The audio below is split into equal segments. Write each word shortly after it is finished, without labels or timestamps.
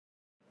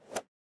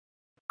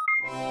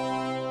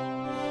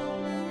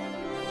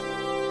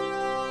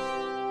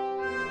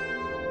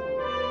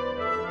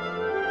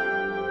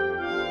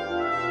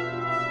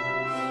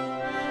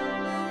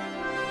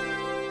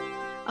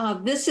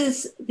This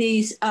is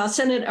the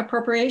Senate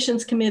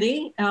Appropriations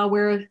Committee.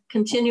 We're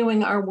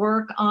continuing our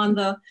work on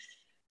the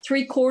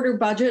three-quarter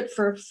budget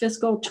for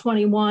fiscal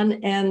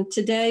 21. And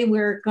today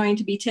we're going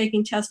to be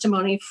taking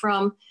testimony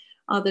from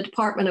the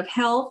Department of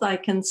Health. I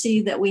can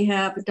see that we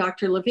have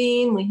Dr.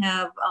 Levine, we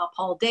have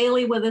Paul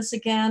Daly with us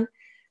again,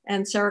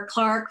 and Sarah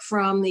Clark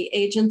from the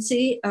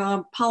agency.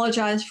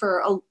 Apologize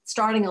for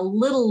starting a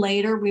little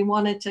later. We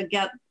wanted to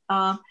get,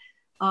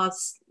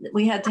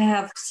 we had to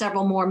have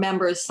several more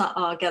members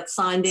get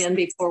signed in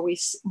before we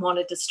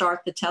wanted to start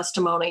the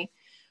testimony.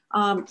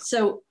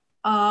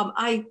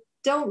 I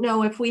don't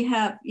know if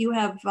you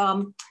have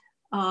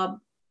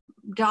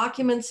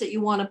documents that you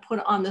want to put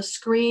on the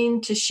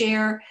screen to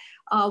share.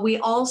 We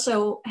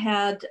also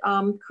had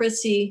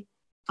Chrissy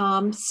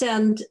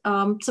send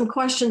some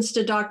questions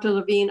to Dr.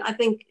 Levine. I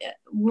think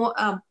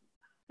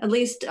at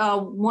least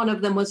one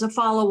of them was a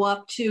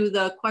follow-up to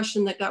the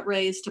question that got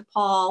raised to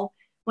Paul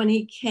when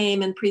he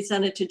came and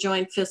presented to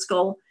Joint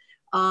Fiscal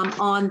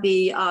on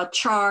the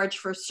charge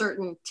for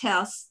certain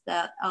tests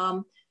that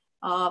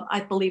I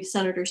believe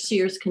Senator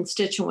Sears'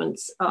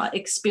 constituents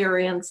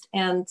experienced.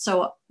 And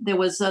so there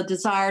was a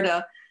desire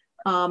to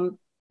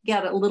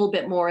get a little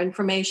bit more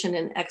information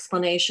and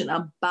explanation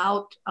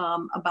about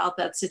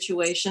that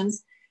situation.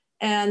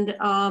 And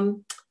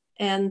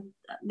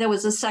there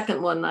was a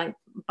second one,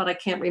 but I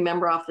can't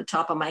remember off the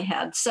top of my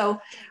head.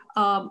 So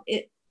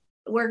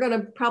we're going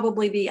to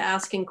probably be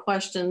asking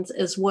questions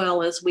as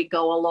well as we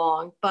go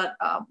along. But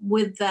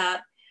with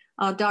that,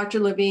 Dr.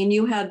 Levine,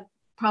 you had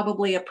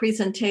probably a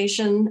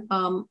presentation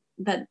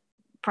that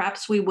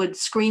perhaps we would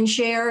screen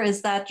share.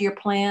 Is that your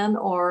plan,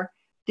 or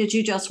did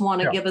you just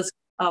want to give us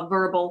a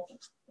verbal?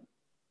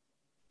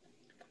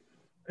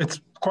 It's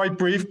quite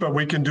brief, but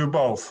we can do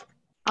both.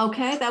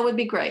 Okay, that would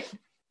be great.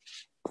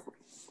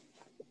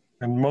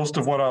 And most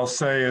of what I'll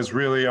say is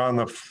really on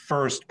the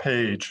first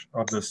page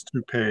of this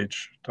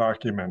two-page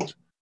document.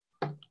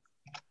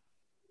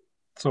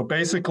 So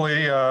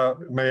basically,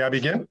 may I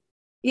begin?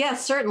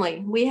 Yes,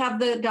 certainly. We have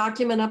the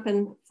document up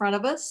in front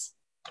of us.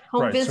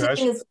 Home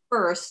visiting is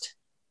first.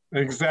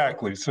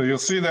 Exactly. So you'll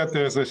see that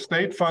there's a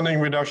state funding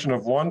reduction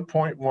of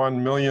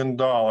 $1.1 million.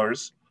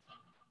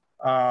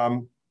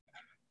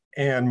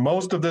 And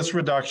most of this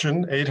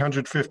reduction,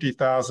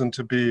 $850,000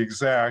 to be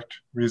exact,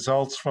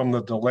 results from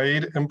the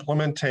delayed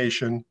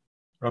implementation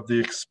of the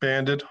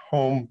expanded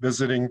home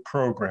visiting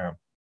program.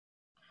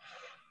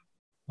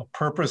 The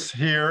purpose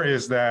here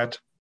is that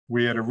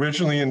we had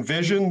originally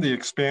envisioned the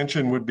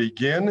expansion would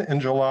begin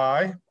in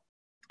July,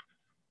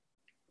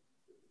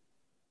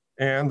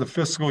 and the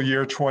fiscal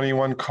year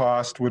 21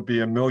 cost would be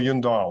 $1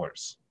 million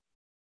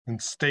in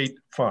state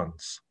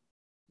funds.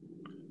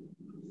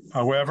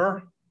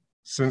 However,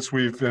 since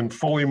we've been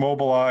fully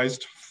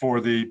mobilized for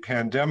the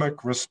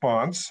pandemic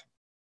response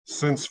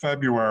since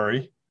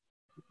February,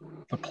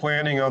 the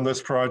planning on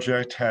this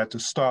project had to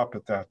stop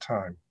at that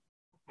time.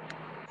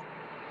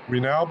 We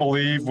now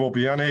believe we'll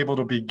be unable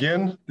to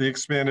begin the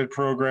expanded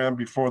program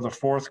before the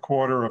fourth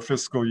quarter of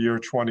fiscal year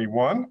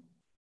 21.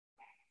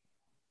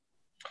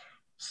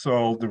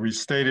 So the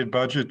restated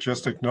budget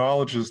just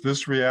acknowledges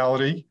this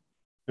reality.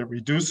 It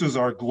reduces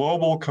our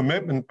global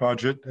commitment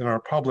budget and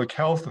our public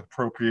health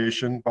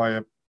appropriation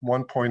by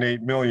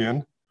 $1.8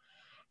 million.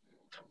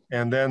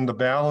 And then the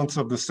balance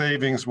of the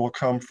savings will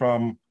come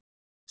from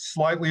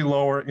slightly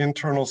lower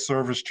internal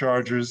service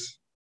charges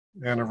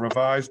and a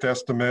revised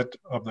estimate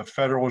of the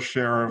federal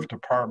share of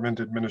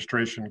department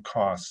administration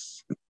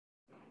costs.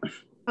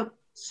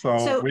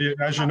 So we,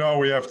 as you know,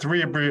 we have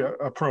three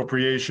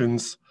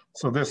appropriations.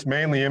 So this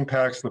mainly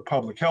impacts the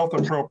public health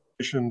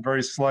appropriation,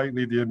 very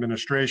slightly the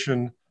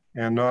administration,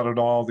 and not at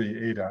all the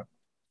ADAP.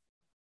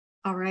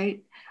 All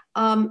right.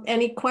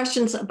 Any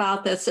questions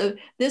about this? So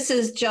this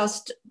is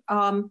just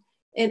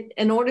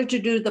in order to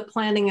do the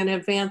planning and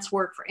advance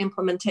work for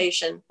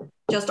implementation,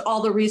 just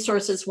all the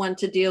resources went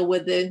to deal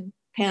with the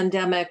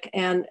pandemic,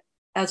 and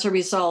as a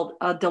result,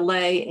 a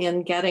delay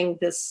in getting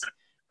this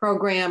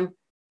program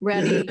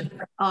ready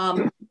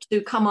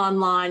to come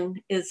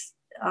online is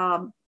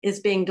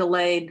being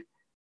delayed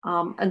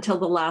until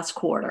the last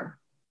quarter.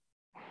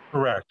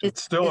 Correct.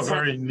 It's still a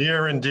very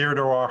near and dear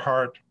to our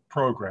heart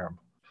program.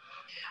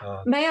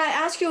 May I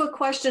ask you a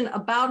question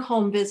about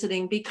home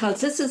visiting,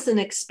 because this is an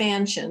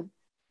expansion.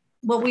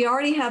 Well, we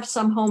already have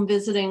some home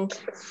visiting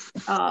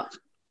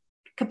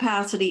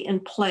capacity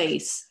in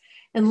place.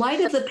 In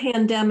light of the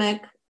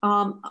pandemic,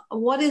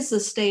 what is the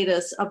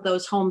status of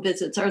those home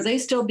visits? Are they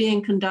still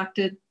being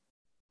conducted?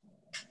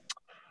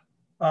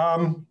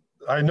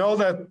 I know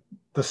that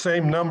the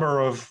same number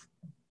of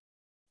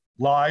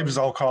lives,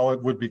 I'll call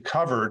it, would be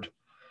covered.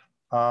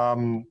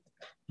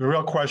 The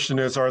real question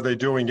is, are they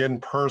doing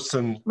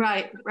in-person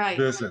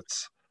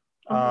visits?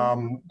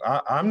 I'm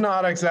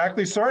not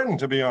exactly certain,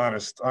 to be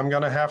honest. I'm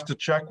going to have to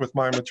check with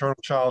my maternal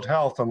child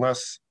health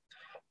unless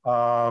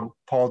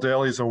Paul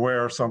Daly's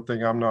aware of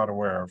something I'm not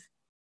aware of.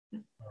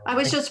 I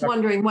was just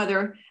wondering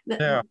whether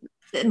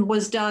it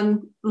was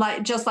done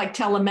just like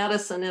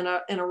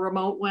telemedicine in a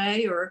remote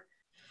way, or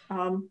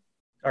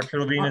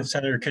Dr. Levine and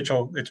Senator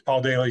Kitchell, it's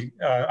Paul Daly.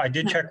 I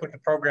did check with the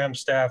program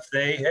staff.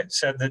 They had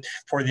said that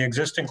for the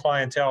existing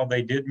clientele,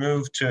 they did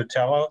move to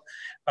tele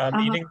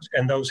meetings,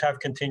 and those have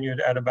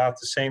continued at about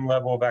the same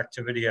level of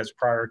activity as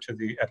prior to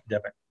the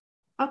epidemic.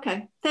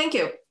 Okay, thank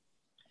you.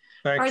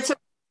 Thanks. All right, so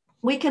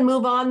we can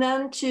move on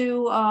then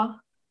to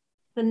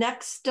the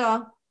next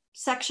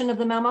section of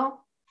the memo.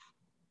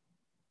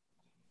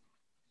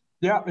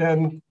 Yeah,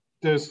 and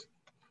there's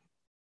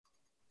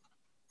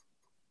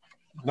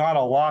not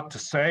a lot to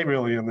say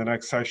really in the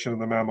next section of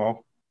the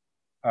memo.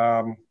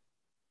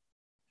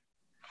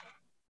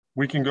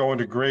 We can go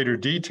into greater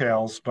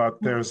details,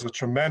 but there's a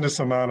tremendous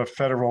amount of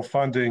federal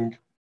funding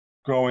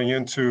going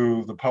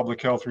into the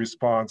public health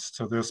response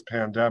to this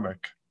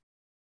pandemic.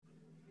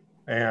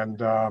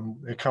 And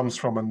it comes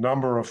from a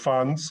number of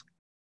funds,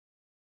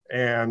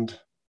 and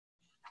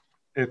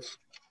it's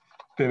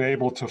been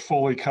able to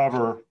fully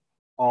cover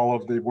all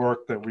of the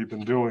work that we've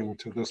been doing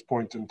to this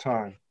point in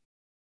time.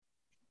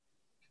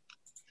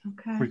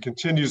 Okay. If we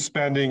continue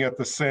spending at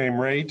the same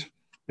rate,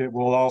 it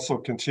will also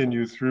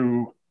continue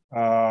through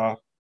the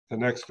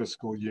next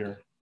fiscal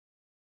year.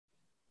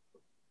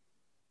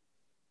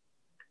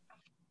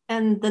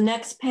 And the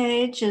next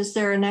page, is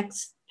there a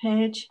next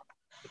page?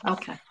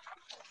 Okay.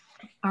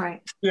 All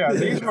right. Yeah,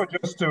 these were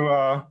just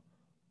to,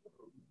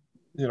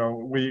 you know,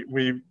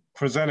 we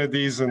presented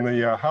these in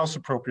the House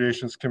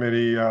Appropriations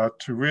Committee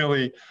to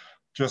really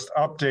just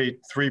update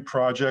 3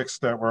 projects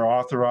that were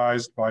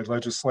authorized by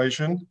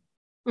legislation.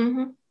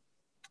 Mm-hmm.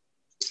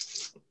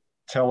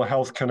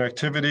 Telehealth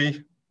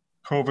connectivity,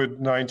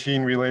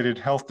 COVID-19 related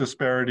health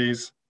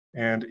disparities,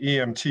 and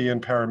EMT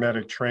and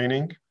paramedic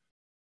training.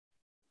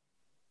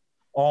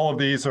 All of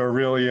these are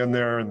really in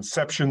their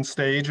inception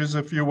stages,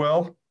 if you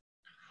will.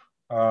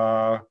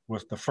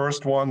 With the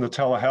first one, the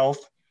telehealth,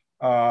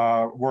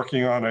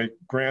 working on a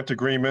grant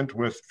agreement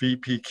with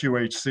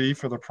VPQHC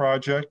for the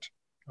project.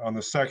 On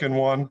the second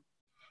one,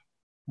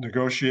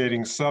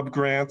 negotiating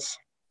sub-grants.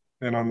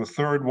 And on the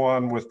third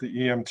one with the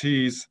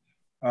EMTs,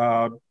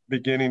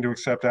 beginning to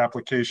accept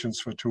applications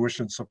for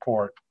tuition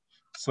support.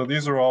 So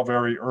these are all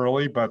very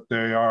early, but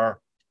they are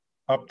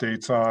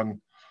updates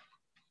on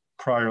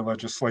prior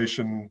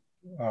legislation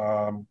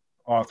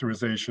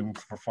authorization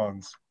for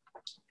funds.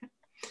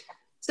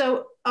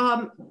 So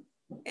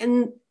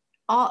in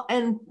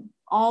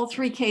all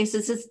 3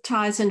 cases, this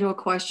ties into a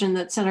question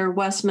that Senator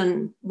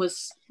Westman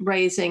was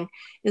raising,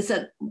 is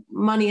that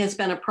money has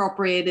been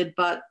appropriated,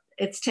 but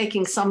it's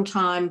taking some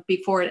time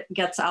before it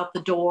gets out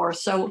the door.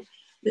 So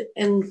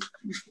in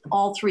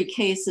all 3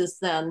 cases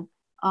then,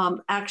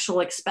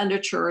 actual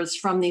expenditures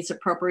from these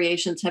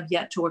appropriations have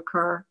yet to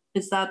occur.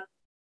 Is that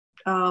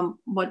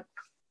what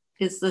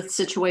is the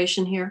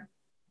situation here?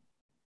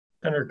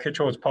 Senator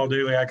Kitchell, it's Paul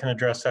Daly. I can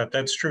address that.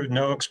 That's true.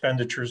 No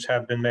expenditures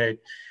have been made,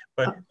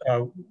 but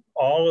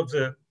all of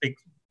the,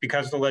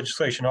 because the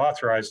legislation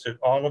authorized it,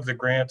 all of the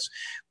grants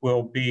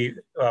will be,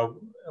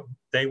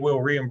 they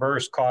will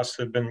reimburse costs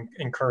that have been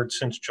incurred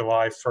since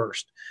July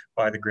 1st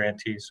by the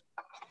grantees.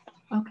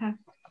 Okay.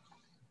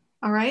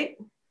 All right.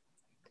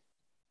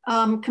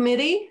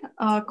 Committee,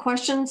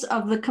 questions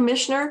of the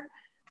commissioner?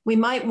 We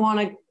might want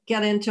to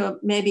get into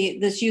maybe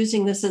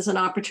using this as an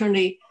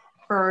opportunity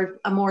for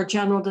a more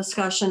general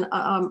discussion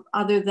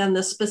other than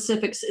the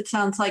specifics. It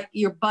sounds like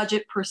your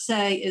budget per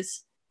se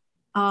is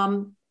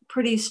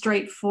pretty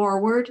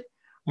straightforward.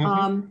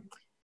 Mm-hmm.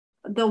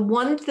 The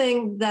one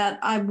thing that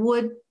I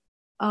would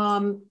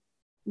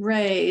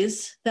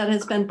raise that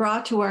has been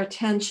brought to our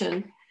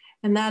attention,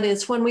 and that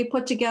is when we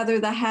put together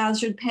the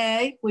hazard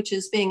pay, which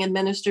is being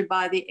administered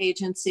by the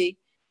agency,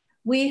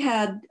 we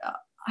had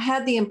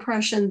the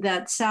impression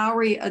that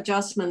salary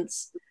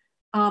adjustments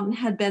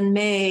had been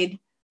made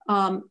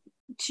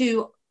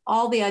to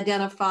all the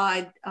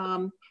identified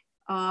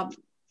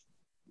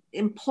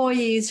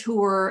employees who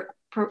were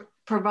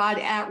provide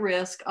at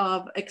risk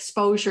of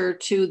exposure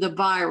to the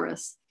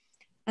virus.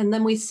 And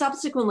then we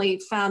subsequently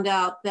found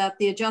out that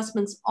the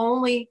adjustments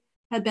only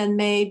had been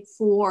made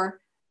for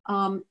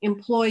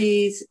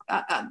employees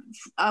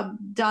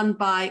done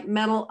by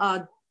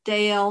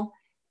Dale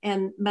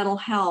and mental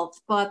health,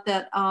 but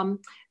that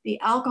the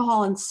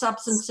alcohol and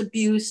substance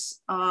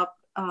abuse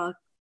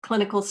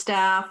clinical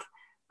staff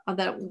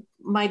that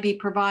might be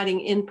providing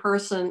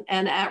in-person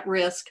and at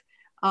risk,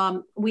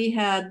 we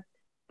had,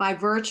 by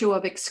virtue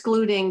of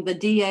excluding the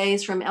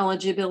DAs from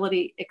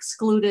eligibility,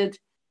 excluded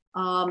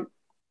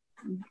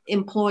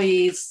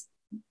employees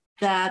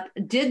that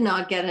did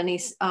not get any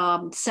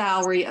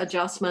salary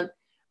adjustment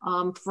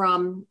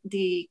from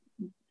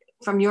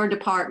your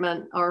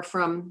department or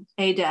from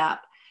ADAP.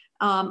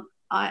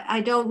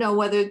 I don't know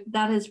whether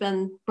that has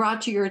been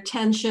brought to your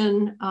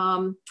attention,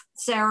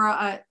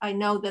 Sarah. I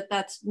know that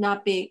that's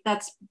not being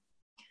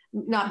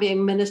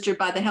administered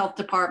by the health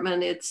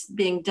department. It's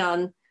being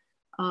done.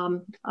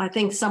 I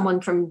think someone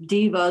from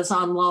DEVA is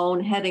on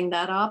loan heading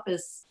that up.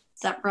 Is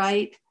that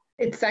right?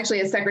 It's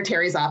actually a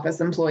secretary's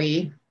office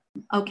employee.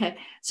 Okay.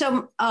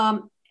 So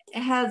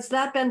has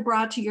that been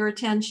brought to your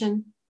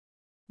attention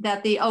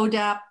that the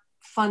ODAP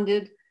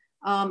funded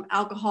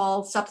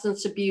alcohol,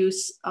 substance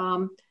abuse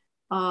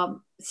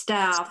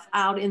staff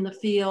out in the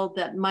field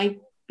that might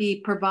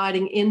be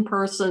providing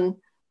in-person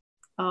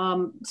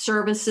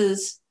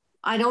services.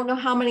 I don't know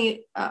how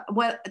many,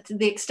 what to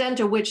the extent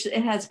to which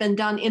it has been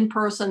done in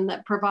person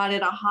that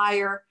provided a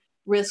higher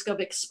risk of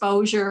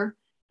exposure.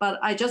 But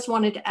I just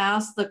wanted to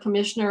ask the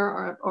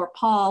commissioner or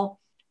Paul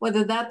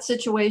whether that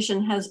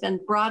situation has been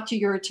brought to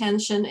your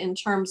attention in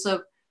terms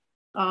of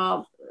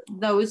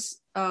those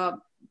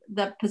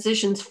the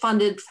positions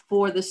funded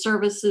for the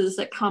services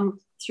that come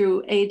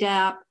through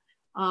ADAP.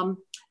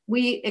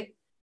 We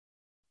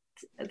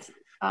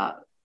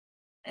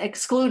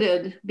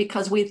excluded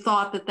because we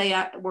thought that they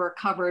were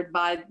covered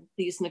by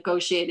these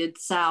negotiated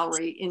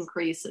salary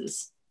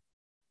increases.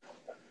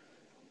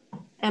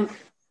 And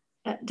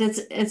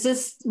does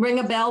this ring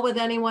a bell with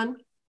anyone?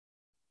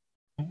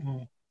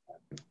 Mm-hmm.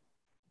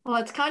 Well,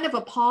 it's kind of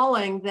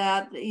appalling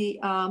that the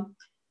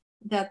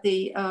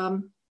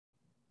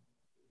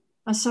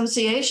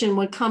association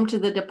would come to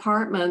the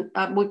department,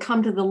 would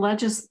come to the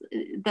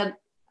that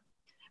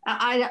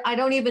I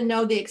don't even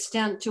know the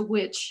extent to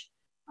which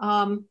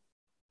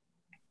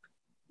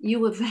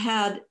you have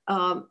had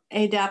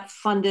ADAP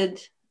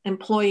funded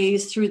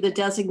employees through the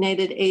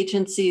designated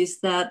agencies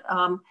that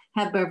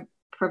have been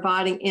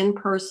providing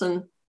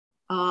in-person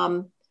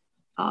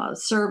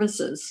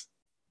services.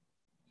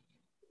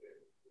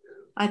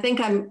 I think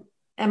am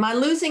I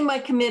losing my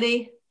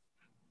committee?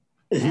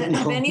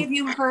 Have any of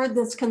you heard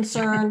this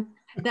concern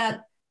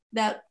that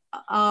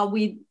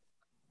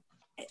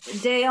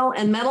Dale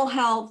and mental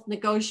health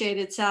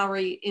negotiated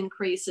salary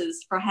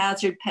increases for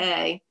hazard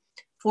pay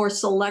for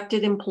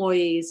selected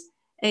employees?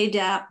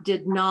 ADAP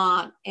did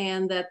not,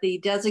 and that the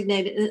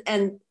designated,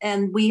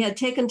 and we had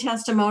taken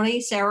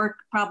testimony, Sarah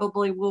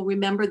probably will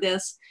remember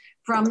this,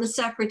 from the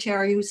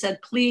secretary who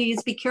said,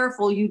 please be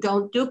careful you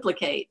don't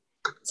duplicate.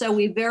 So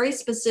we very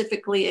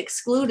specifically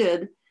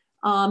excluded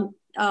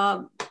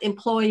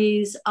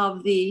employees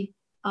of the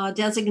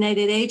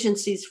designated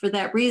agencies for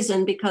that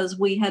reason, because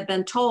we had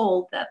been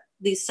told that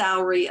these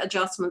salary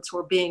adjustments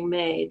were being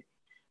made.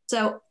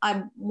 So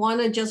I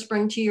want to just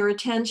bring to your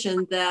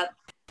attention that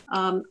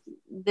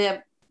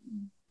that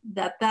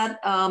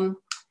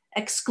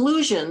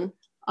exclusion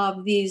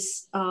of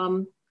these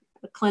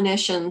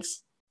clinicians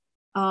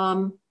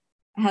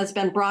has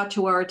been brought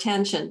to our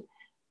attention,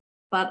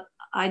 but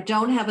I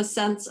don't have a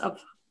sense of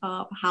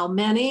how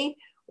many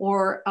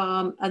or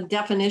a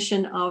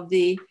definition of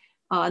the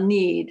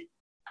need.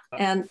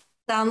 And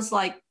sounds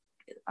like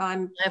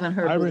I haven't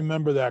heard. I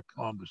remember that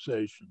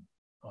conversation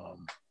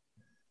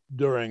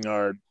during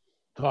our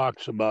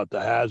talks about the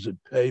hazard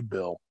pay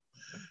bill.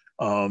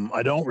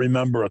 I don't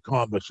remember a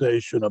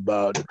conversation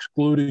about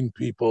excluding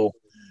people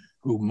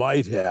who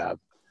might have.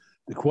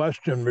 The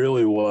question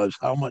really was,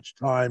 how much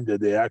time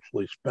did they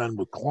actually spend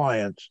with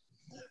clients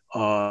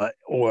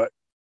or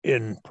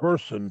in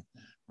person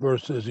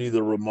versus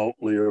either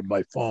remotely or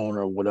by phone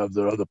or whatever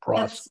the other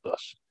process.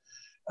 Yes.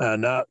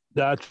 And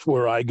that's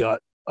where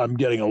I'm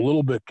getting a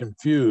little bit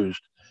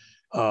confused.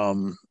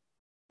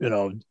 You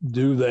know,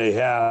 do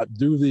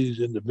these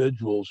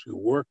individuals who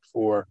worked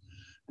for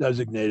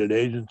designated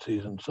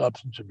agencies in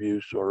substance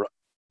abuse or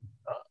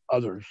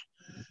others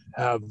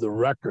have the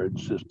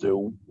records as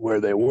to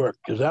where they work?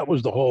 Because that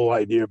was the whole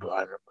idea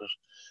behind it, was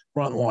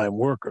frontline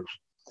workers.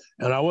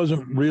 And I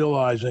wasn't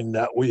realizing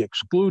that we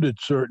excluded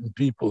certain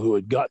people who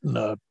had gotten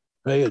a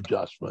pay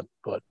adjustment,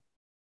 but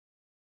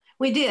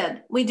we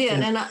did,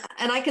 and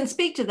I can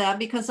speak to that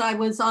because I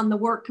was on the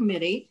work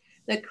committee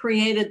that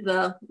created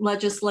the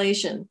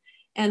legislation,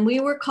 and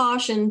we were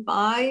cautioned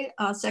by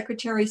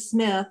Secretary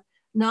Smith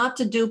not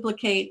to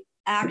duplicate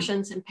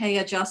actions and pay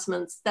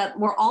adjustments that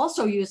were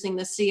also using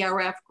the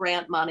CRF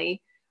grant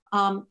money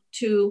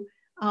to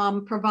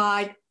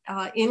provide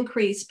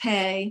increased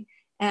pay.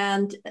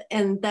 And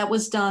that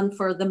was done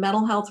for the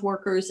mental health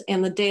workers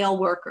and the Dale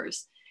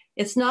workers.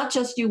 It's not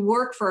just you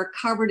work for a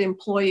covered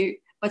employee,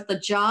 but the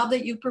job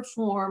that you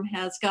perform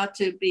has got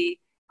to be,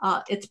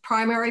 its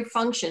primary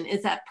function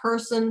is that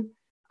person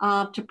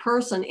to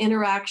person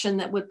interaction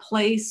that would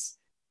place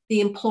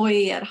the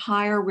employee at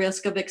higher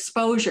risk of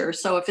exposure.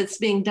 So if it's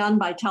being done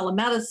by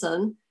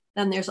telemedicine,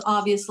 then there's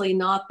obviously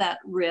not that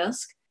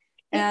risk.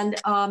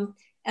 And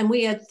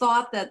we had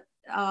thought that,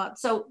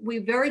 so we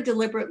very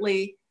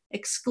deliberately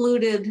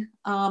excluded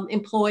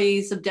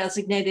employees of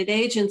designated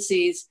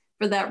agencies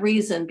for that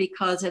reason,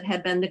 because it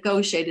had been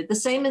negotiated. The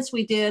same as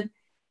we did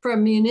for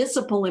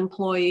municipal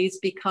employees,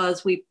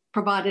 because we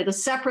provided a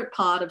separate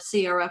pot of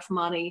CRF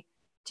money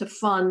to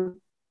fund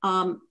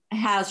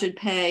hazard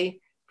pay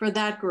for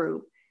that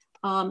group.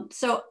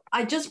 So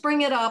I just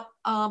bring it up,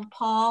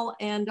 Paul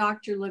and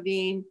Dr.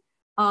 Levine,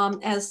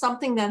 as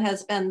something that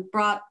has been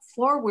brought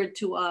forward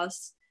to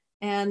us.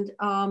 And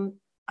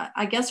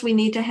I guess we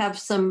need to have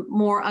some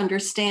more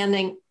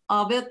understanding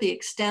of it, the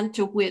extent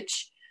to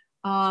which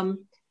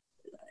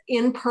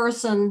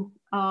in-person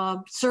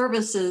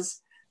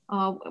services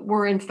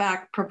were in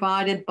fact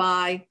provided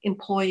by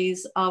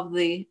employees of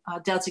the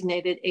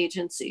designated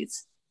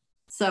agencies.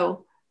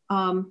 So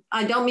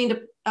I don't mean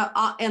to,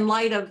 in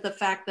light of the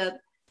fact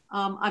that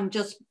I'm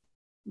just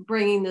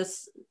bringing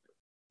this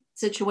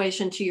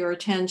situation to your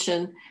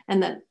attention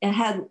and that it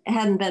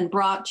hadn't been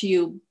brought to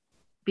you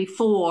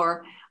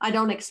before, I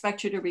don't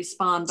expect you to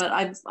respond, but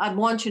I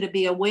want you to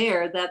be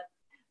aware that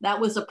that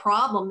was a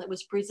problem that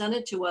was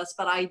presented to us,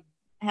 but I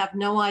have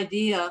no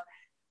idea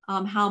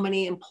how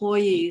many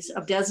employees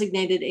of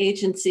designated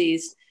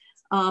agencies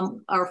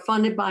are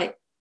funded by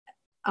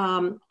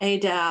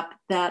ADAP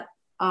that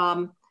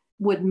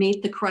would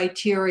meet the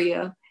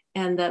criteria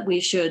and that we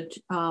should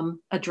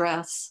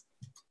address.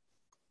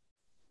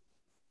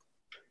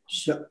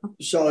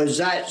 So is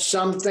that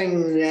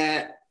something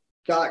that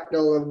Dr.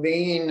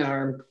 Levine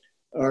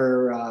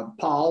or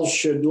Paul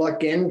should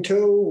look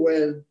into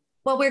with?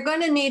 Well, we're going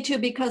to need to,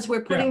 because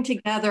we're putting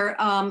together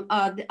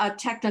a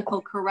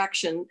technical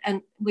correction,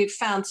 and we've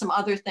found some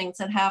other things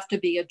that have to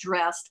be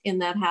addressed in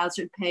that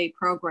hazard pay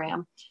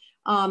program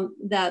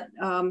that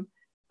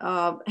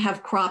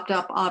have cropped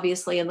up,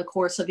 obviously, in the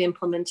course of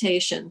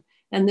implementation.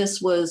 And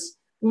this was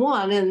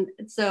one. And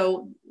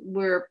so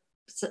we're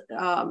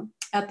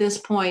at this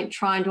point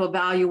trying to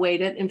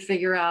evaluate it and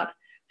figure out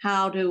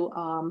how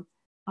to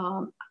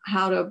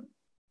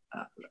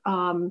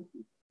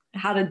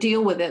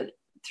deal with it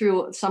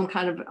through some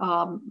kind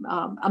of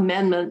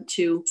amendment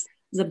to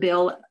the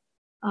bill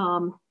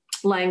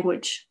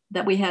language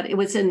that we had. It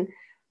was in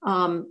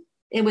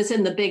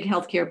the big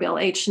healthcare bill,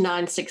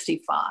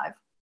 H965.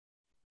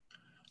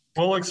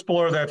 We'll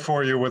explore that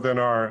for you within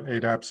our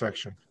ADAP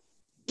section.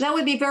 That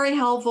would be very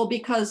helpful,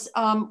 because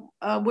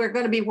we're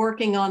going to be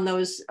working on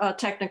those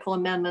technical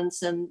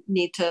amendments and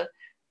need to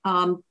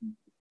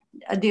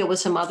deal with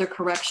some other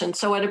corrections.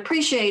 So I'd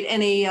appreciate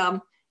any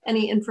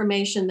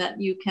information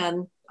that you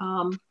can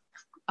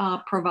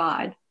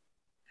provide.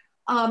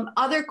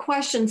 Other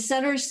questions?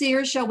 Senator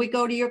Sears, shall we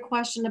go to your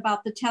question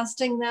about the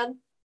testing then?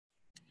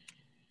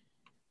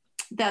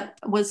 That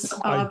was...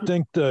 I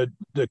think the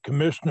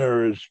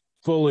commissioner is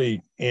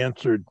fully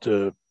answered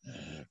to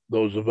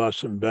those of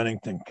us in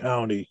Bennington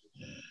County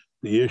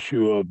the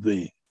issue of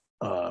the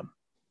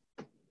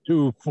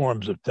two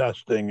forms of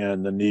testing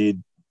and the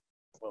need,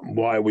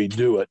 why we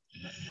do it.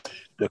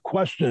 The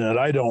question that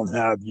I don't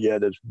have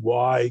yet is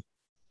why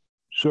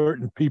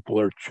certain people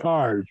are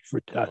charged for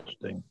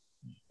testing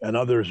and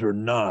others are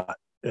not.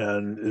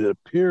 And it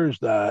appears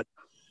that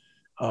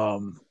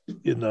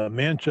in the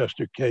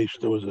Manchester case,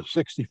 there was a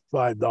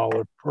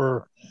 $65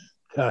 per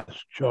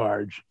test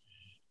charge.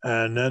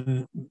 And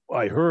then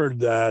I heard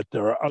that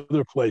there are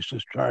other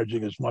places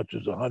charging as much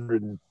as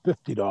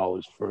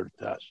 $150 for a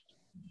test.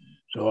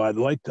 So I'd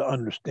like to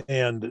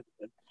understand that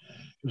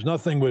there's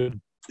nothing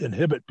would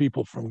inhibit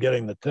people from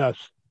getting the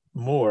test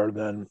more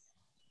than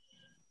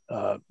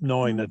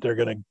knowing that they're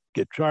going to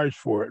get charged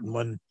for it. And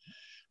when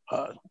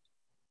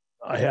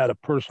I had a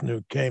person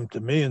who came to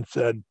me and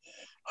said,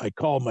 I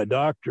called my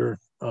doctor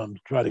to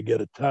try to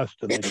get a test,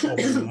 and they told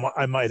me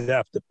I might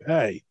have to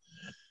pay.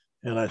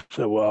 And I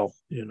said, well,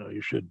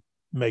 you should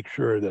make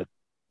sure that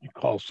you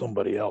call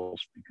somebody else,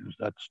 because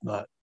that's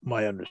not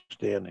my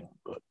understanding.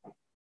 But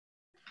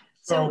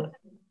so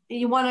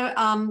you want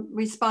to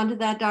respond to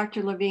that,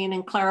 Dr. Levine,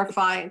 and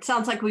clarify? It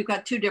sounds like we've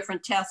got two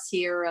different tests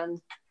here. And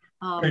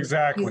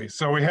exactly.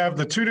 So we have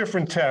the two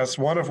different tests,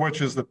 one of which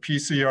is the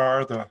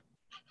PCR, the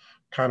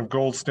kind of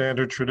gold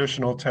standard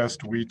traditional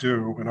test we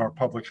do in our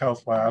public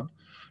health lab.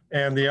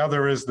 And the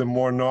other is the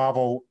more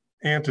novel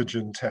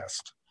antigen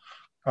test,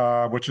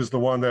 which is the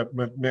one that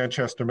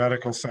Manchester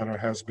Medical Center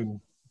has been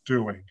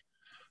doing.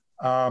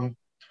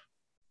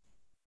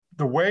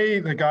 The way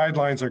the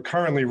guidelines are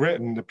currently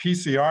written, the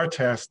PCR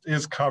test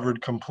is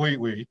covered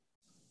completely,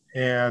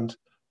 and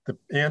the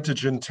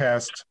antigen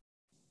test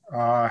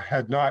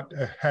has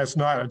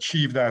not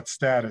achieved that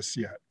status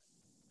yet.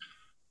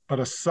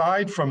 But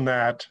aside from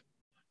that,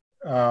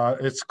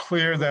 it's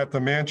clear that the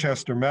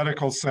Manchester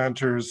Medical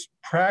Center's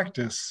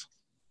practice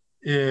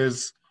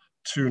is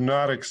to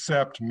not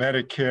accept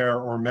Medicare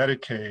or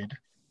Medicaid.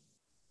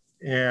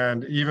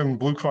 And even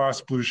Blue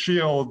Cross Blue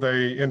Shield,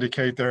 they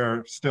indicate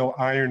they're still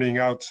ironing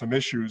out some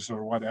issues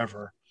or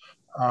whatever.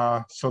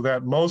 So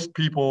that most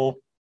people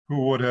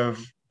who would have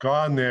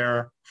gone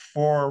there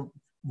for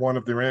one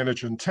of their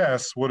antigen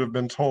tests would have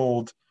been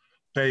told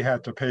they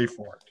had to pay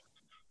for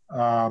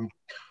it,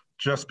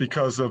 just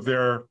because of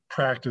their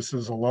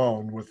practices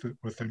alone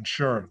with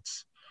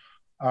insurance.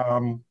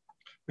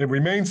 It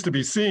remains to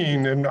be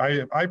seen, and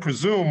I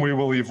presume we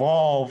will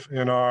evolve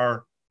in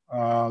our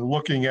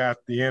looking at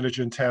the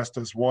antigen test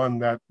as one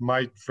that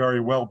might very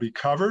well be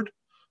covered,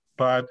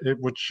 but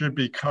should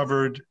be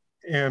covered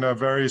in a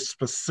very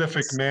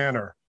specific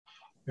manner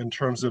in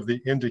terms of the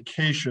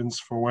indications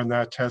for when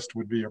that test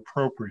would be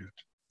appropriate.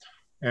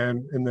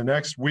 And in the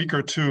next week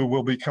or two,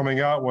 we'll be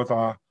coming out with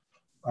a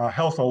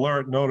health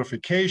alert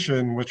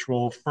notification, which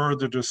will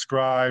further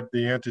describe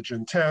the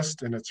antigen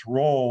test and its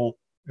role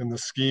in the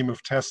scheme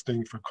of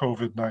testing for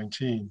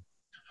COVID-19.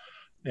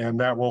 And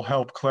that will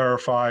help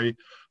clarify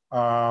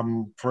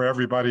for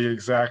everybody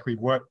exactly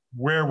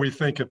where we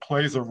think it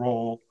plays a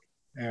role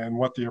and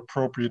what the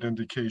appropriate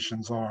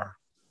indications are.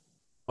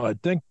 I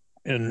think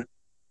at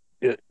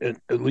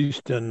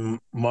least in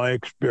my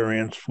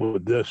experience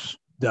with this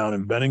down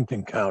in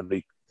Bennington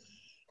County,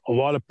 a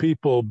lot of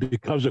people,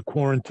 because of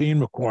quarantine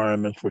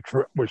requirements,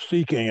 were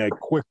seeking a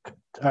quick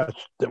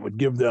test that would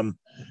give them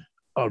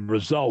a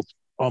result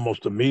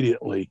almost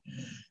immediately.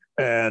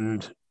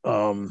 And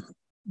I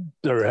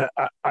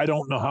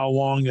don't know how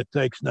long it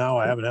takes now.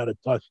 I haven't had a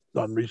test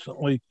done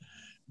recently,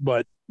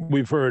 but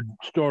we've heard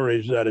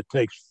stories that it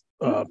takes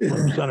from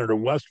Senator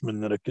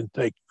Westman that it can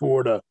take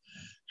 4 to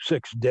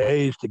 6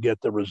 days to get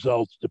the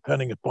results,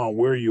 depending upon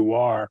where you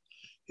are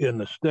in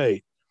the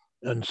state.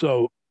 And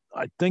so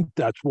I think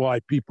that's why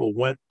people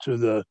went to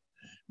the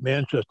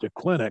Manchester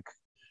clinic,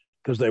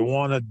 because they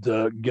wanted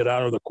to get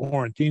out of the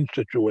quarantine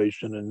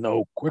situation and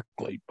know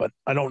quickly. But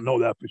I don't know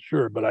that for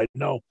sure, but I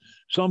know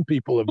some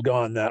people have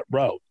gone that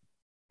route.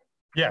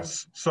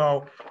 Yes.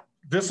 So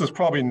this is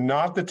probably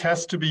not the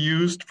test to be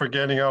used for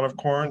getting out of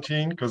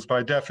quarantine, because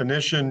by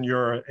definition,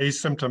 you're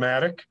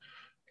asymptomatic,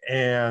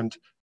 and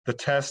the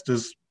test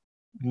does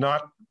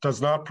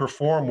not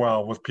perform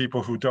well with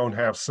people who don't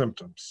have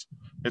symptoms.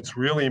 It's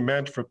really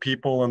meant for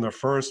people in the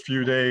first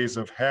few days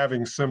of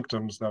having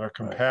symptoms that are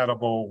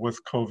compatible with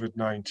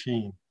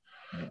COVID-19.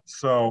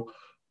 So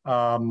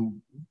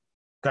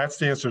that's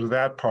the answer to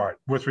that part.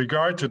 With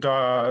regard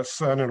to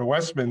Senator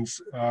Westman's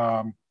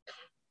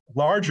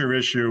larger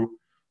issue,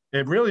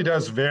 it really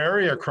does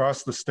vary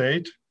across the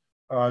state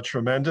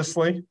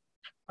tremendously.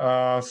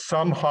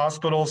 Some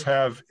hospitals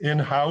have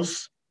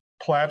in-house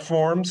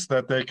platforms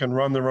that they can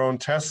run their own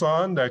tests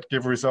on that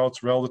give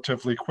results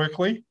relatively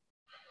quickly.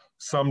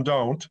 Some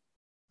don't.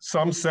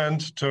 Some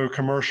send to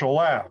commercial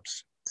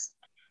labs.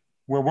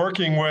 We're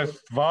working with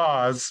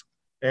VAS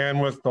and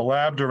with the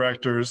lab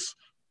directors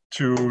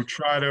to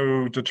try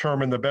to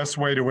determine the best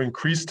way to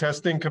increase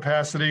testing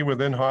capacity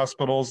within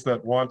hospitals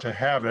that want to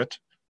have it,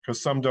 because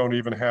some don't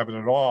even have it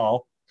at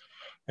all.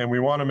 And we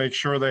want to make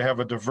sure they have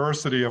a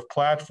diversity of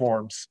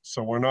platforms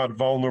so we're not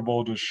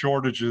vulnerable to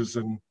shortages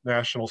in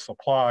national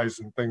supplies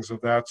and things of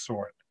that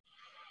sort.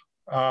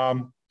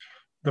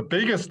 The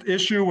biggest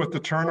issue with the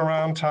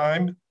turnaround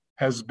time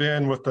has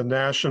been with the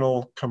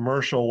national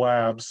commercial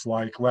labs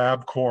like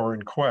LabCorp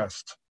and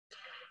Quest.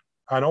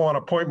 I don't want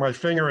to point my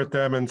finger at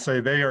them and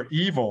say they are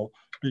evil,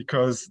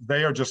 because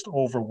they are just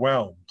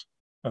overwhelmed.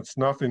 That's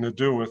nothing to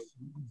do with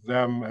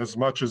them as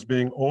much as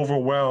being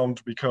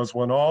overwhelmed, because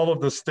when all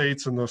of the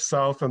states in the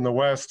South and the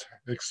West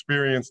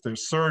experienced their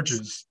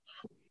surges,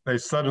 they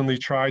suddenly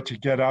tried to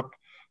get up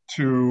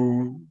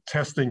to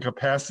testing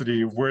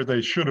capacity where they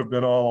should have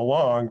been all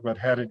along, but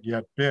hadn't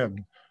yet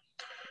been.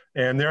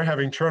 And they're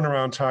having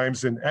turnaround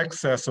times in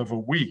excess of a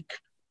week,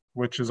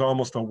 which is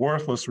almost a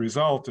worthless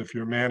result if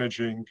you're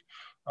managing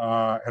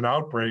an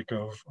outbreak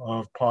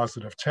of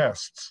positive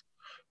tests.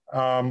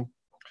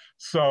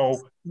 So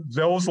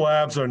those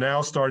labs are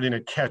now starting to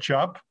catch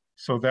up.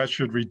 So that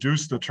should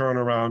reduce the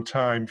turnaround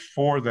time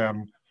for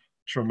them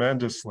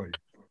tremendously.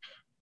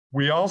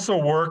 We also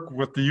work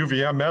with the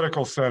UVM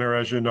Medical Center,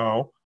 as you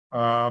know.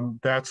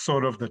 That's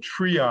sort of the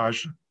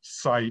triage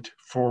site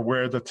for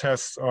where the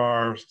tests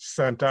are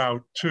sent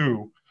out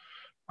to.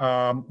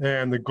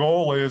 And the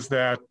goal is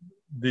that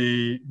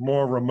the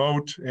more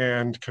remote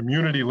and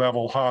community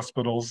level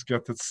hospitals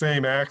get the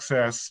same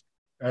access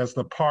as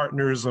the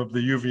partners of the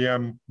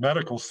UVM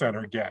Medical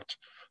Center get,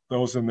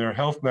 those in their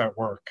health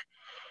network.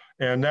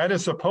 And that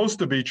is supposed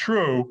to be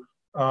true,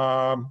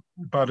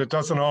 but it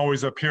doesn't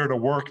always appear to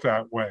work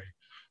that way.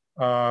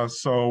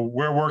 So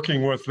we're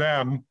working with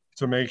them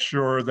to make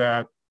sure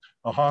that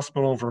a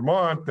hospital in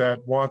Vermont that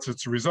wants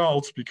its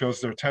results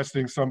because they're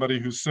testing somebody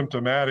who's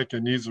symptomatic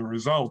and needs a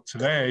result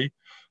today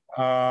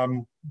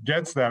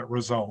gets that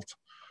result,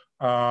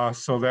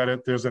 so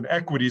that there's an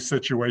equity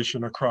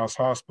situation across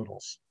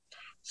hospitals.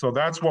 So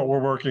that's what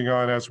we're working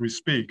on as we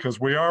speak, because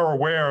we are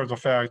aware of the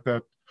fact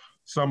that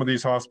some of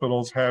these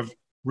hospitals have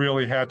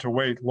really had to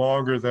wait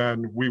longer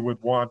than we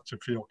would want to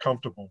feel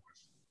comfortable with.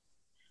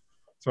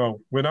 So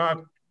we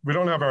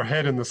don't have our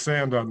head in the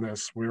sand on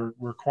this. We're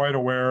quite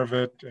aware of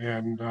it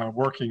and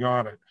working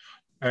on it.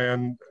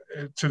 And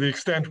to the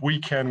extent we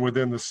can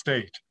within the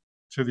state.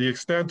 To the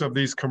extent of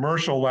these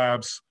commercial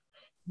labs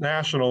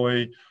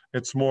nationally,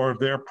 it's more of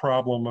their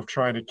problem of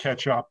trying to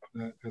catch up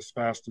as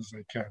fast as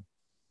they can.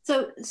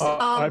 So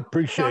I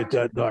appreciate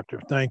that, Doctor.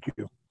 Thank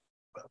you.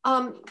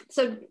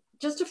 So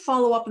just to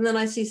follow up, and then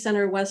I see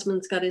Senator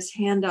Westman's got his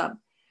hand up.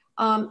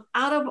 Out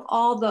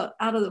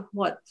of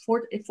what,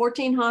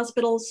 14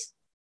 hospitals,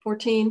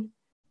 14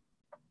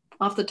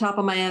 off the top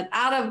of my head,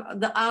 out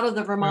of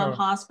the Vermont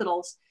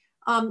hospitals,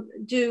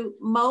 do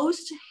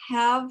most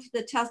have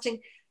the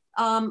testing,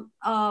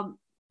 the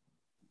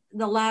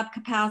lab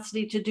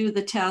capacity to do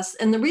the tests?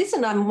 And the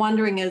reason I'm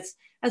wondering is,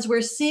 as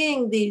we're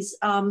seeing these,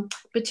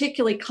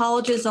 particularly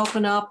colleges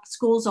open up,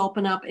 schools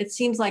open up, it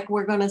seems like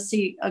we're going to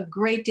see a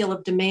great deal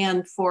of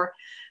demand for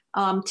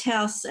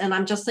tests. And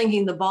I'm just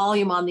thinking the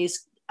volume on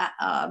these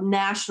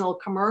national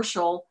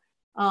commercial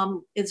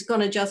is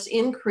going to just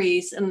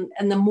increase. And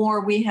the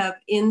more we have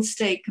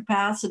in-state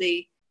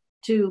capacity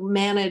to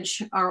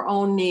manage our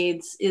own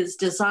needs is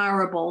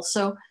desirable.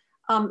 So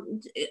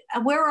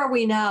Where are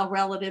we now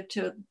relative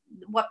to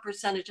what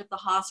percentage of the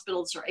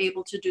hospitals are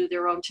able to do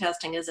their own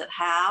testing? Is it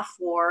half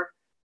or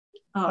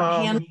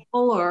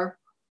handful or?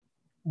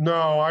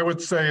 No, I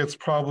would say it's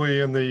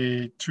probably in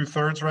the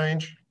 2/3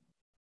 range,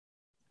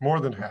 more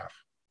than half.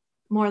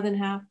 More than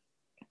half.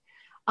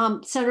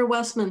 Senator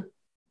Westman.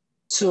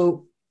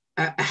 So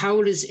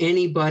how does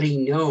anybody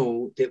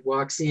know that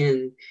walks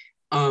in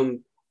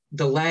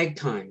the lag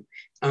time?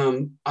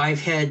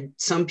 I've had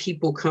some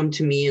people come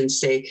to me and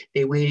say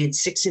they waited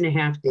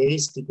 6.5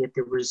 days to get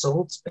their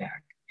results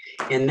back.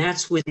 And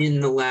that's within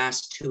the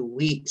last 2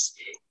 weeks.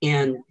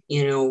 And,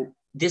 you know,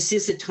 this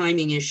is a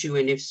timing issue.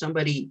 And if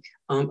somebody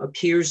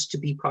appears to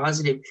be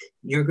positive,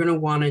 you're going to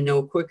want to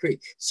know quicker.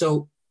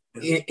 So,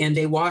 and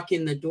they walk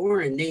in the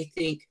door and they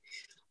think,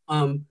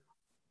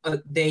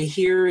 they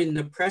hear in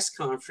the press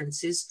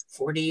conferences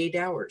 48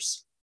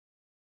 hours.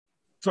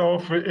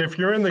 So if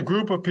you're in the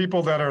group of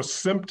people that are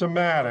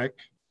symptomatic,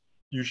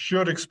 you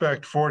should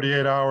expect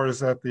 48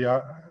 hours at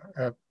the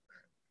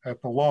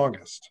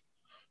longest.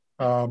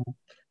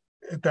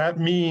 That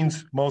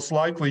means most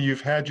likely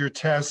you've had your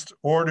test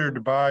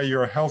ordered by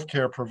your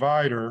healthcare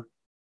provider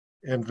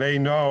and they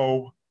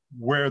know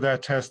where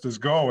that test is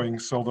going,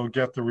 so they'll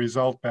get the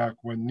result back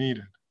when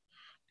needed.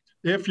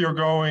 If you're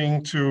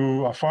going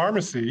to a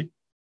pharmacy,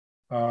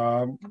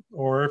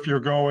 or if you're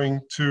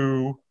going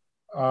to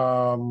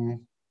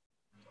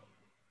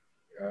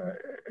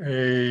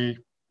a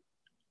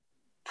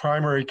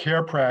primary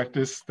care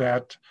practice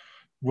that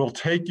will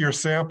take your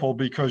sample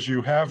because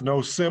you have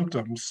no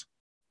symptoms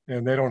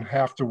and they don't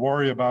have to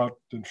worry about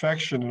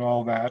infection and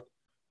all that,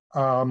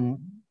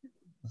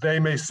 they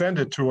may send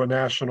it to a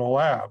national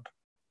lab,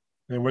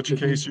 in which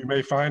case you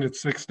may find it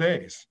 6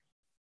 days.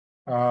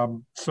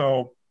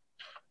 So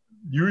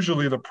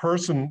usually the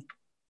person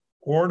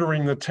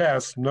ordering the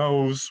test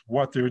knows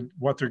what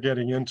they're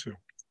getting into,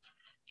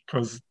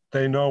 because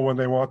they know when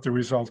they want the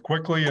result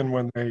quickly and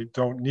when they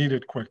don't need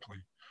it quickly.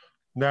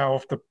 Now,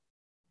 if the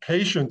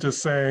patient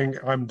is saying,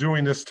 I'm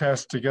doing this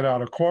test to get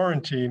out of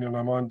quarantine and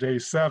I'm on day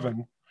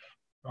 7,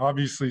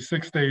 obviously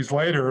 6 days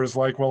later is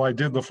like, well, I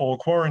did the full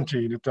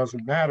quarantine. It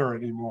doesn't matter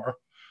anymore.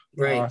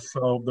 Right.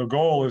 So the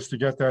goal is to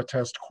get that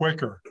test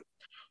quicker.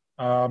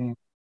 I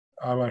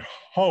would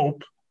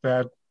hope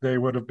that they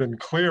would have been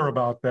clear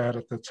about that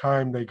at the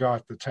time they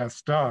got the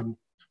test done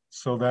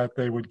so that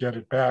they would get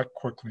it back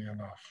quickly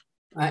enough.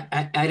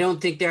 I don't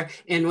think they're,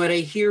 and what I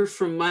hear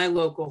from my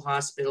local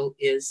hospital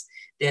is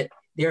that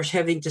they're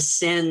having to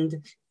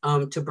send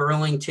to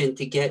Burlington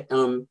to get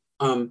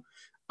the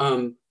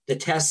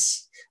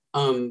tests,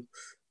 the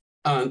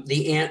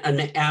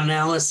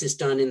analysis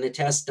done and the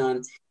test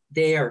done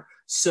there.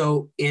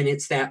 So, and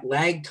it's that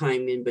lag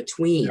time in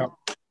between. Yep.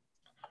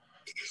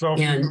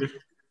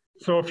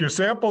 So if your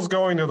sample's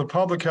going to the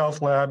public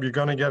health lab, you're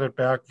going to get it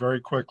back very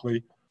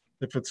quickly.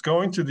 If it's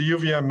going to the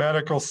UVM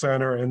Medical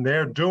Center and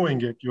they're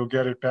doing it, you'll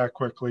get it back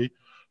quickly.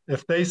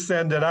 If they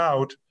send it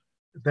out,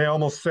 they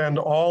almost send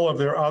all of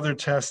their other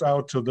tests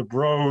out to the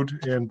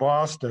Broad in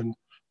Boston,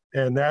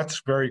 and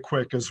that's very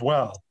quick as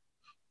well.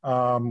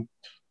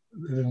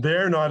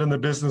 They're not in the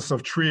business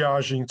of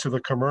triaging to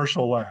the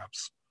commercial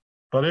labs.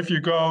 But if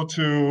you go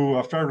to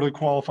a federally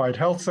qualified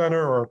health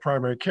center or a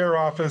primary care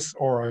office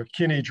or a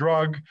kidney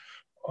drug,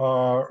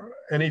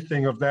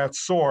 anything of that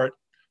sort,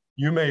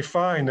 you may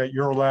find that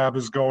your lab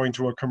is going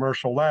to a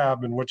commercial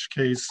lab, in which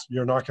case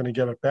you're not going to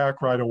get it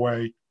back right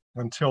away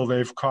until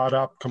they've caught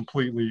up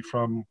completely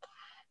from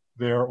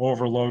their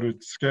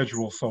overloaded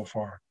schedule so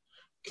far.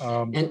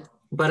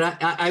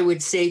 But I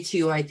would say to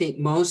you, I think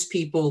most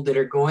people that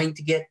are going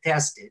to get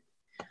tested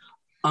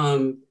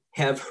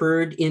have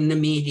heard in the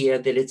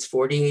media that it's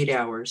 48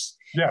 hours.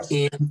 Yes.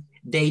 And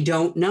they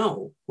don't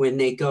know when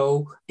they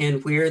go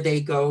and where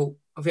they go.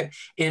 Okay.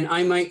 And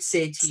I might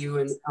say to you,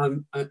 and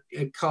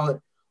I call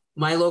it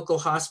my local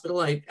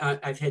hospital.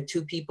 I've had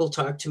 2 people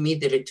talk to me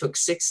that it took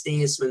 6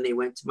 days when they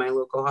went to my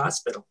local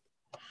hospital.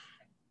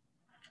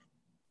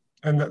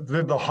 And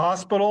did the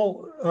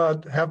hospital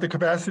have the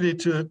capacity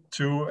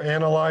to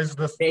analyze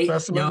the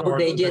specimen? No,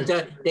 they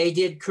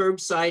did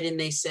curbside, and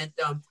they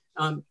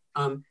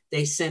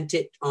sent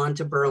it on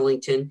to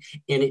Burlington,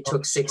 and it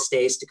took 6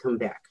 days to come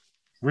back.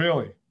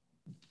 Really?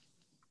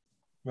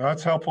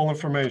 That's helpful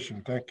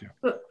information. Thank you.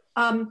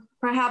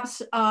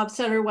 Perhaps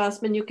Senator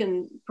Westman, you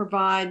can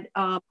provide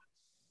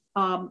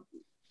an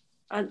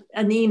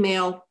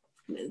email.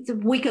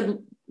 We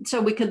could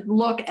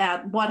look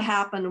at what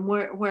happened and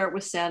where it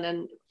was sent,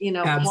 and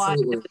why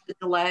there was a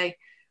delay.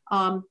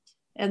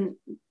 And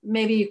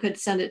maybe you could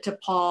send it to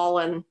Paul,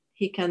 and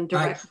he can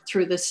direct it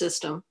through the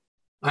system.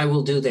 I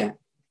will do that.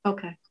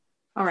 Okay.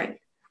 All right.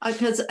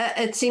 Because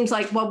it seems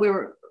like what we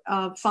were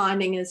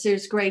finding is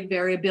there's great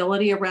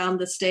variability around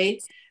the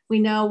state. We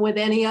know with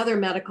any other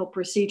medical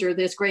procedure,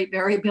 there's great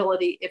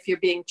variability if you're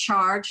being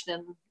charged,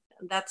 and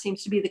that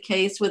seems to be the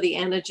case with the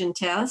antigen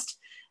test.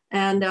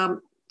 And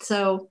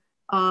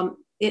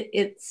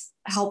it's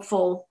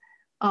helpful,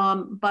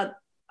 but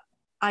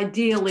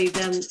ideally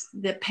then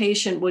the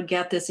patient would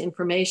get this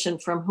information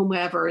from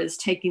whomever is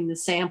taking the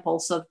sample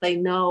so that they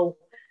know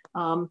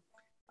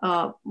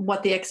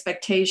what the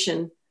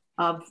expectation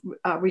of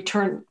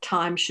return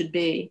time should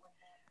be.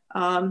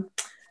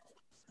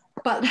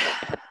 But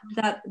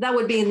that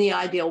would be in the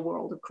ideal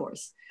world, of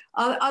course.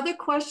 Other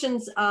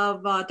questions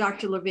of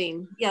Dr.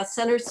 Levine? Yes,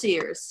 Senator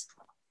Sears.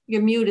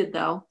 You're muted,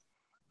 though.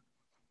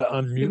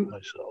 Unmute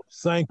myself.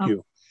 Thank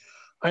you.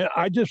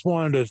 I just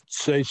wanted to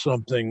say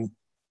something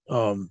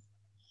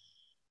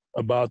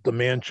about the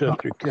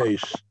Manchester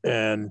case.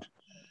 And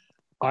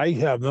I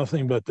have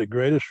nothing but the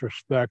greatest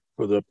respect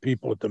for the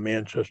people at the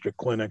Manchester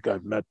Clinic.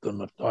 I've met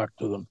them, I've talked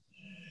to them.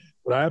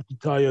 But I have to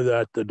tell you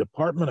that the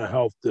Department of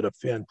Health did a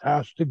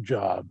fantastic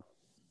job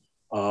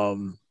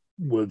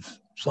with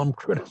some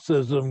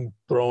criticism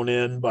thrown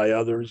in by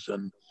others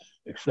and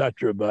et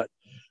cetera. But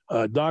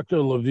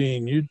Dr.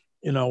 Levine, you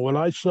know, what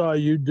I saw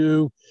you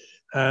do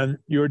and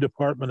your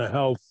Department of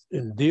Health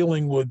in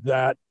dealing with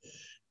that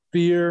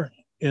fear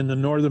in the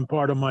northern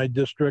part of my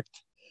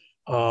district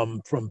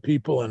from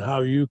people and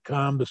how you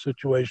calmed the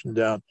situation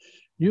down,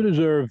 you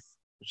deserve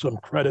some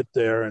credit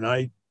there. And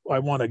I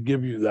want to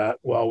give you that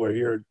while we're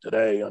here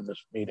today on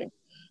this meeting.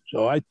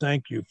 So I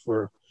thank you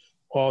for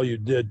all you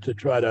did to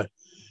try to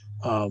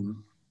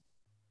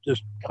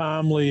just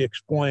calmly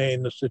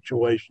explain the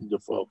situation to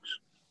folks.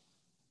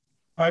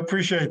 I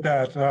appreciate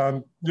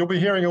that. You'll be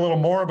hearing a little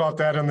more about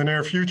that in the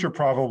near future,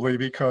 probably,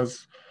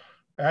 because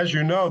as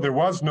you know, there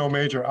was no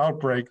major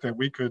outbreak that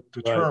we could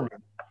determine.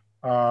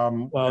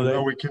 Right.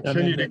 Though we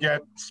continue to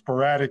get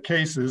sporadic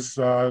cases,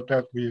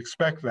 that we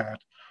expect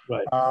that.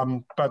 Right.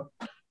 But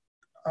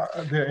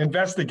the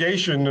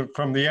investigation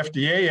from the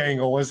FDA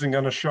angle isn't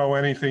going to show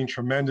anything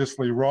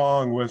tremendously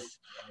wrong with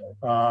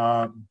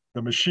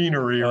the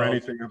machinery or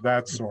anything of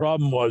that sort. The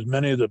problem was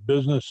many of the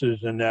businesses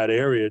in that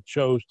area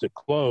chose to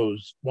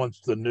close once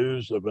the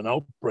news of an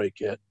outbreak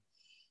hit,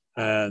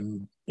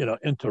 and you know,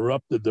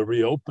 interrupted the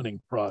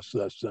reopening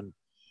process. And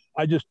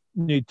I just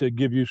need to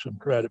give you some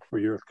credit for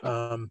your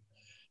calm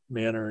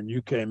manner, and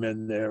you came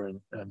in there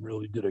and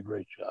really did a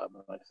great job.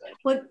 I think.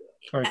 Well,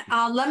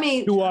 let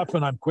me. Too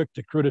often I'm quick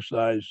to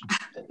criticize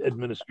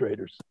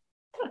administrators.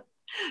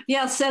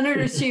 Yeah,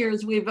 Senator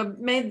Sears, we've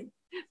made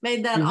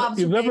that observation.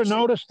 You've ever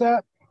noticed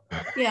that?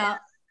 Yeah,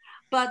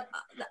 but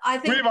I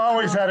think we've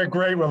always had a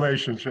great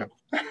relationship.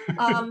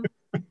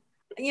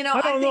 You know,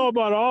 I don't know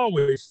about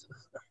always.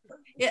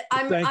 Yeah,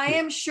 I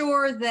am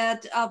sure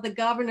that the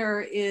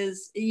governor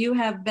you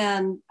have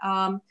been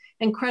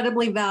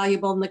incredibly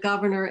valuable, and the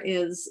governor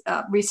is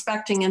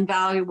respecting and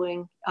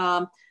valuing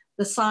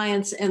the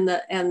science and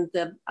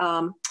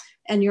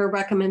your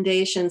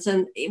recommendations.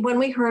 And when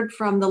we heard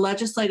from the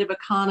legislative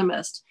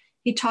economist,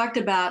 he talked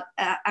about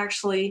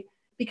actually,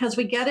 because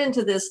we get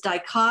into this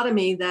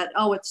dichotomy that,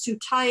 oh, it's too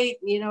tight,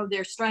 you know,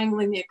 they're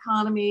strangling the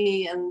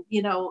economy, and,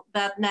 you know,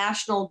 that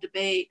national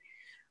debate.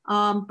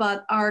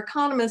 But our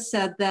economist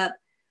said that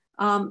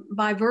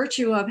by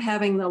virtue of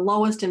having the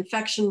lowest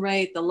infection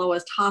rate, the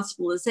lowest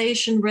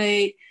hospitalization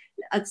rate,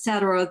 et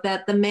cetera,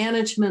 that the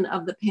management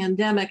of the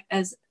pandemic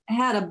has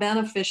had a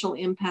beneficial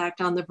impact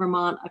on the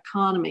Vermont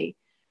economy,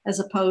 as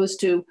opposed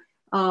to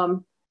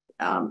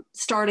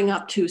starting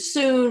up too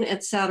soon,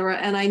 et cetera.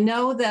 And I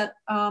know that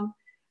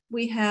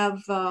we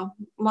have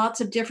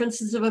lots of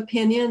differences of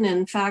opinion.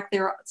 In fact,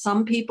 there are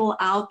some people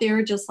out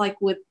there, just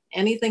like with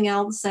anything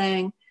else,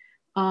 saying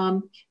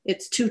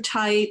it's too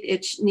tight,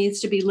 it needs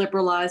to be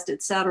liberalized,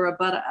 et cetera.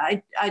 But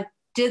I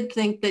did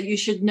think that you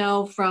should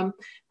know from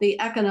the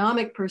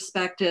economic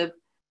perspective,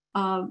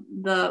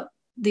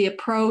 the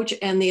approach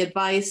and the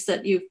advice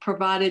that you've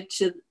provided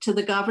to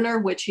the governor,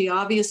 which he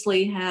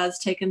obviously has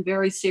taken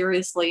very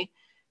seriously,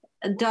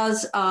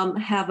 does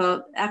have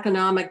an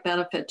economic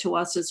benefit to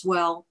us as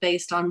well,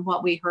 based on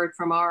what we heard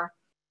from our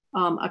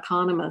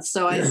economists.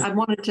 So I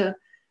wanted to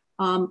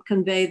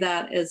convey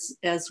that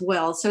as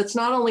well. So it's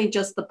not only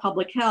just the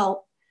public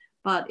health,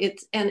 but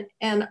it's, and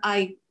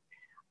I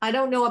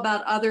don't know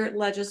about other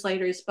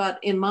legislators, but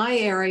in my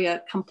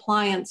area,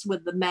 compliance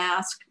with the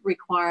mask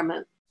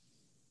requirement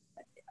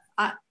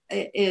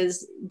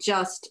is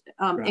just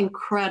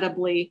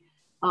incredibly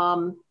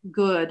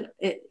good.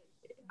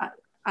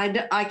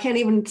 I can't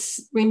even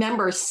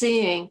remember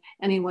seeing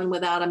anyone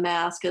without a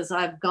mask as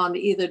I've gone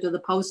either to the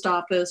post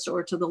office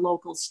or to the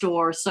local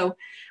store. So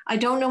I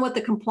don't know what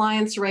the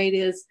compliance rate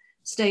is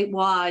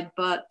statewide,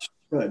 but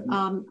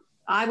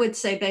I would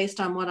say, based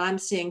on what I'm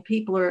seeing,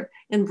 people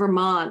in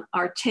Vermont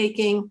are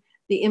taking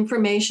the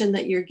information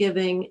that you're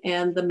giving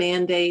and the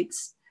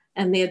mandates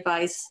and the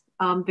advice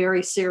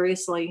very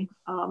seriously.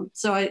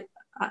 So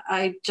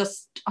I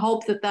just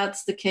hope that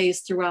that's the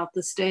case throughout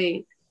the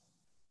state.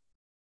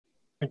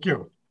 Thank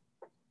you.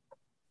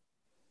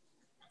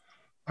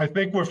 I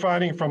think we're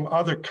finding from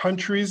other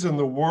countries in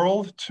the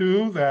world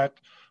too that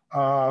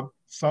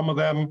some of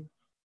them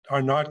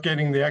are not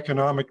getting the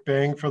economic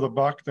bang for the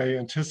buck they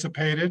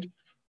anticipated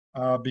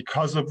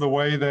because of the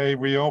way they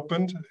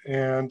reopened,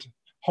 and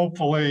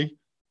hopefully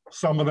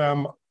some of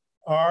them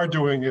are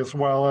doing as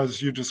well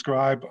as you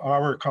describe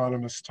our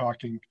economists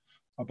talking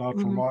about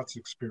Vermont's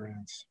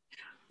experience.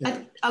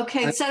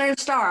 Okay, Senator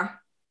Starr.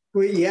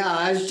 Well, yeah,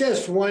 I was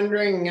just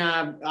wondering,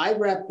 I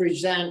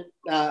represent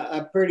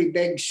a pretty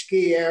big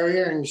ski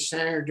area, and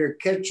Senator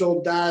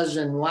Kitchell does,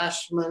 and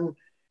Westman,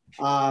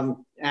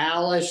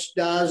 Alice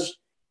does,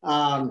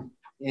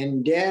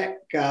 and Dick.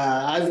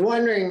 I was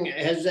wondering,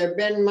 has there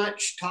been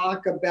much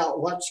talk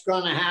about what's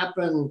going to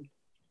happen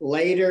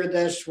later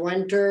this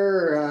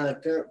winter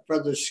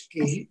for the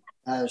ski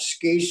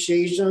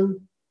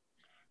season?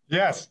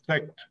 Yes,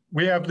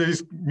 we have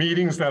these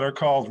meetings that are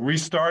called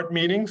restart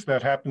meetings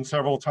that happen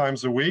several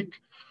times a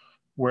week,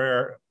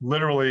 where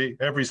literally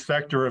every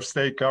sector of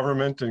state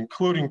government,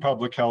 including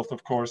public health,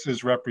 of course,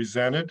 is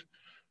represented.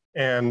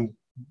 And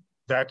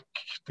that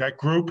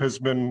group has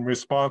been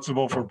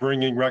responsible for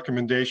bringing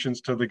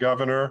recommendations to the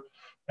governor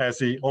as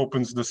he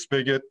opens the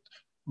spigot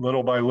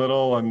little by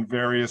little in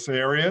various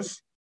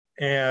areas.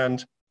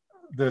 And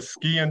the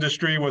ski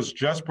industry was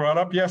just brought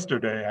up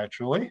yesterday,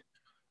 actually.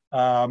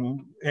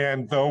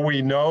 And though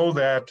we know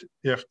that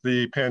if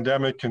the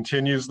pandemic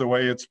continues the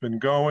way it's been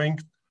going,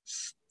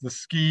 the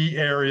ski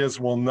areas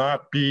will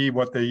not be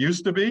what they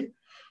used to be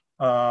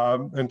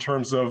in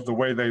terms of the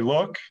way they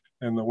look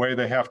and the way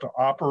they have to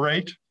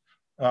operate.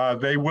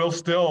 They will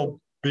still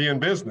be in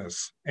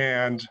business.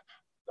 And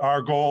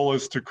our goal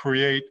is to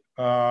create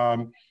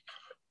the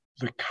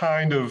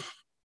kind of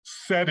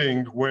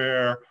setting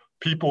where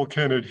people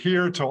can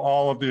adhere to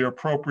all of the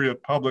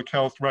appropriate public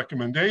health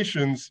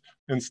recommendations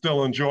and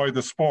still enjoy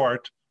the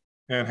sport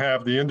and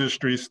have the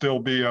industry still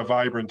be a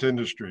vibrant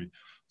industry.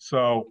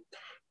 So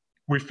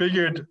we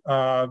figured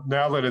now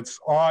that it's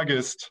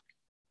August,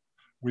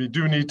 we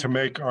do need to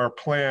make our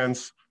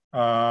plans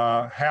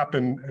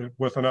happen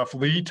with enough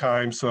lead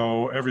time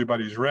so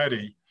everybody's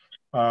ready.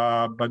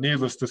 But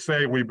needless to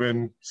say, we've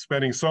been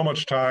spending so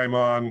much time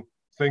on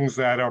things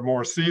that are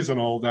more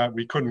seasonal that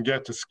we couldn't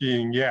get to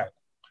skiing yet.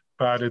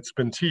 But it's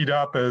been teed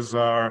up as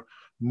our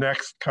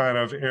next kind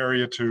of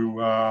area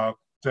to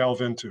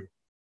delve into.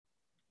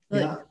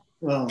 Yeah,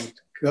 well,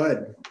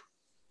 good.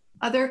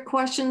 Other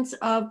questions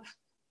of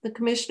the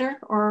commissioner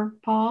or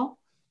Paul?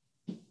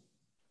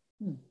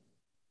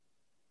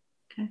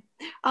 Okay.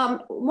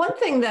 One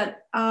thing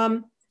that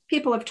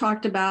people have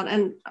talked about,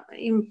 and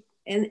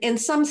in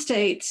some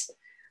states,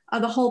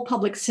 the whole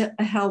public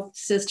health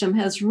system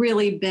has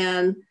really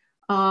been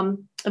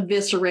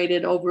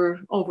eviscerated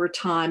over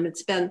time.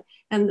 It's been,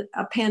 and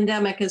a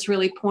pandemic has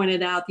really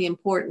pointed out the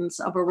importance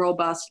of a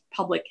robust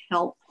public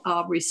health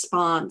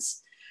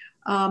response.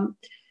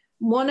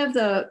 One of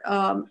the,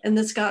 and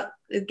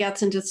it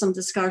gets into some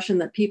discussion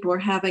that people are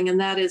having, and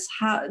that is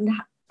how,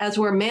 as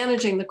we're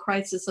managing the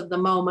crisis of the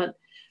moment,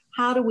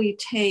 how do we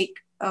take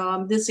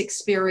this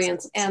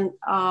experience and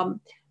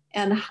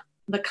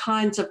the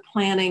kinds of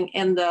planning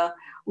and the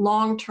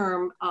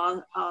long-term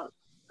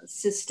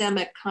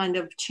systemic kind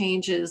of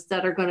changes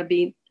that are going to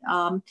be,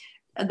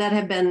 that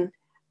have been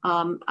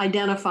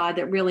identified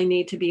that really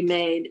need to be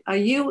made. Are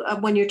you,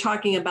 when you're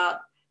talking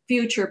about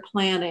future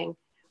planning,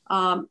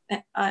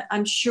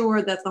 I'm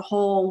sure that the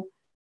whole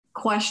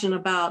question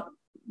about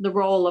the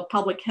role of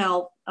public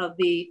health, of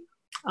the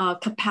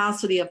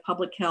capacity of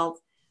public health,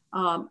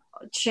 how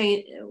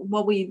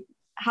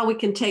we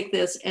can take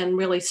this and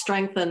really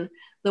strengthen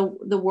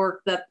the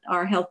work that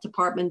our health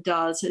department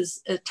does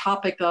is a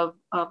topic of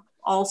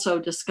also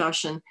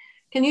discussion.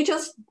 Can you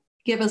just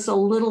give us a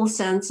little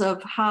sense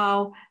of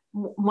how,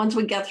 once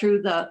we get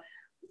through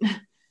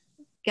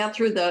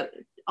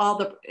all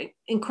the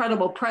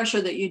incredible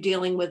pressure that you're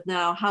dealing with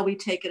now, how we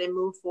take it and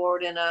move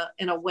forward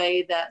in a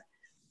way that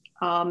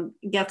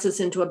gets us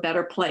into a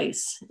better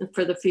place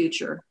for the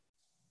future?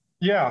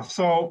 Yeah,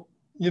 so,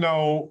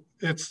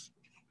 it's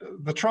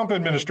the Trump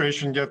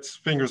administration gets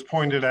fingers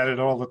pointed at it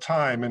all the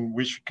time, and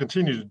we should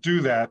continue to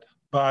do that.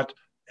 But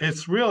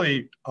it's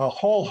really a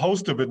whole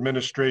host of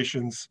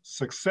administrations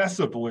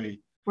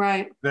successively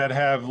that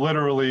have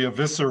literally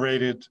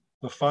eviscerated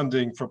the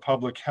funding for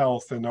public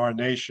health in our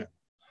nation.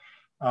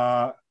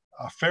 A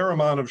fair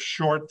amount of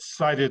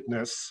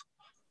short-sightedness,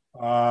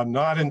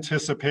 not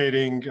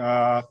anticipating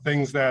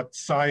things that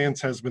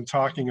science has been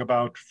talking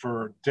about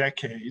for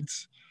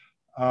decades.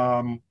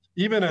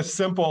 Even as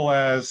simple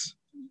as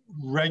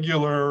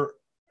regular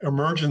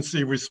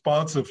emergency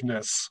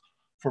responsiveness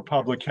for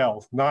public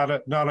health, not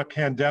a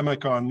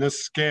pandemic on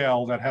this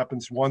scale that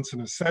happens once in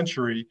a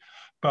century,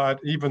 but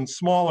even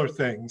smaller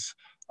things.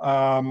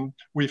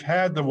 We've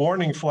had the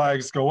warning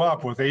flags go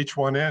up with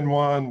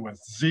H1N1,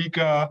 with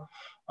Zika,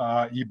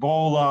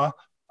 Ebola.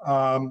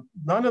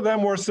 None of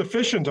them were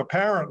sufficient,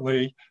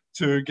 apparently,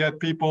 to get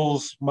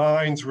people's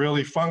minds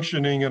really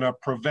functioning in a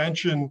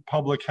prevention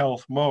public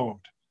health mode.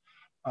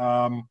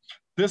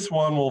 This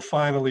one will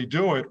finally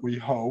do it, we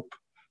hope,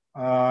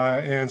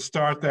 and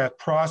start that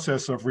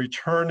process of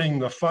returning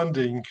the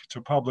funding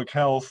to public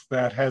health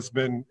that has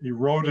been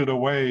eroded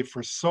away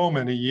for so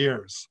many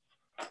years.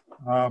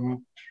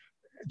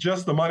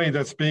 Just the money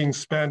that's being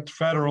spent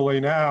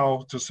federally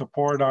now to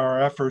support our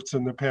efforts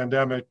in the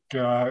pandemic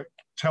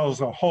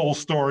tells a whole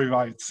story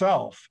by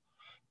itself.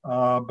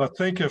 But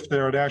think if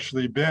there had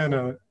actually been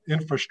an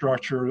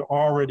infrastructure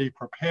already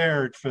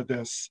prepared for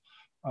this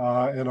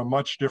in a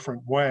much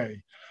different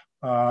way.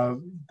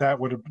 that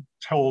would have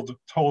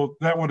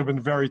that would have been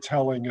very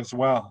telling as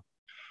well.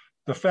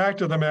 The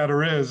fact of the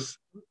matter is,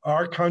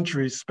 our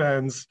country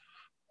spends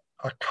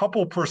a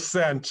couple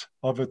percent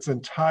of its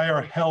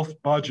entire health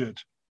budget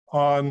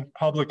on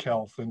public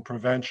health and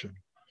prevention.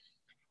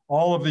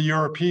 All of the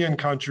European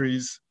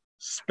countries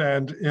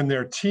spend in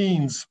their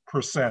teens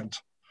percent,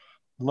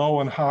 low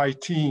and high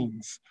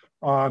teens,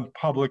 on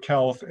public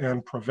health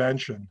and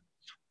prevention.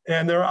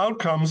 And their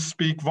outcomes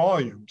speak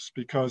volumes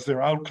because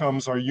their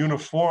outcomes are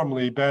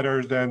uniformly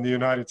better than the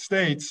United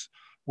States,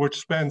 which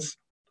spends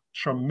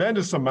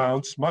tremendous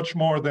amounts, much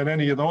more than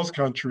any of those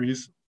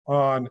countries,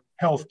 on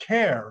health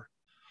care,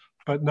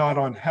 but not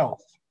on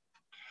health.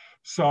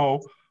 So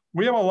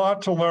we have a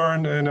lot to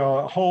learn in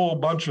a whole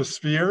bunch of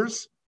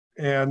spheres,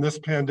 and this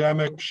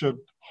pandemic should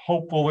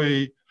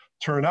hopefully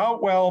turn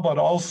out well, but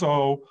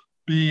also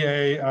be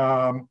a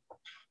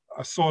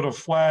sort of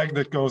flag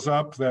that goes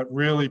up that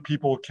really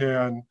people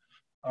can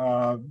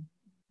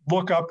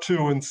look up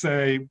to and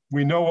say,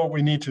 we know what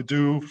we need to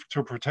do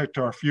to protect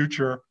our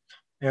future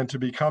and to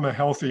become a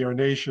healthier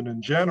nation in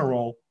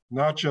general,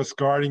 not just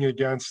guarding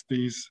against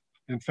these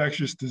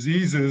infectious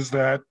diseases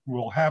that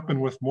will happen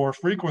with more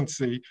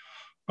frequency,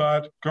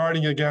 but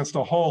guarding against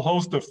a whole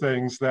host of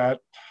things that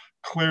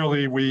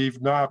clearly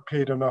we've not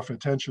paid enough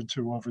attention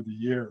to over the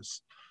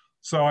years.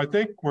 So I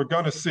think we're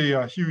going to see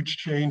a huge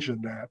change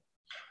in that.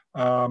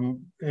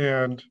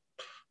 And,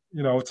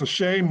 you know, it's a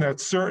shame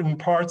that certain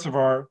parts of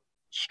our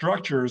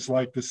structures,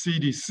 like the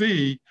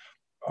CDC,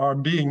 are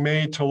being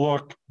made to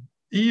look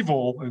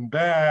evil and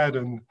bad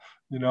and,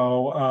 you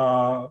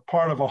know,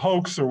 part of a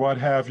hoax or what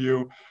have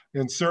you,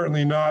 and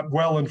certainly not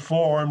well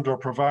informed or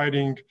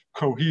providing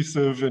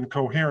cohesive and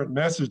coherent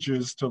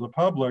messages to the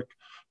public.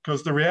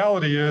 Because the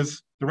reality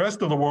is, the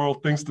rest of the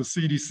world thinks the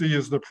CDC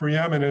is the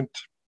preeminent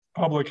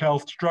public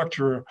health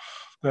structure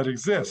that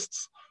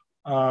exists.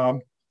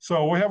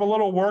 So we have a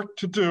little work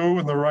to do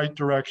in the right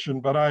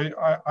direction, but I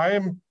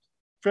am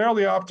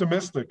fairly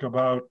optimistic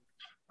about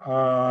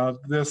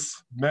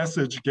this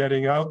message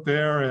getting out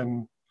there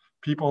and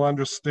people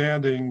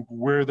understanding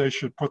where they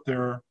should put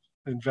their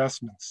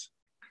investments.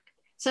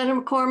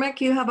 Senator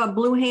McCormick, you have a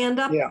blue hand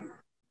up. Yeah,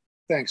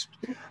 thanks.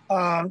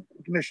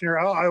 Commissioner,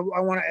 I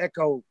want to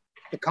echo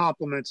the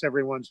compliments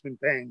everyone's been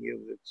paying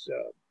you. It's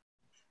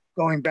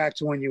going back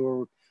to when you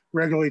were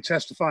regularly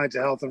testifying to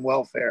health and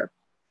welfare.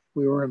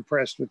 We were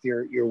impressed with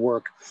your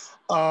work.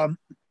 The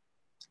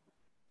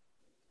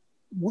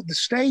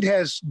state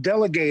has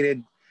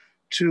delegated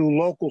to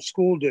local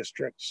school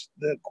districts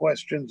the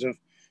questions of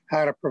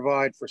how to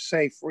provide for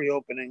safe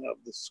reopening of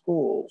the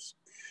schools.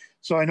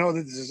 So I know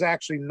that this is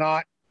actually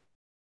not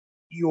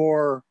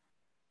your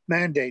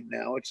mandate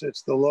now. It's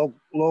the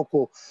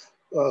local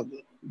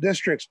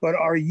districts. But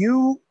are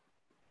you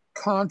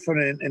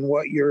confident in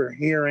what you're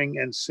hearing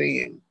and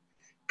seeing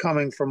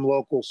coming from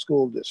local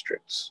school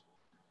districts?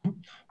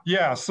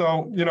 Yeah,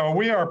 so, you know,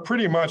 we are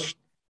pretty much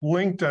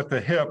linked at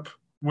the hip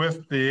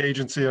with the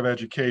Agency of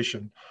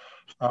Education.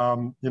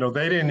 You know,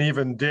 they didn't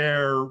even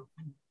dare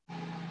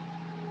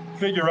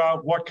figure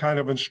out what kind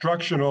of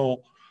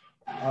instructional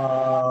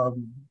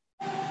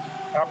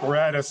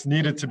apparatus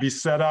needed to be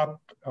set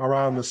up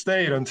around the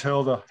state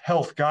until the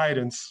health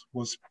guidance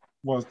was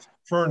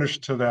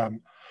furnished to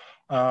them.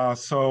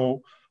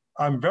 So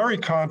I'm very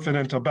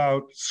confident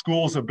about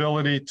schools'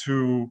 ability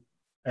to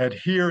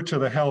adhere to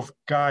the health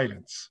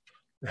guidance.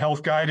 The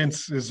health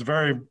guidance is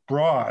very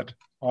broad.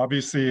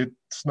 Obviously,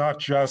 it's not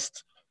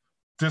just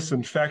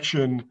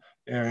disinfection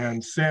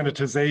and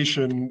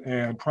sanitization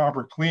and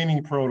proper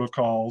cleaning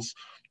protocols,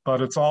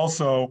 but it's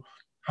also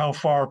how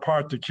far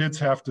apart the kids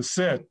have to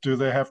sit. Do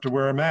they have to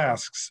wear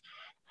masks?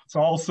 It's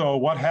also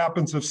what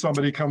happens if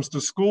somebody comes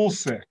to school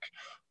sick?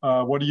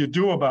 What do you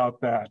do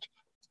about that?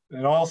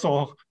 It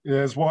also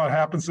is what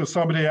happens if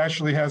somebody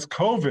actually has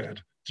COVID?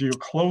 Do you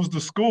close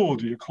the school?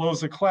 Do you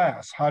close the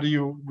class? How do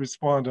you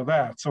respond to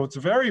that? So it's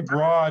a very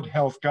broad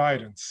health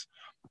guidance.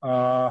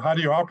 How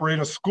do you operate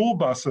a school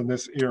bus in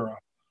this era?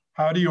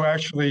 How do you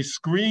actually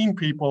screen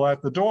people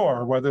at the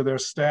door, whether they're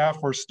staff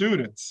or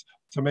students,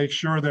 to make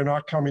sure they're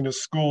not coming to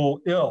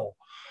school ill?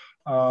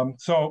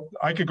 So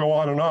I could go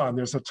on and on.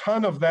 There's a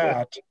ton of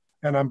that,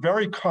 and I'm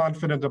very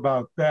confident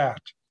about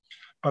that.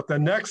 But the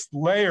next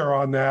layer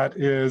on that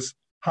is,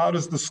 how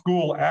does the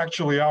school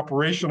actually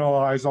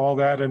operationalize all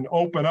that and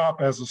open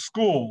up as a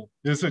school?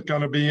 Is it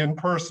going to be in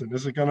person?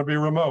 Is it going to be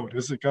remote?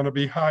 Is it going to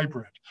be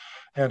hybrid?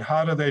 And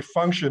how do they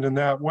function in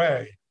that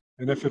way?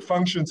 And if it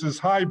functions as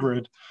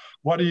hybrid,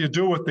 what do you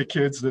do with the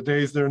kids the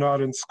days they're not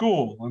in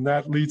school? And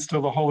that leads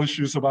to the whole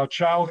issues about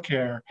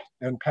childcare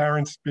and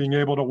parents being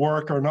able to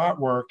work or not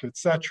work, et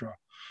cetera.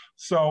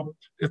 So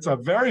it's a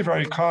very,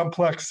 very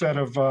complex set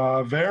of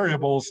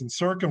variables and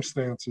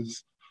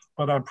circumstances.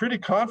 But I'm pretty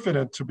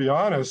confident, to be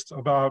honest,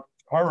 about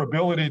our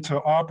ability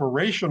to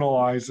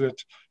operationalize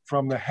it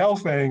from the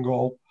health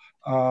angle,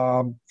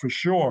 for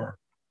sure.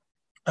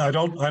 I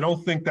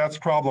don't think that's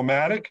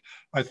problematic.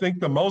 I think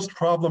the most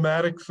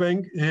problematic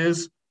thing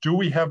is, do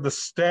we have the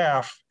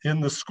staff in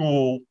the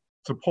school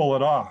to pull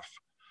it off?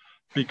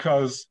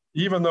 Because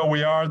even though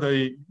we are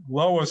the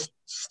lowest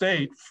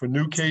state for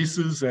new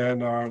cases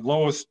and our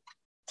lowest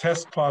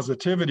test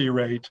positivity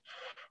rate,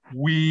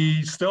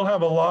 we still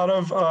have a lot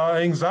of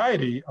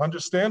anxiety,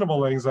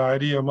 understandable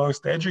anxiety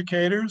amongst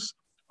educators,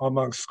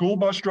 amongst school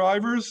bus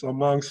drivers,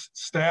 amongst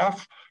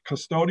staff,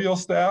 custodial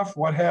staff,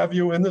 what have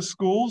you in the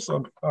schools,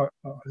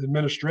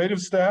 administrative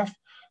staff.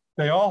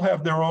 They all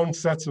have their own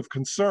sets of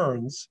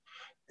concerns.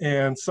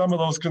 And some of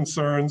those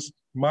concerns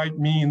might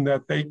mean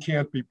that they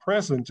can't be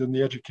present in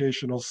the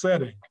educational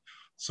setting.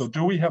 So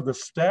do we have the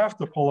staff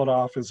to pull it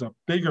off is a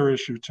bigger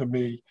issue to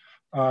me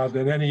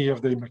than any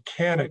of the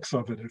mechanics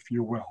of it, if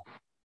you will.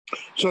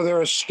 So there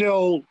are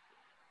still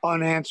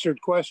unanswered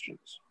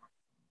questions.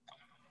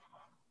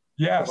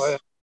 Yes.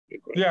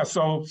 Yeah,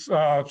 so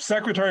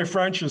Secretary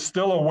French is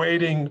still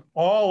awaiting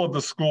all of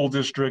the school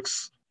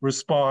districts'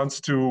 response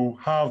to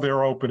how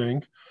they're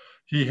opening.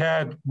 He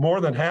had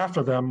more than half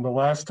of them the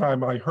last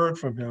time I heard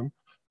from him.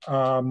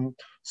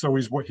 So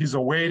he's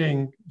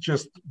awaiting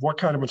just what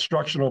kind of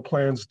instructional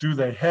plans do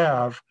they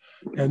have.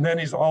 And then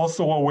he's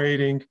also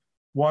awaiting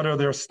what are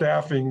their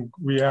staffing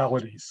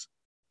realities.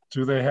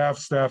 Do they have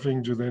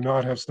staffing? Do they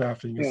not have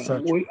staffing,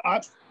 etc.?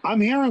 I'm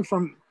hearing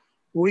from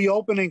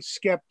reopening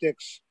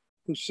skeptics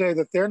who say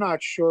that they're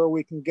not sure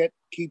we can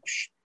keep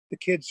the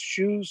kids'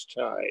 shoes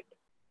tied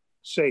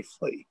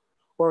safely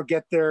or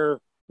get their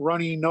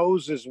runny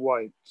noses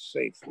wiped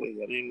safely.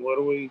 I mean,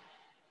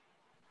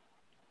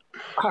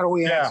 how do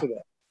we answer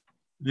that?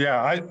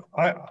 Yeah,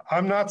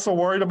 I'm not so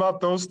worried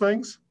about those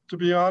things, to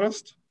be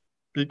honest,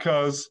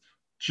 because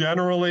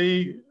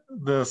generally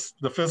the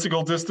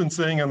physical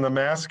distancing and the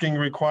masking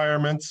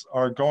requirements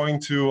are going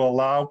to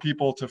allow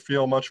people to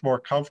feel much more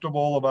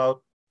comfortable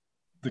about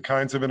the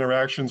kinds of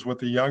interactions with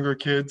the younger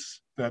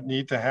kids that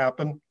need to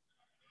happen.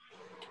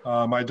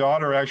 My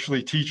daughter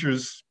actually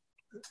teaches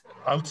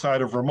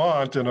outside of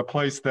Vermont in a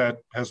place that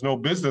has no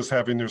business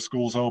having their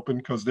schools open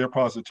because their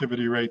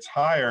positivity rate's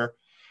higher.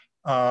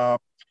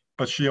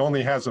 But she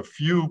only has a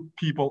few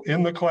people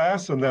in the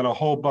class and then a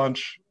whole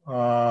bunch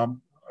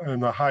in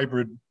the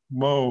hybrid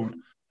mode.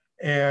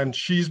 And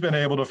she's been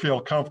able to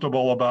feel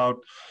comfortable about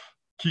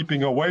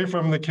keeping away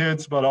from the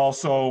kids, but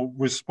also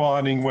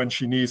responding when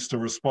she needs to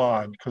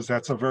respond, because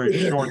that's a very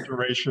short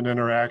duration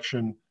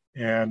interaction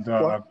and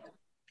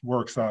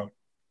works out.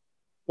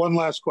 One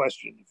last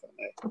question, if I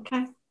may.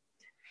 Okay.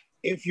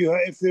 If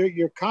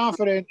you're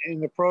confident in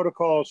the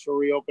protocols for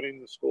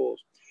reopening the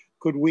schools,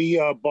 could we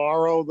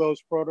borrow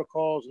those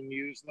protocols and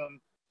use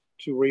them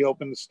to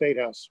reopen the State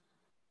House?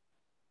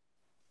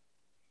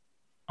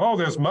 Oh,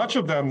 there's much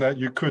of them that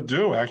you could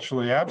do,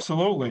 actually,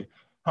 absolutely.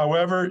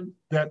 However,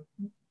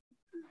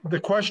 the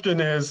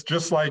question is,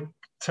 just like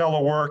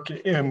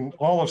telework in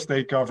all of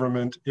state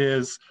government,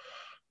 is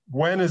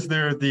when is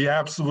there the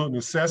absolute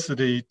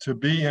necessity to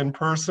be in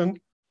person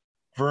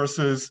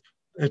versus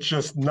it's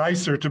just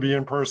nicer to be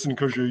in person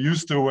because you're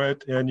used to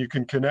it and you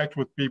can connect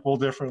with people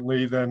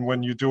differently than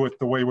when you do it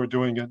the way we're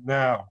doing it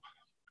now.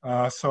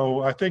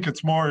 So I think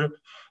it's more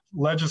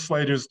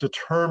legislators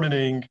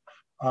determining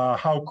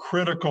how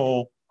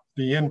critical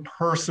the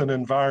in-person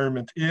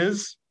environment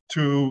is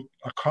to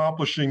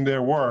accomplishing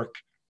their work.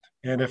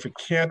 And if it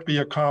can't be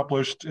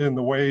accomplished in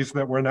the ways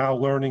that we're now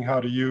learning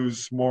how to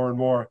use more and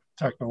more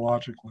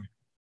technologically.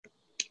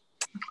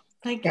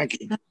 Thank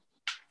you.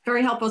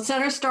 Very helpful.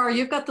 Senator Starr,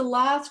 you've got the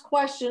last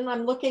question.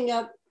 I'm looking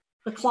at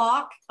the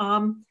clock.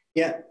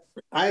 Yeah,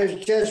 I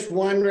was just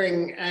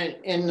wondering,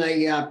 in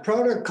the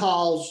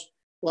protocols,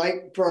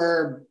 like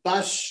for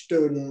bus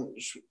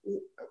students,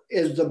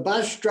 is the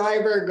bus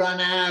driver going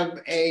to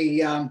have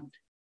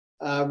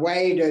a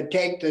way to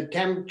take the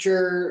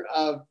temperature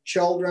of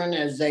children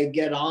as they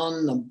get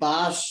on the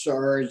bus,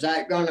 or is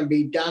that going to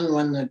be done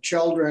when the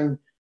children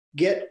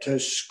get to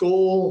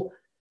school?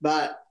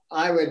 But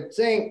I would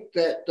think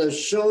that the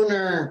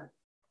sooner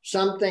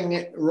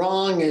something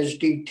wrong is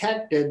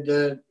detected,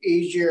 the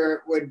easier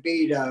it would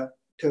be to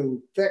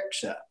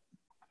fix it.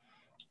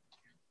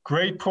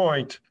 Great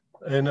point.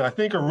 And I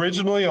think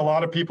originally a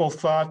lot of people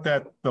thought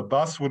that the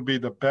bus would be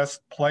the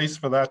best place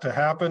for that to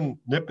happen,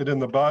 nip it in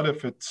the bud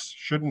if it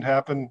shouldn't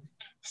happen,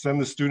 send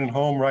the student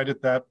home right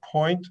at that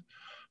point.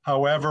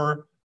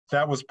 However,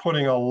 that was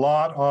putting a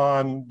lot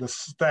on the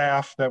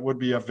staff that would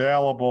be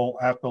available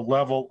at the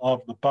level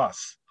of the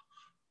bus,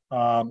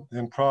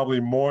 and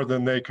probably more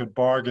than they could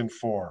bargain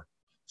for.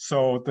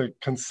 So the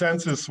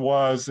consensus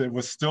was it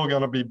was still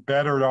going to be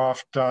better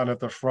off done at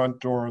the front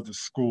door of the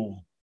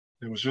school.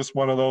 It was just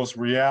one of those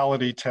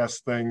reality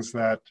test things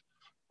that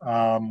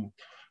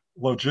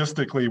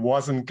logistically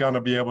wasn't going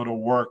to be able to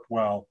work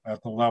well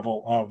at the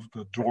level of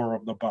the door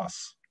of the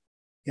bus.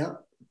 Yeah,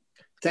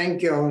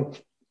 thank you.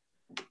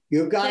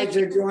 You guys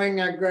are doing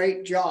a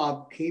great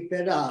job. Keep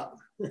it up.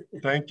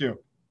 Thank you.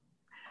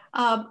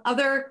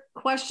 Other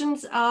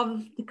questions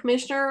of the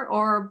commissioner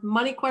or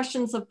money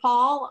questions of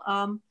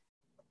Paul?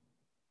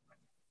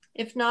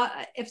 If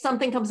not, if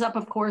something comes up,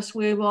 of course,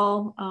 we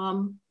will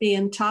be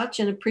in touch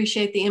and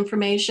appreciate the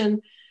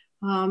information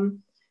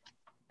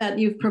that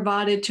you've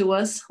provided to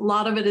us. A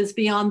lot of it is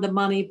beyond the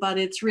money, but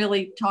it's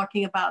really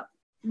talking about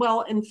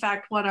well, in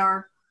fact, what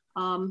our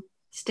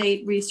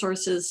state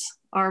resources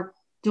are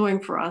doing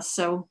for us.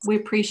 So we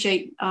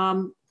appreciate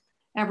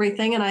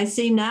everything. And I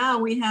see now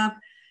we have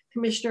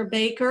Commissioner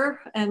Baker,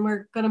 and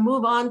we're going to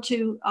move on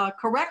to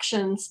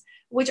corrections,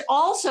 which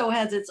also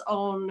has its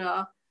own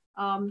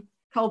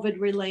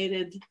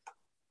COVID-related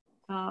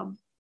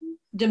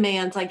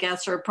demands, I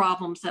guess, or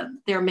problems that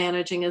they're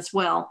managing as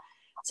well.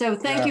 So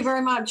thank you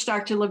very much,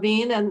 Dr.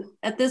 Levine. And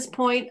at this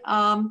point,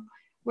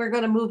 we're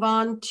going to move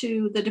on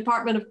to the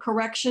Department of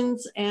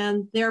Corrections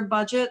and their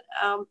budget.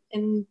 Thank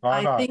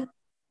you.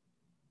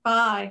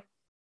 I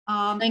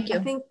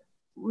think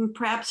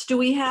perhaps do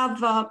we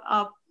have,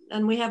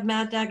 and we have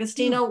Matt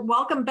D'Agostino.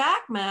 Welcome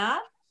back,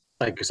 Matt.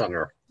 Thank you,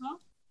 Senator. Well,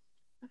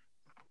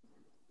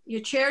 your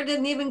chair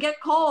didn't even get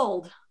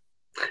cold,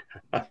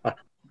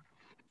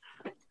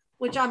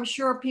 which I'm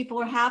sure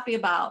people are happy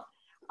about.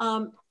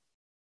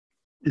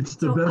 It's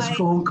the best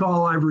phone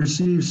call I've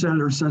received,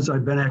 Senator, since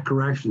I've been at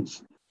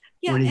corrections.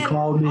 Yeah, when he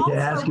called me to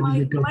ask if he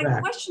could come back. My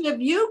question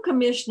of you,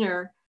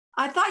 Commissioner,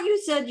 I thought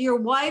you said your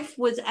wife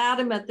was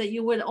adamant that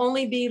you would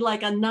only be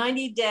like a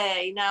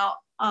 90-day. Now,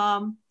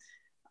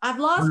 I've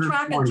lost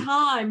track of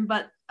time,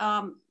 but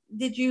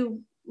did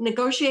you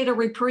negotiate a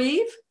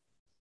reprieve?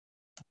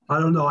 I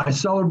don't know. I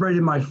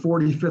celebrated my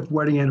 45th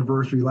wedding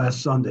anniversary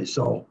last Sunday,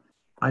 so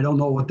I don't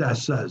know what that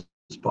says,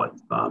 but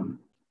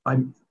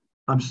I'm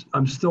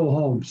still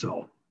home,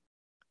 so.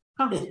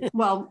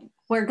 Well,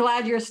 we're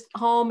glad you're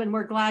home and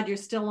we're glad you're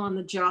still on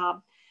the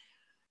job.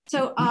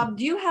 So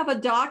do you have a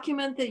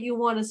document that you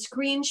want to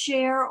screen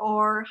share,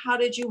 or how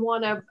did you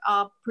want to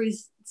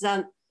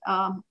present?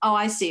 Oh,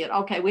 I see it.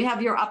 Okay, we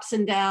have your ups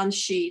and downs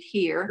sheet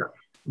here.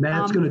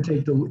 Matt's going to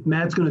take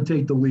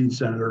the lead,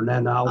 Senator, and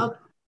then I'll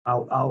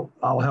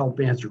help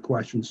answer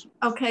questions.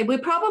 Okay, we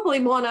probably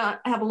want to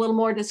have a little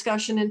more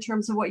discussion in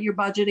terms of what you're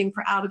budgeting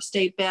for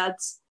out-of-state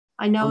beds.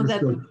 I know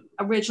Understood.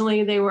 That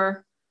originally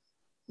they're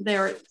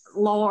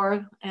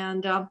lower,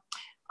 and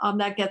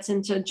that gets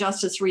into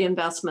justice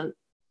reinvestment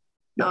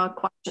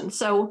questions.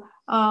 So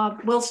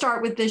we'll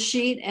start with this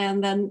sheet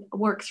and then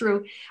work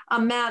through.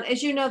 Matt,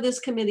 as you know, this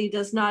committee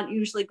does not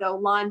usually go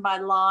line by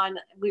line.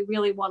 We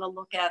really want to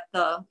look at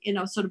the,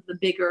 sort of the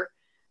bigger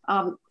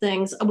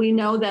things. We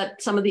know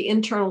that some of the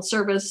internal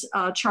service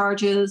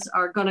charges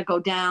are going to go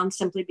down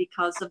simply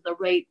because of the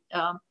rate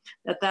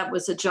that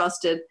was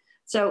adjusted.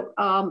 So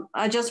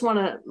I just want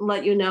to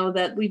let you know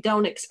that we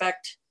don't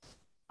expect,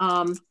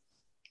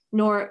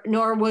 nor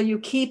will you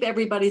keep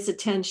everybody's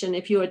attention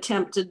if you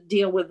attempt to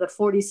deal with the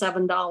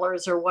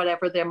 $47 or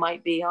whatever there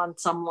might be on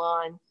some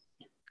line.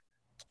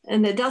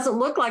 And it doesn't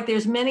look like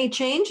there's many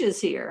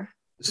changes here.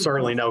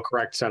 Certainly no,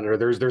 correct, Senator.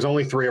 There's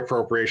only 3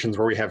 appropriations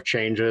where we have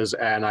changes,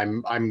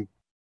 and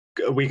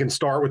we can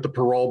start with the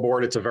parole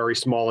board. It's a very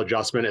small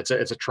adjustment. It's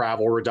a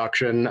travel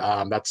reduction.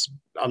 That's,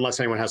 unless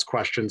anyone has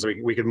questions,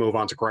 we could move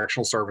on to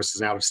correctional services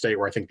and out of state,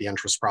 where I think the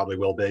interest probably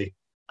will be.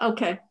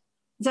 Okay.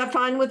 Is that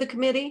fine with the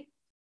committee?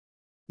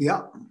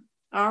 Yeah.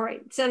 All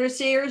right. Senator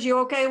Sears, you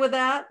okay with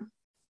that?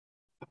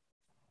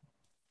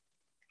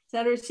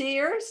 Senator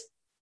Sears?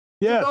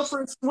 Yes. Go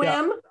for a swim?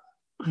 Yeah.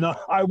 No,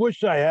 I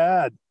wish I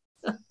had.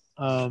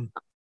 Okay,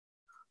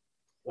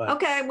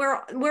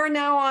 we're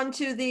now on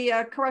to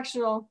the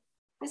correctional.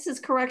 This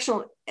is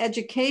correctional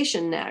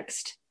education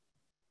next.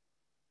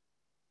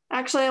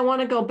 Actually, I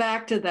want to go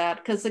back to that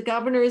because the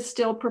governor is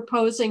still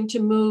proposing to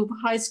move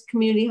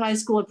Community High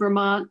School of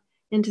Vermont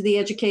into the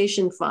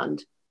education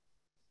fund.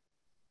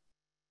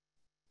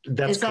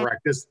 That's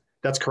correct.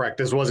 That's correct.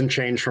 This wasn't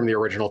changed from the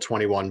original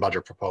 21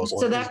 budget proposal.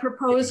 So that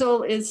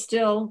proposal is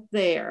still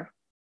there.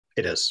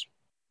 It is.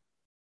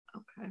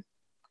 Okay.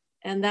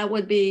 And that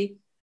would be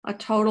a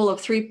total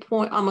of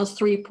almost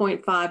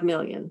 3.5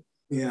 million.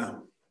 Yeah.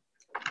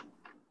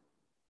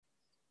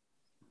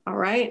 All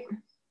right.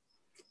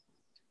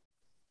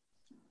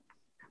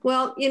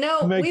 Well, we've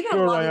had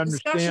a lot of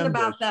discussion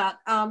about that.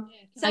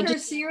 Senator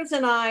Sears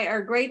and I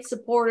are great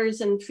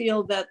supporters and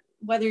feel that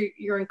whether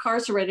you're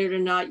incarcerated or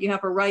not, you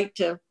have a right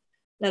to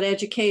that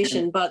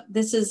education. But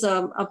this is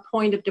a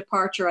point of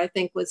departure, I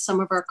think, with some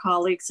of our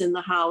colleagues in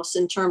the House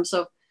in terms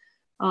of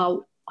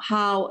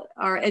how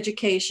our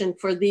education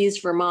for these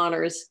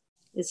Vermonters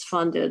is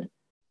funded.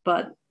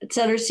 But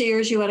Senator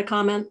Sears, you had a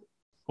comment?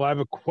 Well, I have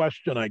a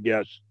question, I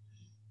guess.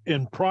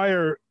 In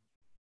prior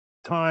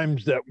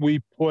times that we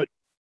put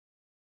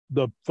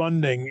the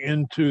funding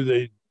into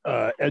the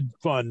ed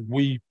fund,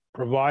 we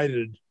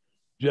provided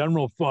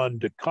general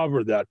fund to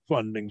cover that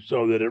funding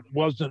so that it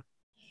wasn't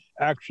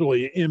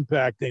actually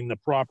impacting the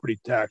property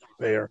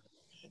taxpayer.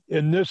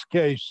 In this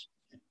case,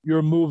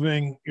 you're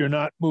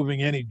not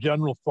moving any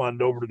general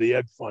fund over to the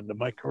ed fund.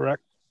 Am I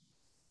correct?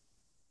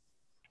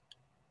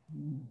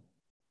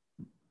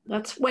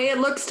 That's the way it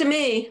looks to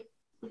me.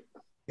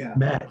 Yeah,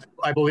 Matt.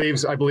 I believe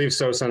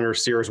so, Senator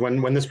Sears.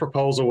 When this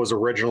proposal was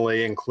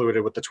originally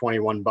included with the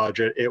 21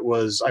 budget, it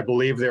was, I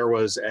believe there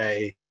was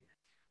a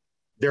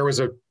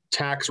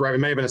tax revenue,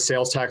 it may have been a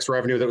sales tax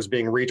revenue that was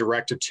being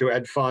redirected to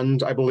ed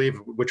fund, I believe,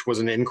 which was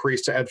an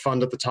increase to ed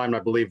fund at the time. And I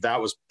believe that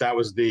was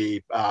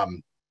the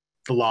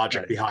the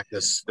logic behind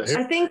this.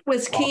 I think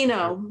was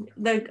Keno.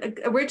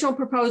 The original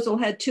proposal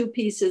had two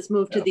pieces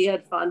moved to the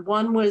Ed Fund.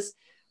 One was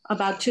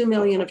about $2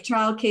 million of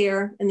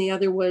childcare, and the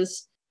other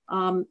was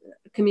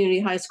Community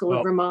High School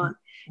of Vermont.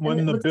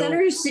 And with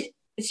Senator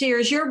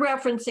Sears, you're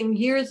referencing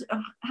years,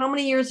 how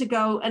many years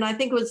ago? And I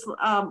think it was,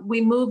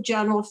 we moved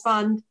general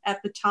fund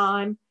at the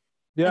time.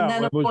 Yeah, and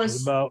then, it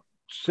was about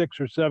 6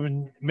 or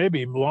 7,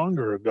 maybe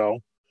longer ago.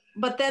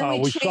 But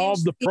then we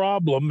solved the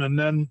problem, and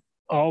then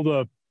all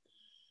the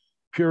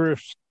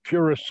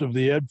purists of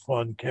the Ed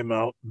Fund came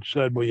out and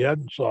said we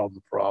hadn't solved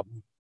the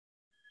problem.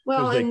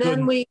 Well, and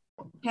then we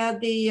had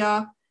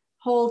the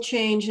whole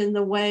change in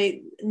the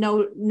way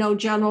no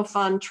general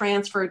fund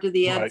transferred to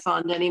the Ed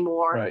Fund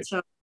anymore. Right.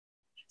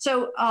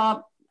 So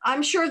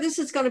I'm sure this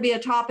is going to be a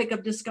topic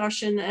of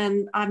discussion,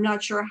 and I'm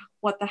not sure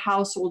what the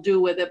House will do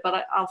with it,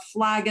 but I'll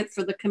flag it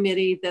for the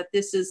committee that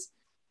this is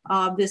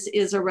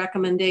a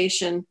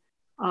recommendation.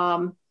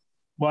 Well,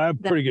 I have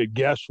a pretty good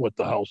guess what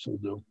the House will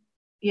do.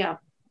 Yeah.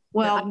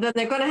 Well, then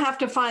they're going to have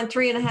to find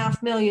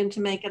 $3.5 million to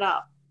make it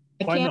up.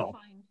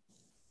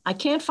 I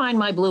can't find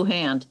my blue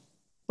hand,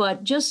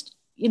 but just,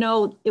 you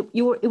know,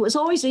 it was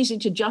always easy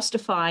to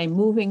justify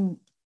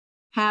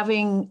having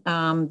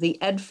the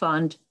Ed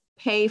Fund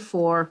pay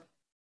for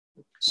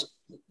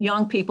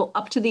young people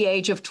up to the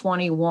age of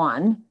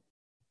 21,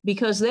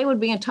 because they would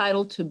be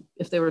entitled to,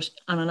 if they were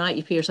on an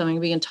IEP or something,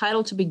 be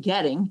entitled to be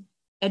getting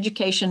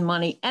education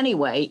money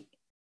anyway.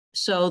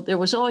 So there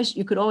was always,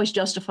 you could always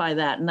justify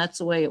that. And that's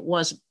the way it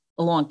was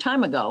a long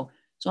time ago.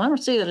 So I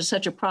don't see that it's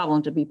such a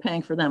problem to be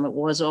paying for them. It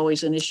was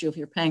always an issue if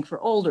you're paying for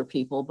older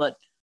people, but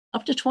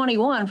up to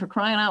 21, for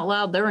crying out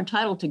loud, they're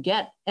entitled to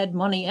get ed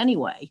money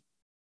anyway,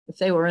 if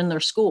they were in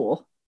their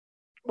school.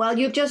 Well,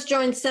 you've just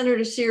joined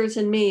Senator Sears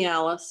and me,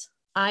 Alice.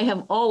 I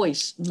have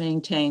always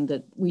maintained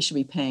that we should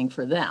be paying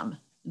for them.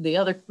 The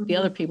other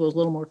people is a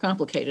little more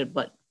complicated,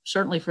 but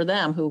certainly for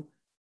them who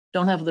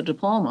don't have the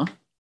diploma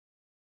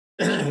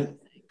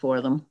for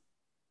them.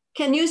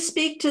 Can you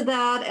speak to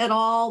that at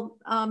all,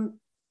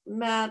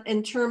 Matt,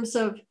 in terms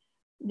of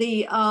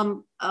the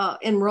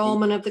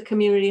enrollment of the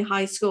community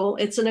high school?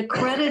 It's an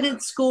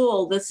accredited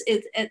school. This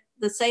is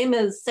the same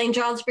as St.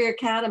 John's Beer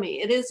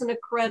Academy. It is an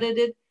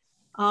accredited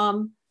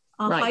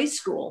high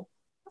school.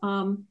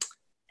 And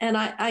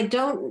I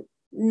don't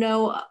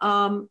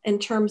know in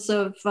terms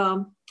of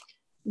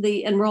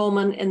the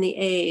enrollment and the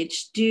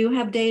age. Do you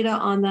have data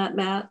on that,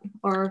 Matt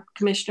or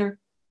Commissioner?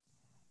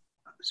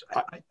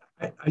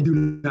 I do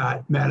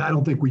not, Matt. I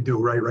don't think we do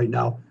right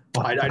now.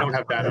 I don't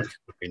have data.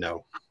 We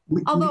know.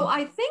 Although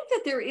I think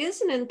that there is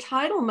an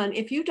entitlement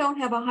if you don't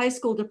have a high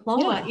school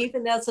diploma,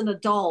 even as an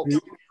adult.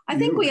 I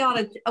think we ought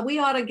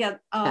to get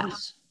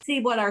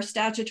see what our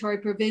statutory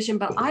provision.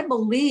 But I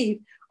believe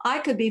I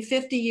could be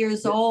 50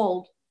 years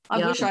old.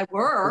 I wish I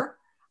were.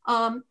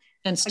 And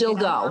still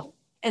go.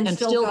 And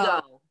still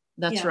go.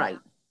 That's right.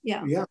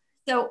 Yeah.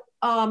 So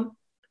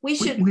we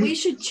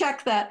should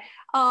check that.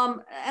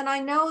 And I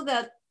know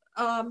that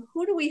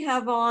who do we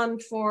have on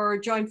for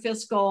joint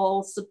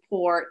fiscal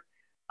support?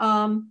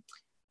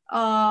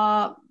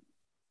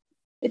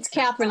 It's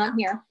Catherine on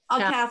here. Oh,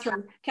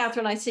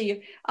 Catherine, I see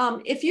you.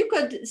 If you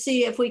could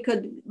see if we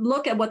could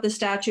look at what the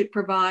statute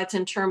provides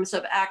in terms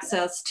of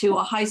access to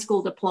a high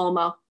school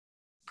diploma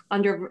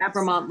under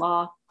Vermont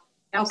law.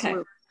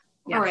 Absolutely. Okay.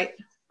 Yeah. All right.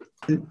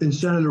 And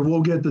Senator,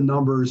 we'll get the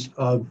numbers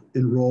of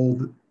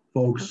enrolled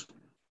folks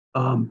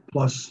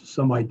plus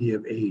some idea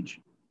of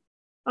age.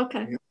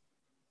 Okay.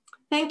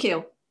 Thank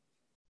you.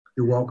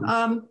 You're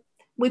welcome.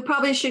 We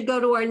probably should go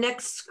to our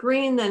next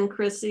screen then,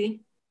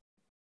 Chrissy.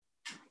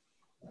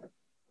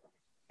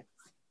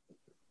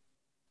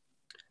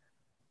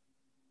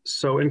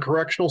 So in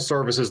correctional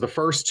services, the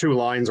first two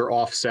lines are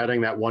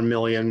offsetting that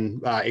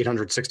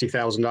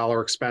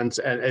 $1,860,000 expense.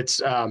 And it's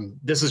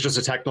this is just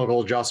a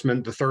technical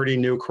adjustment. The 30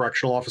 new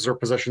correctional officer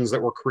positions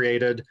that were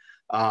created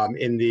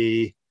in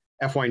the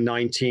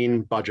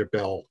FY19 budget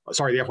bill,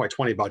 sorry, the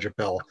FY20 budget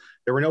bill.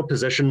 There were no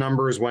position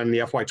numbers when the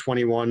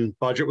FY21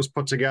 budget was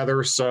put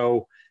together.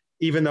 So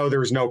even though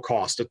there's no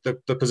cost,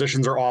 the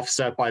positions are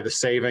offset by the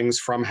savings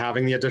from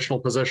having the additional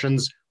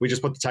positions. We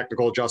just put the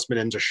technical adjustment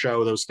in to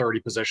show those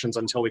 30 positions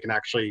until we can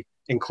actually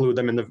include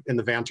them in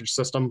the Vantage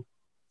system.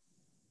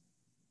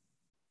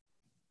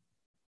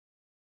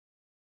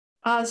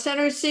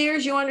 Senator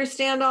Sears, you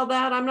understand all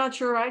that? I'm not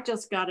sure I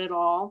just got it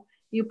all.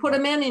 You put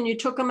them in and you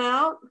took them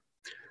out?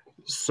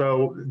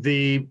 So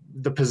the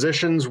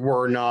positions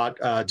were not,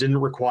 didn't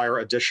require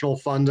additional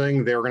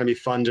funding. They're going to be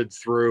funded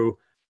through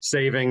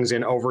savings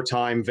in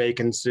overtime,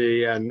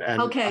 vacancy, and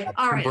okay,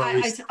 all right,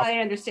 I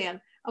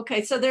understand.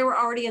 Okay, so they were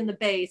already in the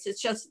base.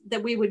 It's just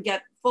that we would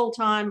get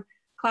full-time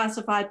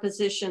classified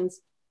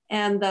positions,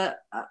 and the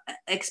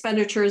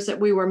expenditures that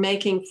we were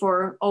making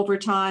for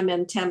overtime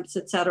and temps,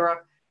 et cetera,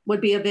 would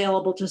be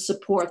available to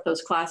support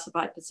those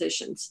classified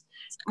positions.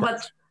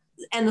 But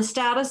and the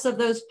status of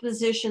those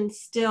positions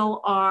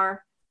still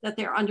are that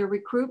they're under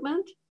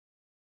recruitment?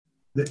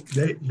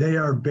 They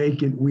are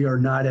vacant. We are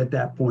not at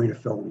that point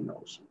of filling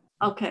those.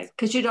 Okay,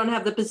 because you don't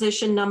have the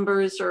position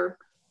numbers or?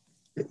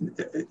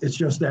 It's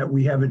just that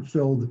we haven't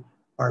filled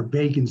our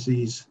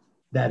vacancies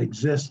that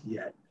exist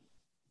yet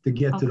to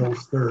get to those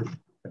 30,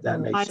 if that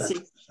makes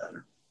sense.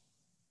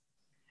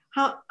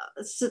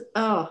 See.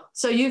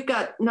 So you've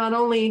got not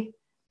only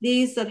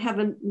these that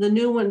haven't, the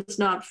new ones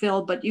not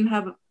filled, but you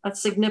have a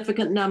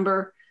significant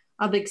number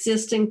of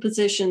existing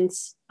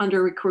positions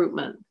under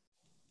recruitment.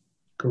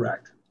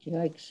 Correct.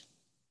 Yikes.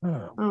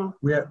 Oh.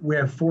 We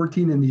have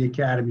 14 in the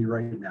academy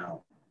right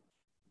now.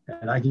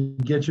 And I can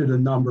get you the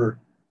number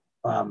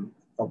of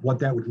what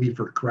that would leave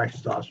for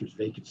corrections officers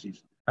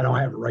vacancies. I don't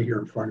have it right here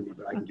in front of me,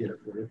 but I can get it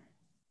for you.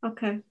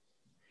 Okay.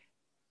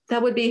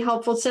 That would be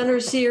helpful. Senator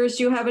Sears,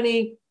 do you have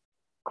any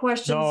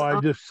questions? No,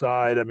 I just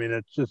sighed. I mean,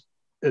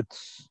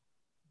 it's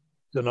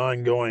an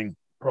ongoing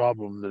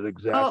problem that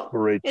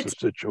exasperates the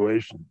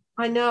situation.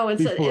 I know.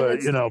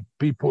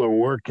 People are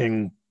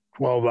working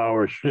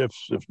 12-hour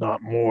shifts, if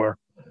not more.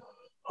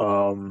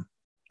 And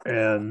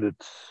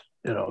it's,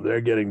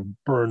 they're getting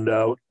burned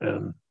out,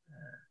 and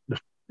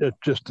it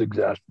just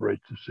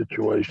exasperates the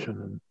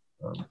situation.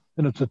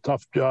 And it's a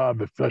tough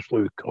job,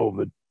 especially with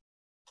COVID.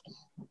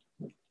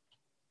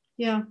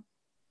 Yeah.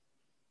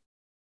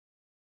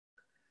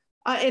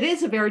 It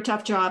is a very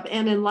tough job,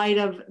 and in light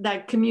of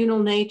that communal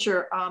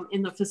nature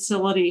in the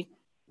facility.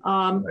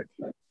 Right.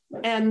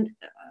 And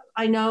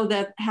I know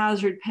that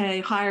hazard pay,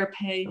 higher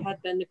pay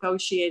had been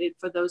negotiated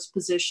for those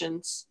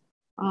positions.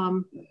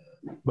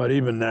 But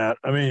even that,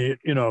 I mean,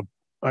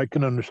 I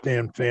can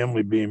understand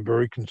family being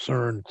very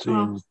concerned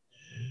seeing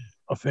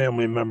a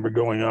family member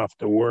going off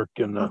to work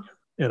in a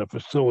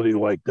facility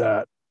like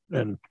that.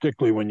 And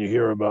particularly when you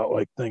hear about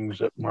like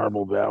things at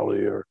Marble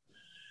Valley or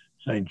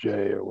St.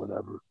 Jay or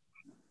whatever,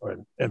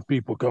 and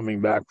people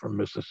coming back from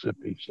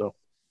Mississippi. So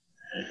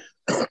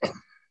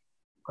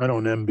I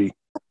don't envy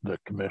the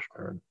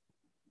commissioner.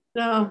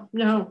 No.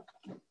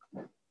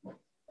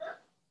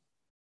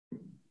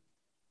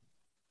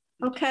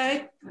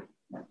 Okay.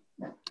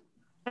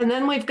 And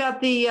then we've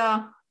got the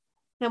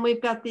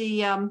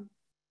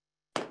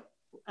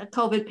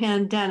COVID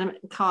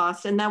pandemic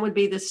cost, and that would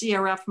be the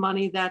CRF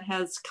money that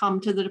has come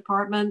to the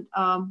department,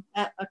 and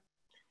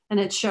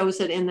it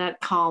shows it in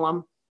that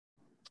column.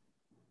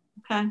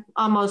 Okay,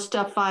 almost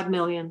 $5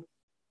 million.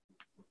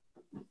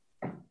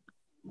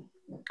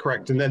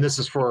 Correct, and then this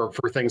is for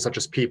things such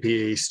as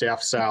PPE,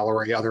 staff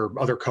salary, other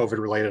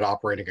COVID-related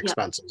operating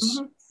expenses.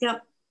 Mm-hmm.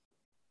 Yep.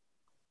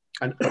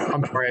 And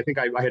I'm sorry, I think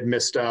I had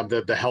missed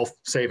the health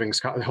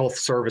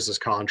services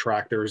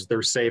contract.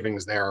 There's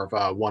savings there of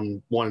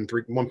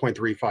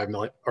 1.35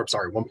 million, or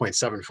sorry,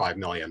 1.75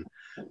 million.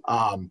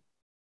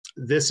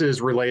 This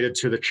is related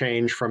to the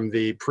change from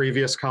the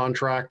previous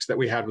contract that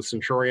we had with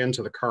Centurion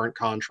to the current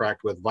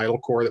contract with Vital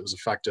Corps that was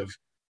effective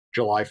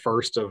July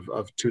 1st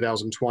of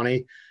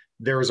 2020.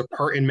 There is a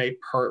per inmate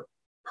per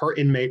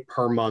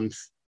month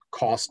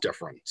cost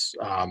difference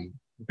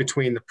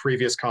between the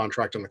previous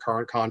contract and the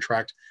current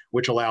contract,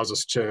 which allows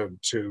us to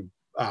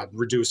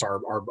reduce our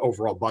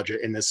overall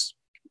budget in this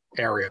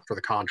area for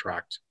the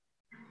contract.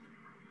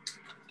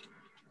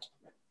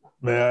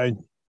 May I?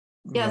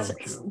 Yes,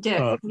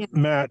 Dick.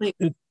 Matt,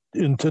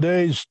 in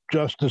today's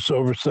Justice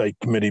Oversight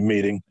Committee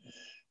meeting,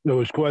 there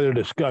was quite a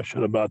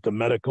discussion about the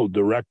medical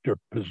director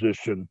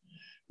position,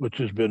 which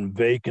has been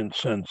vacant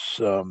since,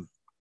 I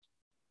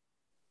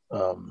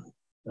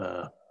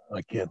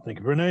can't think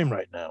of her name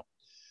right now.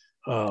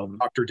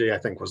 Dr. D, I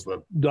think, was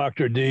the...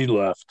 Dr. D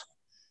left.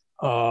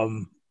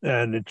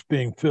 And it's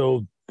being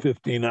filled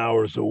 15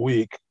 hours a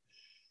week.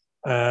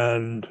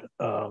 And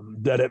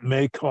that it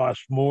may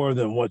cost more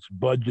than what's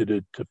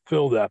budgeted to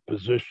fill that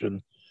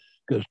position,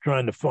 because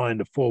trying to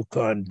find a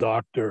full-time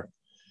doctor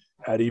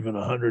at even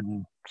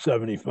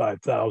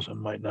 $175,000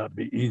 might not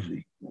be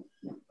easy.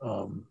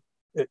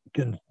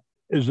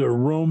 Is there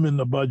room in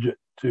the budget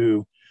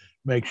to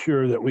make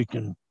sure that we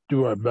can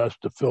do our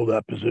best to fill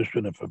that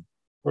position if a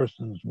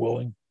person's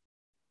willing?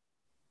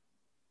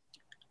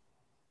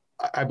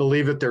 I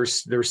believe that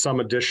there's some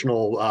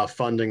additional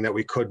funding that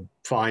we could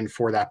find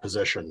for that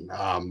position.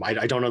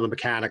 I don't know the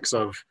mechanics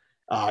of,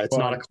 it's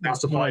not a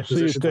classified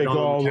position. I don't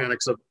know the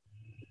mechanics of.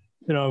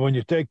 When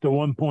you take the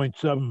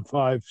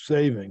 1.75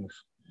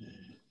 savings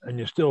and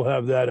you still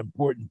have that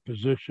important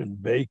position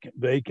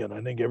vacant,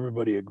 I think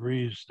everybody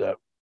agrees that,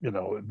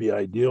 it'd be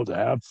ideal to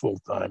have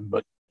full-time,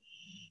 but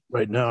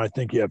right now I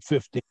think you have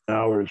 15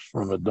 hours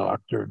from a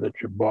doctor that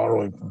you're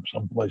borrowing from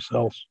someplace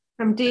else.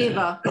 From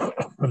Diva.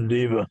 From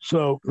Diva.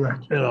 So,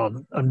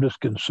 I'm just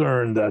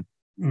concerned that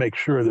make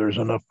sure there's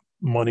enough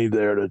money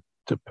there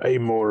to pay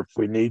more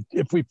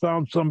if we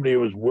found somebody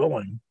who was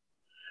willing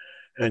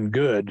and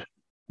good,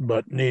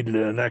 but needed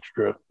an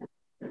extra,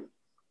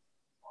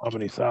 how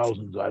many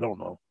thousands, I don't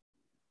know.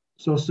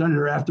 So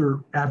Senator,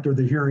 after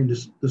the hearing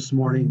this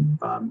morning,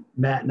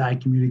 Matt and I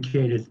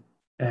communicated,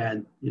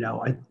 and,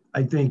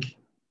 I think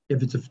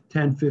if it's a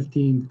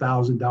 $10,000,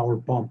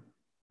 $15,000 bump,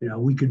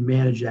 we could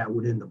manage that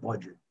within the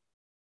budget.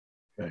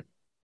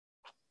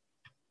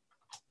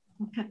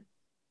 Okay.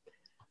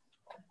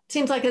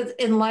 Seems like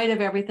in light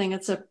of everything,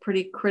 it's a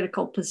pretty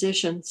critical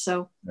position.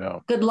 So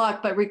good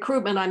luck. But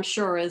recruitment, I'm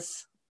sure,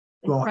 is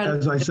Well,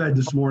 as I said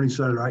this morning,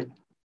 Senator,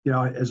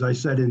 as I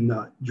said in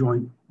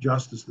Joint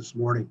Justice this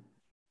morning,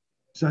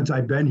 since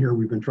I've been here,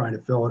 we've been trying to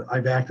fill it.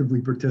 I've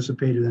actively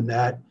participated in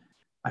that.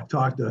 I've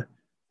talked to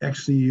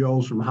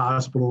ex-CEOs from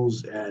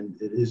hospitals, and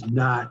it is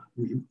not,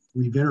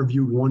 we've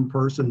interviewed one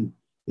person.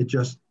 It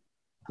just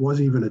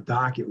wasn't even a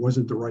doc. It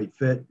wasn't the right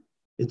fit.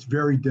 It's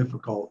very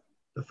difficult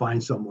to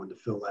find someone to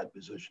fill that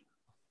position.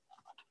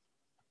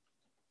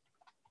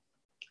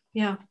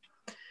 Yeah.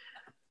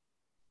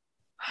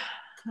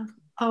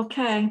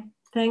 Okay,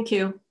 thank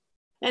you.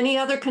 Any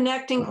other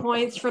connecting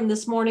points from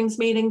this morning's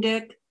meeting,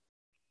 Dick?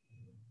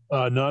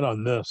 Not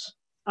on this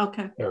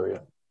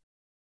area.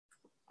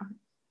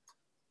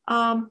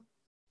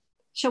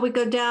 Shall we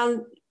go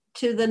down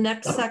to the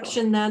next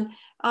section then?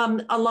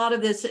 A lot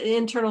of this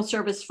internal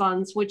service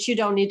funds, which you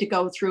don't need to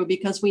go through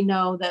because we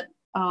know that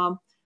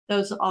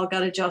those all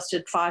got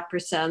adjusted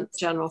 5%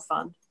 general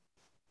fund.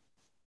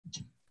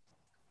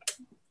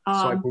 So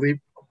I believe,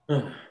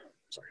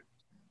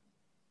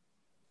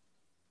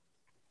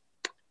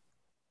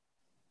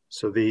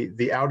 so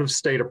the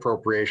out-of-state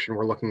appropriation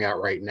we're looking at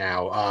right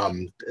now,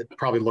 it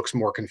probably looks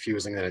more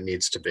confusing than it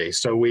needs to be.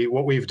 So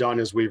what we've done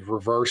is we've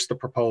reversed the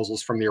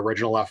proposals from the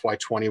original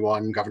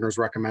FY21 governor's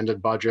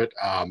recommended budget.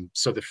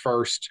 So the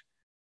first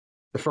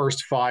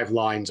 5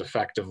 lines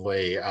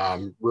effectively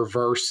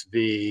reverse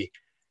the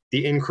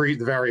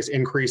various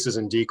increases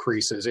and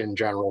decreases in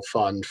general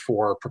fund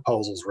for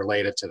proposals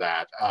related to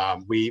that.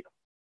 We,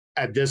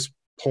 at this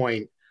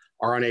point,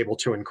 are unable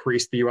to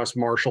increase the U.S.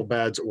 Marshal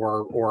beds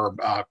or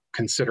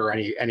consider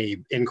any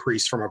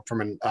increase from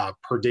a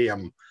per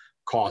diem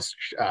cost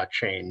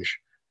change,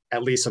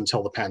 at least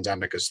until the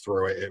pandemic is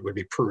through. It would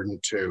be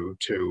prudent to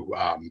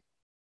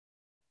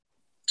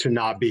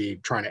not be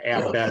trying to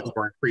add beds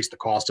or increase the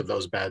cost of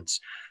those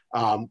beds.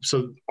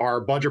 So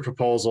our budget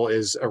proposal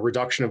is a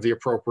reduction of the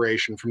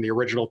appropriation from the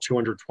original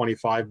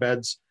 225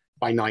 beds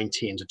by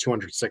 19 to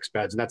 206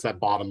 beds. And that's that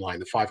bottom line,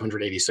 the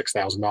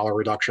 $586,000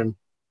 reduction.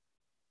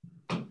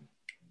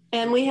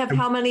 And we have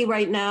how many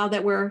right now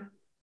that we're?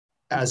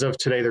 As of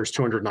today, there's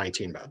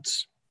 219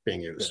 beds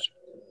being used.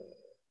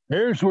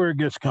 Here's where it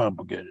gets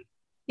complicated.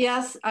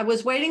 Yes, I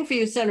was waiting for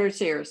you, Senator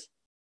Sears.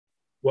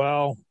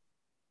 Well,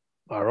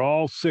 are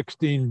all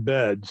 16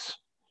 beds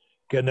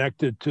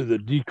connected to the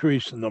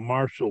decrease in the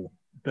Marshal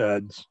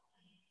beds,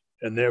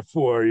 and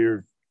therefore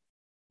you're,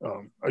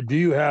 do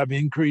you have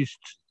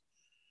increased,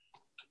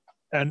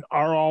 and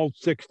are all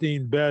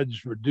 16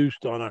 beds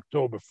reduced on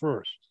October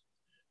 1st,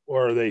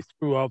 or are they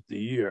throughout the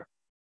year?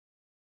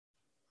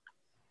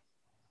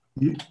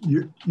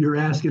 You're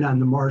asking on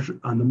the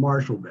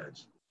Marshal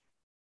beds.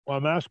 Well,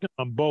 I'm asking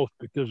on both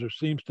because there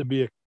seems to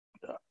be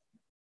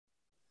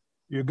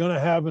you're going to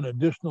have an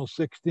additional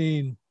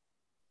 16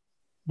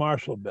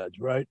 Marshal beds,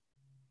 right?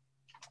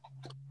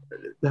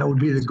 That would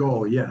be the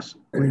goal, yes.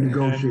 We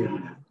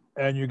negotiated that.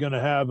 And you're going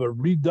to have a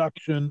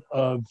reduction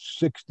of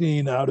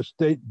 16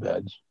 out-of-state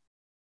beds,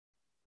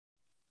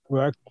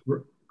 correct?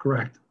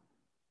 Correct.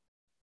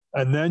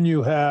 And then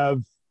you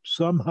have,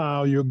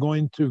 somehow you're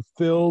going to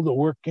fill the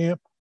work camp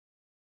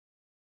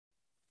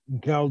in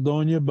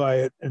Caledonia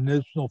by an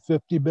additional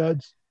 50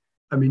 beds?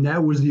 I mean,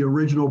 that was the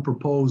original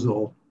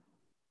proposal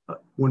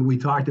when we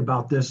talked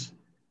about this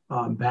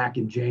back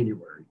in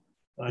January.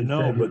 I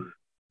know,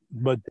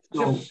 but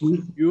so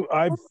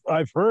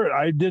I've heard,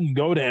 I didn't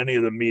go to any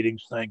of the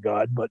meetings, thank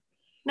God, but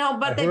no,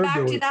 but they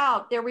backed it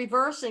out. They're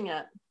reversing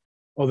it.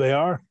 Oh, they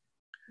are?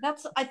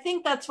 I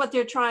think that's what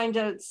they're trying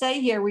to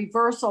say here.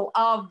 Reversal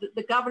of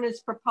the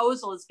governor's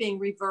proposal is being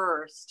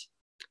reversed.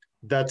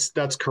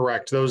 That's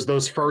correct.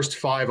 Those first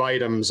 5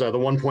 items, the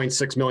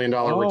 $1.6 million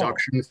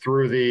reduction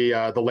through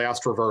the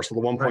last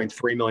reversal, the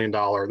 $1.3 million,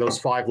 those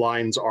 5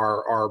 lines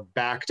are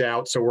backed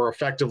out. So we're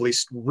effectively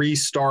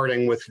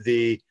restarting with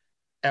the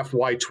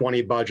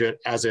FY20 budget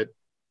as it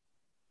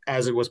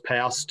was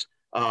passed.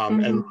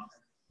 And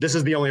this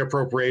is the only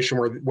appropriation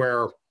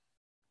where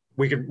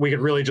we could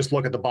really just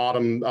look at the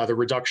bottom, the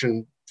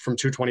reduction from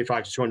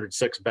 225 to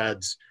 206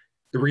 beds.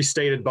 The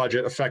restated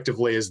budget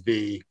effectively is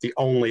the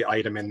only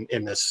item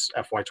in this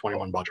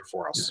FY21 budget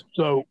for us.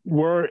 So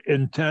we're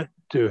intent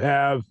to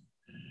have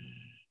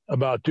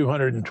about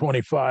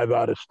 225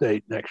 out of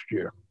state next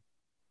year.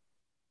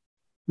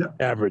 No.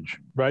 Average,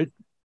 right?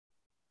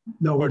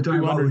 No, we're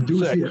talking about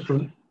reducing it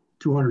from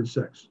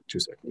 206.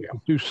 206, yeah.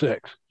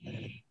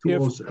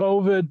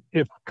 206.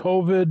 If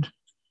COVID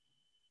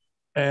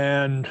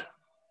and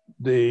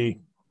the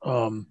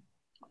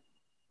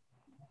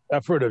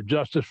effort of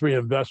Justice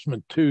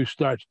Reinvestment 2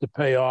 starts to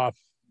pay off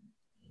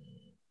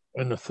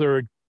in the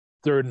third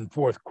and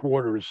fourth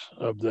quarters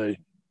of the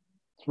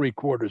 3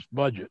 quarters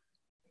budget,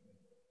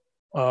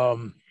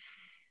 that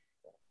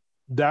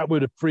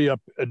would free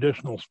up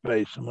additional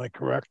space. Am I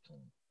correct?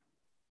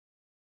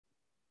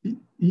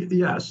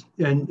 Yes,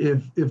 and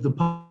if the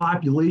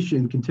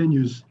population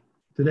continues,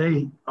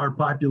 today our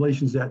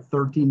population's at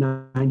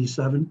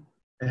 1397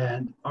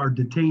 and our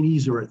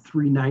detainees are at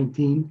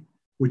 319,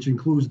 which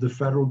includes the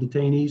federal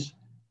detainees.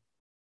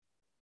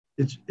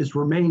 It's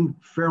remained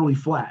fairly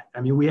flat.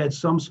 I mean, we had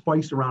some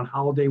spikes around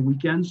holiday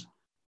weekends,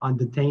 on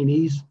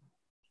detainees,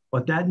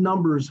 but that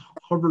number's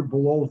hovered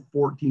below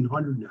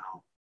 1,400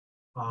 now.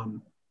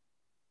 I'm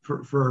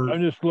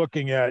just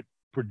looking at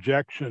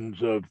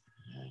projections of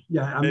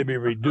maybe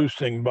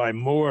reducing by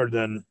more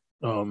than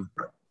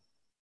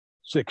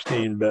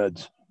 16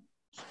 beds.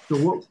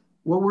 So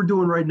what we're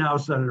doing right now,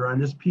 Senator, on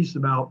this piece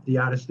about the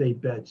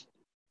out-of-state beds,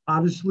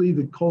 obviously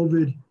the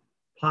COVID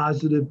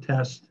positive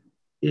test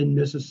in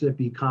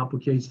Mississippi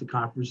complicates the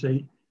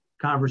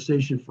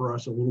conversation for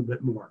us a little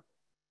bit more.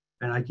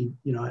 And I can,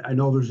 I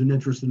know there's an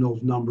interest in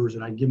those numbers,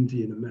 and I give them to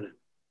you in a minute.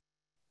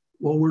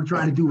 What we're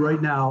trying to do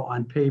right now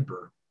on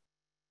paper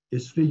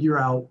is figure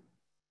out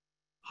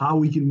how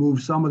we can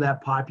move some of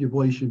that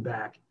population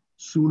back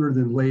sooner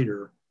than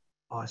later,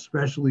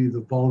 especially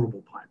the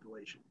vulnerable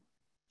population.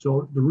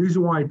 So the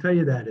reason why I tell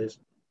you that is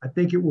I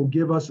think it will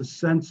give us a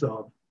sense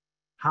of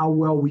how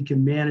well we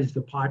can manage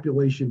the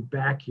population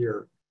back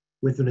here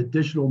with an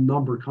additional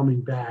number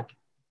coming back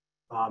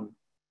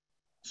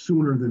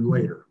sooner than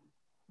later.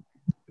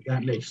 If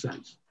that makes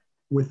sense.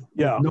 With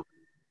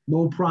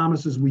no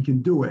promises we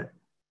can do it,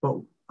 but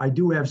I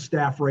do have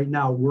staff right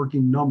now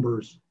working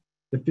numbers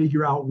to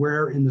figure out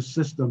where in the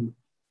system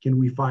can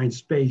we find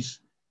space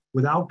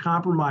without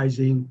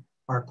compromising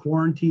our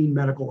quarantine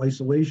medical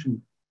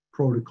isolation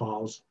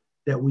protocols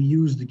that we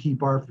use to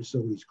keep our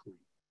facilities clean.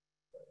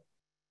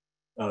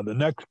 The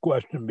next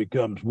question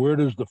becomes, where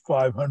does the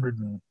 500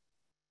 and,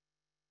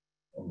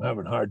 I'm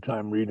having a hard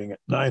time reading it,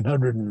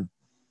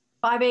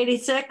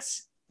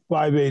 586?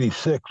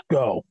 586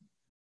 go?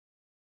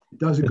 It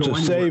doesn't go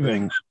anywhere.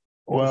 Savings.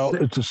 Well,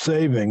 it's a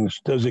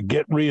savings. Does it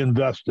get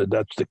reinvested?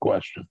 That's the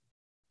question.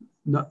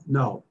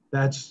 No,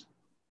 that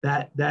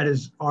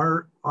is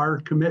our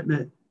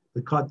commitment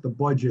to cut the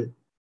budget.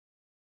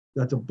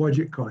 That's a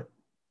budget cut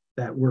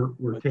that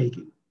we're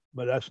taking.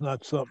 But that's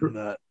not something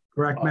that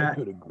correct, Matt? I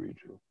could agree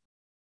to.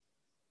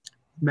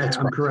 Matt,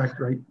 I'm correct,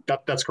 right?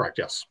 That's correct,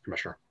 yes,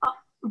 Commissioner.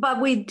 But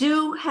we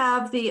do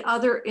have the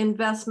other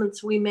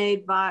investments we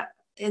made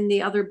in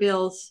the other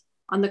bills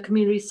on the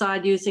community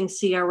side using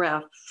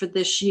CRF for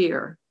this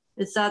year.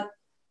 Is that,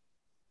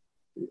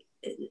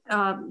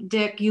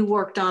 Dick, you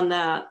worked on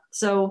that.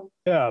 So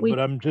yeah, but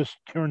I'm just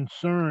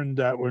concerned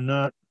that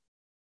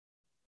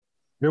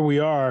here we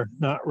are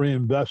not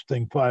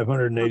reinvesting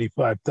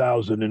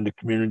 $585,000 into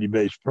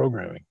community-based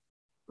programming.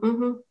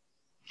 Mm-hmm.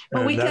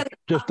 But that's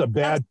just a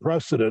bad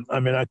precedent. I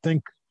mean, I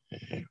think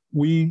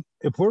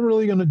if we're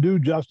really going to do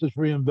justice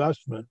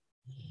reinvestment,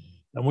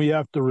 and we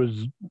have to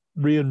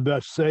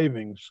reinvest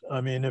savings.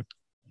 I mean,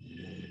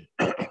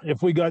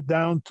 if we got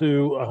down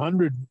to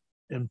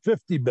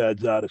 150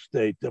 beds out of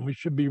state, then we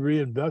should be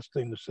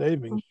reinvesting the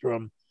savings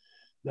from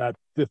that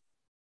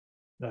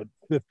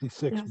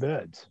 56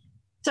 beds.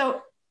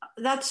 So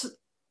this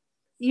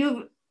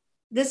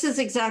is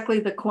exactly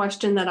the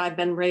question that I've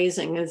been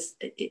raising is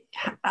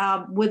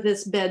with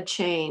this bed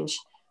change,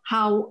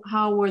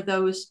 how were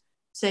those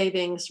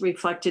savings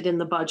reflected in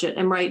the budget?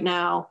 And right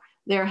now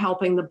they're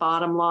helping the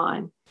bottom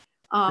line.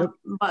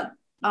 But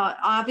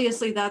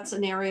obviously that's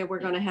an area we're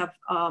going to have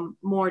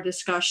more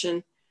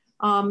discussion.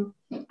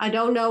 I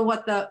don't know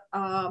what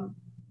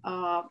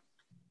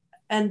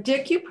and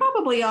Dick, you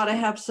probably ought to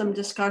have some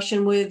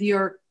discussion with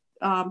your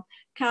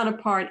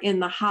counterpart in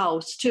the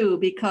House too,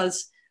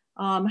 because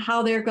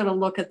how they're going to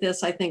look at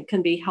this, I think,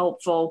 can be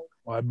helpful.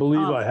 Well, I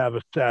believe I have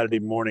a Saturday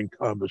morning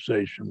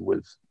conversation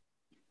with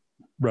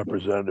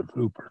Representative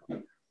Hooper.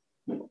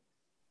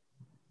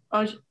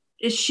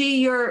 Is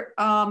she your?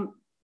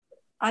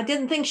 I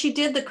didn't think she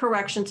did the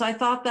corrections. I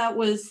thought that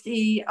was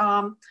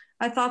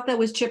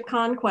Chip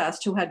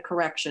Conquest who had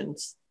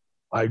corrections.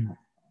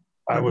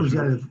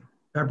 Representative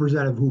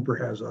Hooper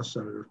has us,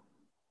 Senator.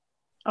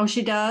 Oh,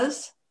 she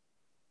does?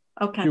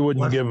 Okay. She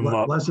wouldn't give them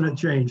up. Less than it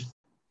changed.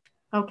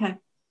 Okay.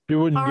 She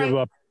wouldn't give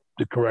up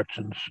the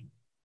corrections.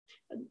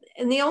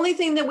 And the only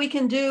thing that we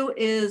can do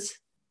is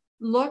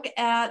look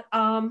at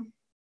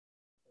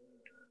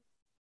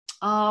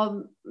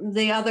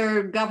the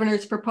other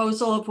governor's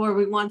proposal of where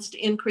he wants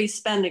to increase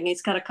spending.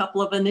 He's got a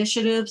couple of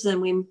initiatives,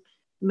 and we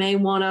may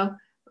want to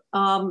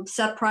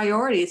set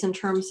priorities in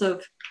terms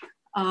of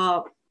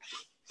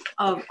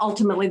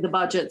ultimately the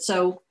budget.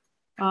 So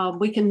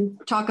we can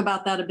talk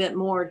about that a bit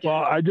more.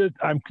 Well,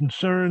 I'm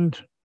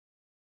concerned.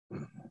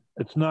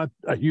 It's not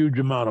a huge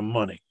amount of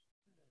money.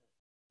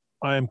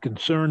 I am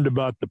concerned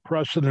about the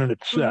precedent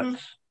it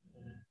sets.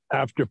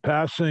 After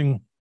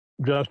passing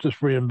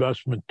Justice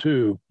Reinvestment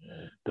 2,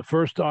 the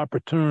first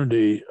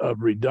opportunity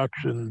of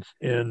reductions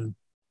in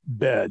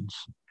beds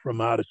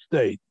from out of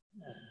state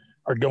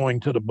are going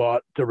to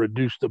to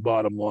reduce the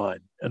bottom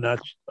line. And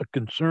that's a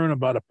concern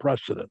about a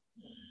precedent.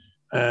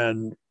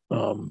 And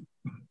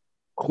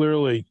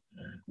clearly,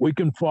 we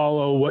can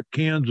follow what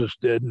Kansas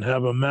did and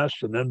have a mess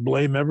and then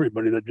blame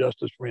everybody that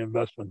justice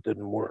reinvestment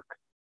didn't work.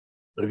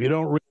 But if you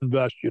don't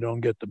reinvest, you don't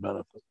get the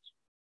benefits.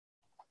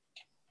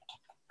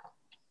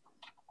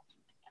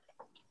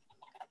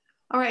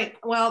 All right.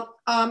 Well,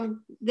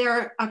 there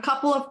are a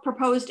couple of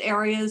proposed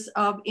areas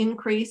of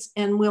increase,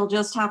 and we'll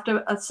just have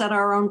to set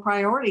our own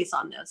priorities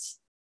on this.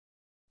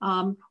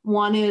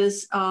 One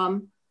is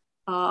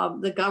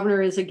The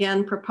governor is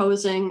again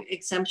proposing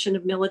exemption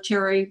of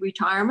military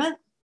retirement,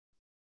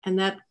 and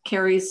that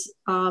carries,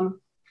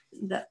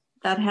 that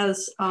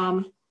has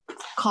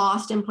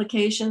cost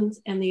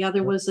implications, and the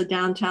other was the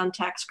downtown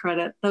tax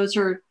credit. Those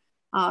are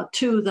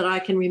two that I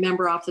can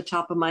remember off the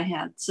top of my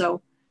head.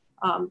 So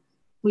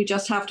we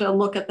just have to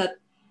look at that,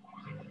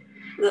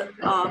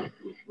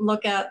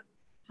 look at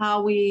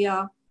how we,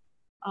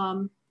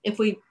 if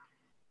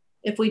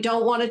we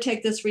don't want to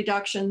take this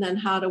reduction, then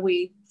how do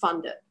we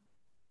fund it?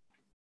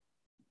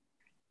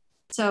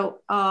 So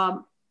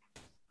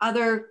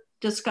other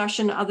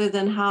discussion other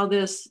than how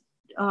this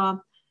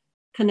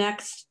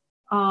connects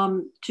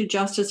to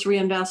justice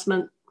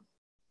reinvestment.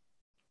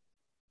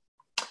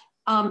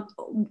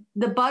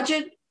 The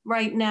budget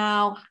right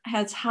now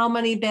has how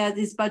many beds,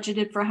 is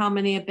budgeted for how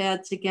many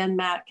beds again,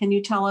 Matt? Can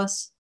you tell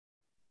us?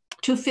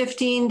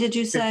 215, did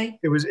you say?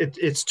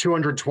 It's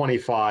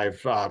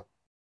 225.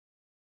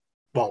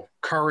 Well,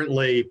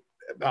 currently,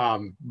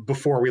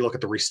 before we look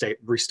at the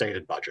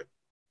restated budget.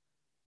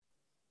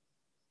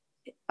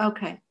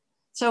 Okay,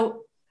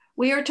 so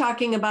we are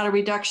talking about a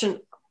reduction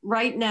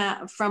right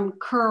now from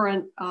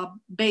current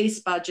base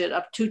budget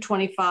of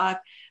 225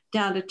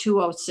 down to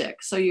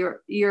 206. So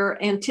you're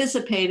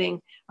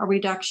anticipating a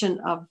reduction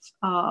of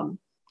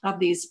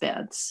these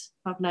beds,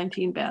 of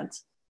 19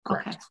 beds.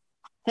 Correct. Okay,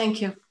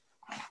 thank you.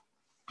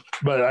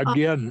 But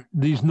again,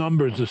 these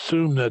numbers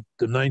assume that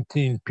the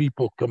 19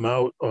 people come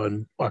out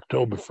on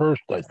October 1st,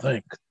 I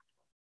think.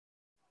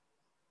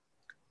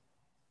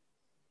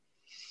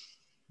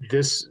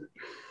 This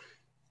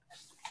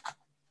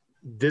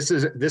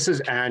is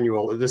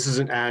annual. This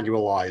isn't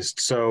annualized.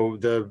 So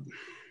the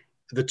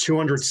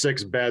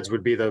 206 beds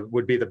would be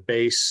the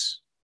base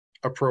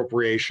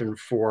appropriation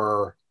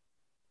for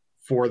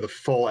the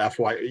full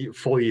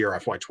year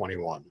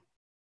FY21.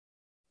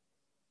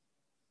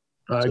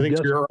 So I think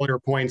to your earlier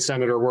point,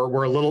 Senator,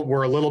 we're a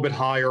little bit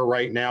higher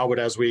right now, but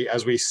as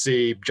we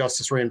see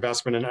justice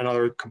reinvestment and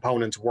other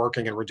components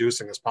working and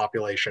reducing this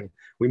population,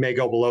 we may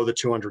go below the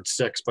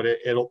 206. But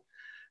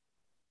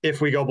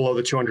if we go below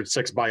the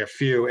 206 by a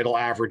few, it'll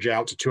average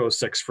out to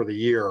 206 for the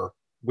year.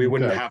 We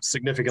wouldn't have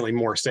significantly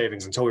more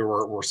savings until we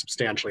were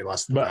substantially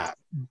less than that.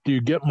 Do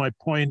you get my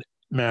point,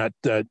 Matt?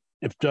 That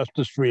if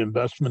justice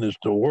reinvestment is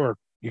to work,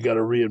 you got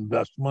to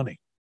reinvest money.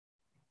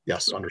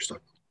 Yes, understood.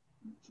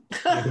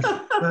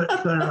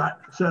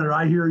 Senator,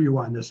 I hear you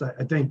on this.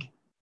 I think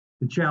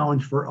the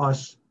challenge for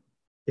us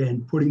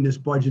in putting this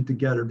budget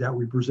together that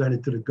we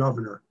presented to the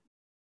governor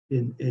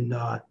in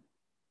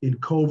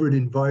COVID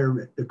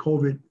environment, the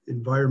COVID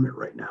environment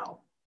right now,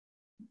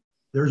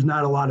 there's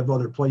not a lot of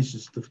other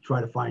places to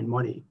try to find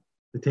money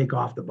to take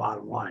off the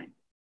bottom line.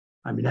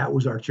 I mean, that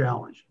was our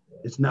challenge.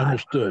 It's not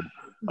understood.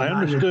 I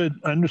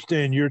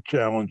understand your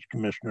challenge,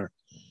 Commissioner.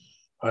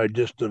 I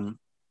just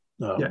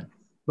yeah.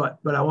 But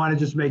I want to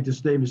just make this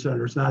statement,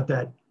 Senator. It's not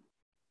that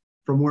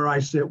from where I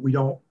sit, we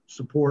don't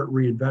support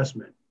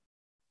reinvestment.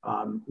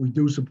 We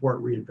do support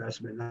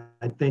reinvestment.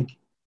 I think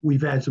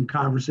we've had some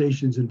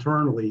conversations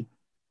internally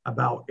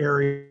about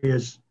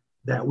areas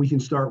that we can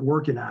start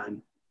working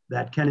on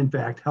that can in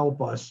fact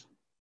help us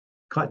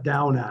cut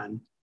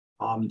down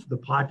on the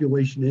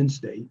population in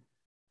state,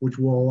 which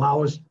will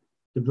allow us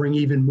to bring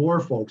even more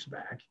folks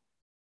back,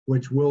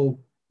 which will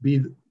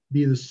be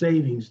the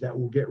savings that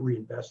will get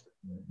reinvested.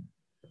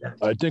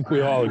 I think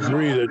we all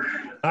agree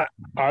that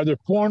are there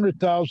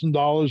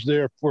 $400,000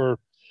 there for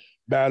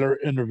batter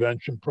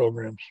intervention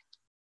programs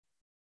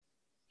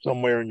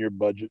somewhere in your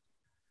budget?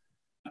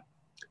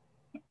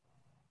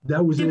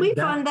 That was Did we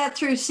fund that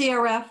through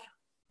CRF?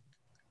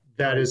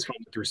 That is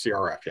funded through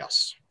CRF,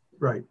 yes.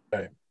 Right.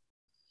 Okay.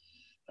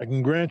 I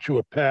can grant you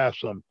a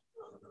pass on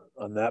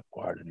that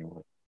part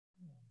anyway.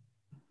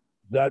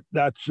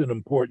 That's an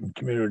important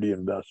community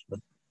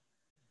investment.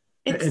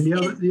 And the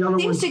other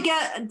seems one, to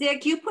get,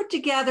 Dick, you put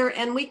together,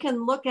 and we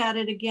can look at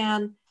it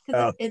again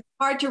because it's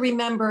hard to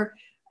remember.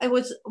 It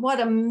was what,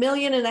 $1.5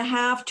 million,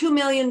 $2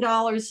 million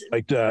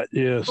like that,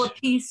 yes, for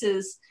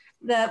pieces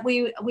that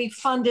we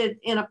funded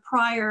in a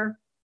prior.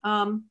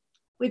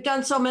 We've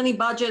done so many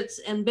budgets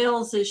and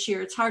bills this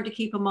year; it's hard to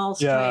keep them all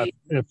straight.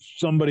 Yeah, if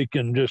somebody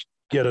can just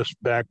get us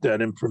back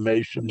that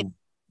information. Yeah.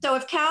 So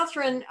if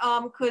Catherine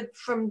could,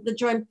 from the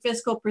joint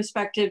fiscal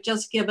perspective,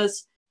 just give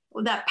us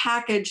that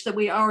package that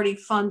we already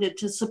funded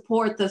to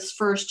support this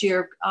first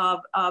year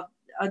of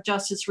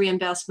justice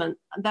reinvestment,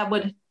 that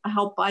would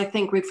help, I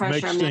think,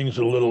 refresh Makes things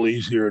a little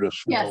easier to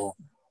swallow.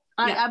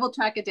 Yes, I will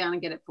track it down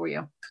and get it for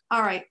you.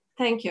 All right,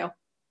 thank you.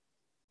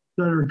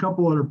 Senator, a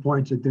couple other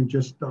points. I think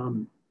just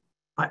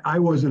I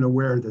wasn't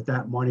aware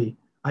that money,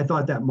 I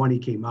thought that money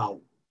came out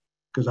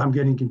because I'm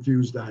getting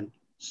confused on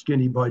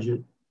skinny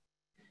budget,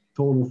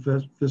 total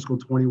fiscal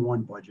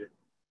 21 budget,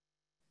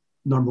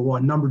 number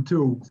one. Number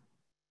two,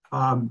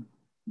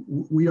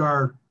 we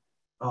are,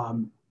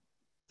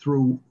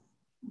 through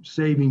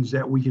savings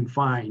that we can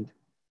find,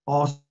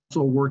 also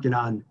working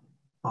on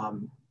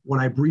what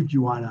I briefed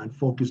you on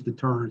focused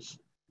deterrence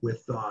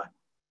with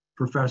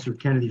Professor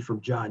Kennedy from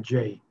John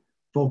Jay,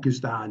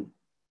 focused on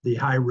the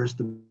high-risk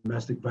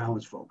domestic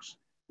violence folks.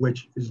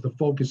 which is the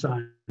focus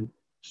on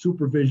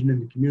supervision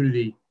in the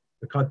community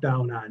to cut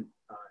down on,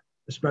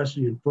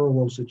 especially in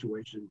furlough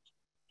situations,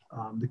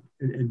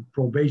 in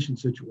probation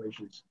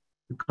situations,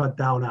 to cut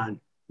down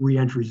on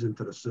reentries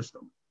into the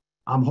system.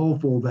 I'm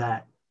hopeful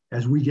that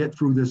as we get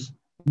through this,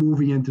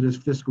 moving into this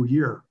fiscal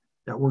year,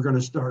 that we're going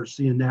to start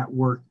seeing that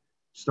work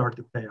start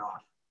to pay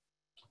off.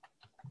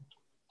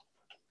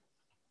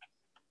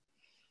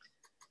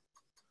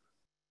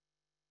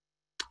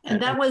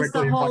 And that was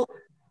the whole,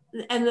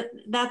 and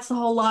that's the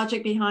whole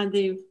logic behind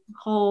the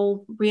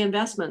whole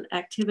reinvestment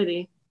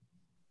activity.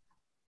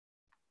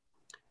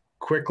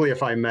 Quickly,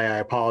 if I may, I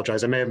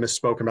apologize. I may have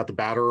misspoken about the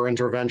batterer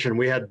intervention.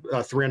 We had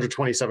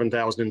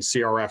 327,000 in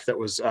CRF that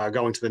was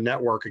going to the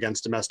network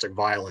against domestic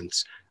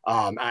violence.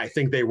 I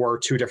think they were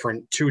two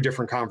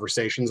different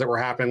conversations that were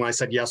happening. When I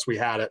said yes, we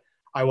had it,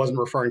 I wasn't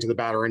referring to the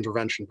batterer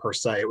intervention per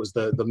se. It was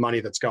the money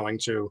that's going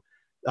to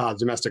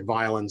domestic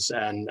violence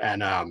and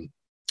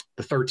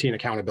the 13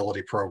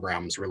 accountability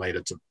programs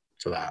related to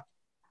that.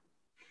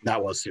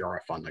 That was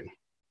CRF funding.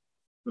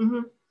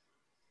 Mm-hmm.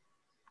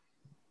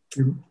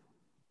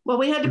 Well,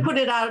 we had to put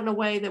it out in a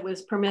way that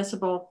was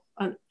permissible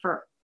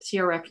for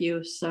CRF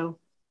use. So,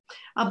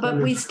 but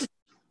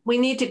we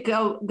need to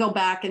go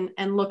back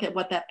and look at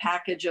what that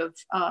package of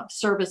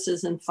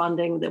services and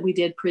funding that we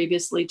did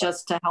previously,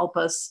 just to help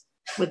us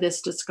with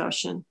this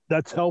discussion.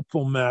 That's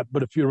helpful, Matt.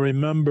 But if you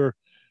remember,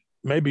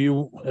 maybe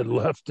you had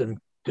left and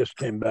just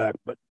came back,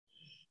 but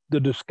the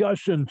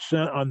discussion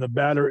on the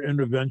batterer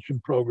intervention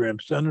program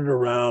centered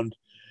around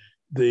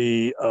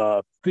the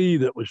fee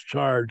that was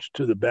charged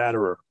to the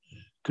batterer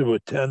to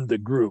attend the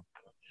group.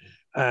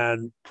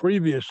 And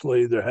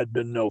previously there had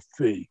been no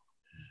fee,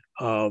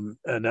 and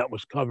that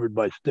was covered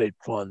by state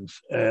funds.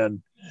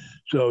 And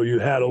so you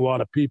had a lot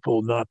of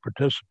people not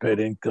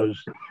participating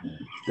because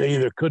they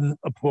either couldn't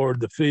afford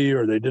the fee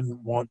or they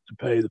didn't want to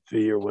pay the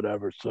fee or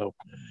whatever. So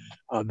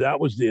that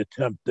was the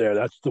attempt there.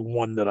 That's the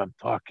one that I'm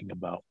talking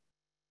about.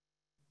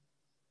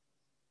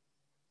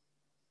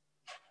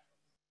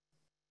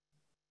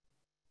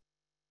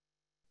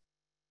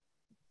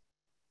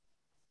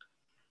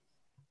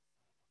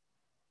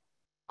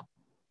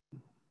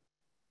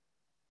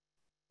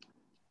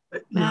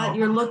 Matt,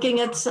 you're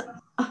looking at.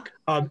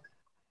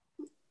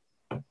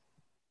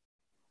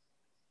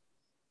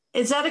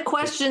 Is that a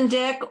question,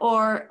 Dick,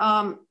 or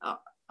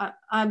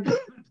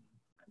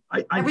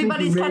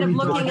everybody's kind of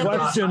looking at the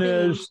question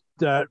is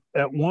that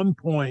at one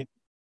point,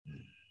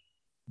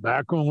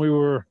 back when we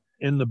were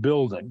in the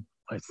building,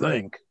 I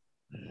think,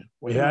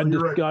 we had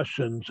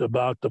discussions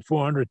about the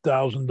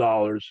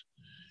 $400,000.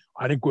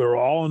 I think we were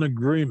all in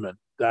agreement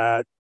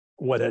that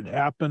what had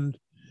happened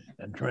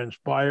and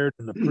transpired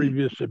in the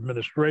previous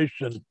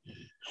administration,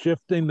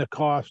 shifting the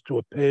cost to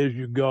a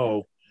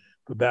pay-as-you-go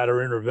for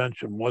batterer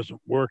intervention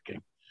wasn't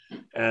working,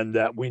 and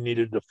that we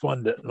needed to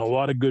fund it. And a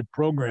lot of good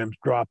programs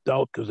dropped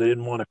out because they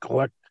didn't want to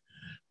collect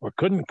or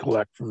couldn't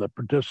collect from the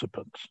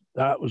participants.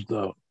 That's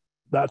the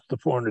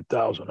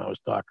 $400,000 I was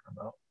talking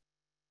about.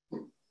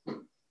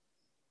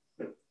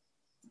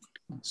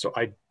 So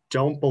I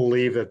don't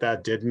believe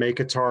that did make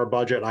it to our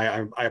budget.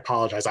 I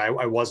apologize.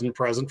 I wasn't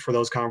present for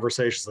those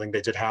conversations. I think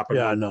they did happen.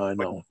 Yeah, no, I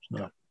know. It's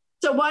not.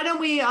 So why don't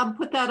we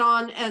put that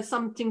on as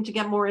something to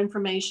get more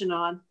information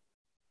on?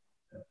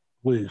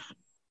 Please.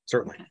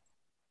 Certainly. Okay.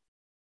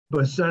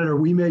 But Senator,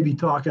 we may be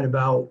talking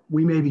about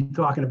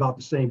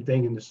the same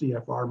thing in the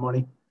CFR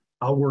money.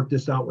 I'll work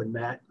this out with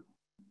Matt.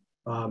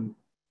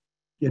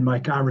 In my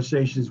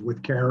conversations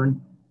with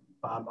Karen,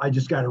 I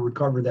just got to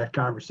recover that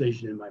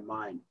conversation in my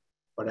mind.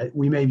 But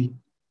we may be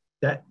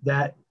that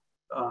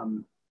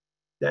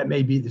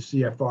may be the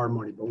CFR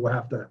money, but we'll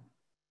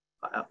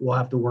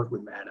have to work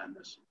with Matt on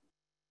this.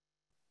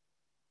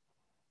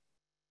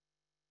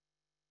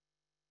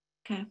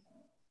 Okay.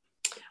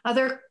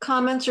 Other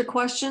comments or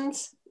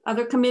questions?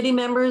 Other committee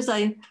members?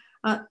 I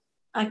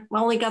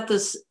only got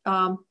this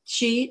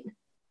sheet.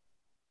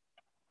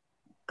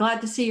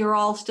 Glad to see you're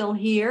all still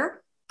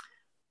here.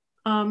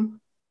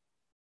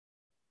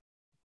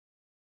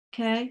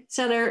 Okay,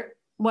 Senator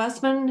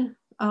Westman,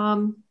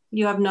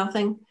 you have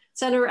nothing.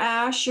 Senator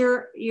Ash,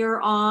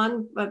 you're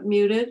on but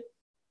muted.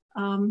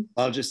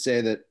 I'll just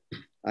say that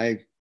I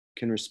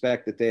can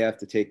respect that they have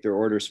to take their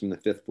orders from the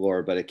fifth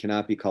floor, but it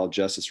cannot be called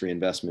justice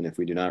reinvestment if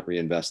we do not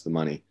reinvest the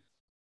money.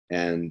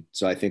 And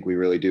so I think we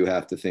really do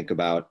have to think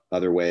about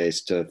other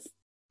ways to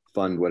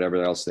fund whatever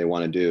else they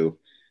want to do,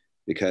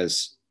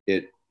 because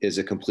it is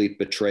a complete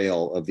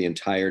betrayal of the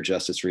entire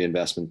justice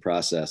reinvestment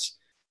process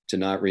to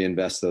not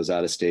reinvest those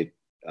out-of-state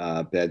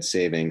bed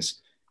savings.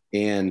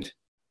 And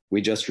we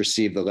just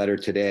received the letter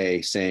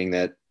today saying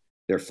that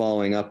they're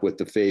following up with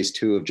the phase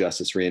 2 of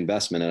justice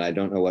reinvestment. And I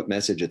don't know what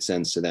message it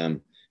sends to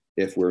them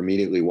if we're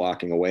immediately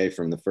walking away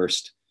from the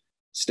first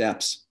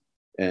steps.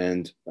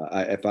 And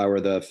if I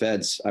were the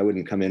feds, I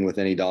wouldn't come in with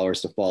any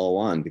dollars to follow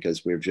on,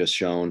 because we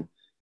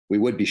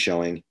would be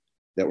showing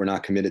that we're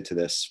not committed to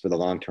this for the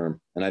long term.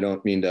 And I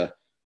don't mean to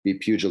be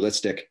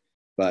pugilistic,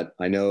 but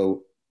I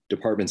know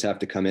departments have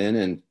to come in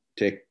and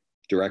take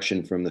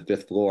direction from the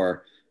fifth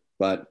floor,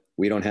 but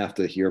we don't have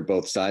to hear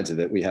both sides of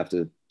it. We have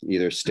to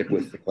either stick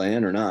with the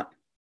plan or not.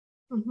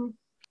 Mm-hmm.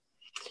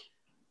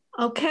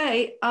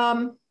 Okay.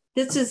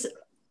 This is,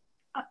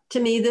 to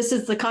me, this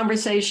is the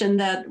conversation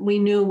that we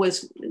knew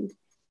was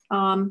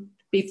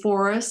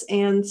before us.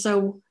 And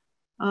so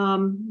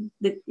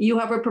you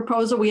have a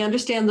proposal. We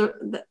understand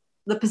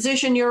the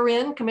position you're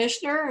in,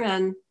 Commissioner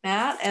and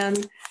Matt,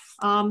 and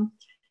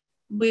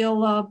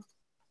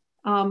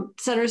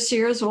Senator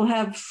Sears will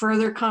have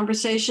further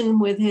conversation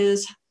with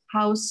his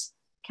House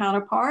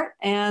counterpart,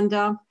 and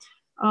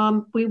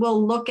we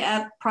will look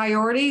at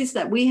priorities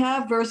that we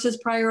have versus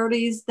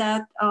priorities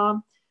that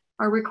are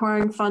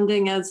requiring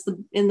funding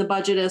in the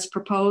budget as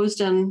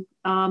proposed, and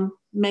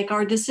make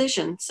our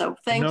decision. So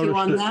thank you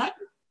on that.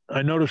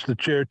 I noticed the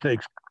chair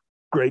takes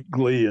great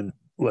glee in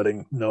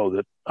letting know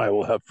that I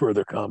will have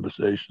further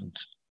conversations.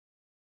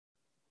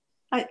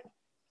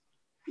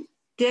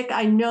 Dick,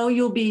 I know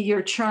you'll be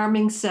your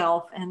charming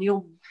self and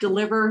you'll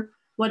deliver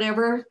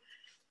whatever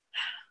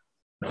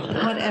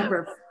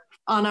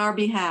on our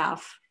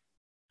behalf.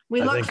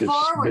 We look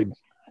forward.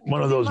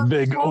 One of those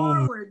big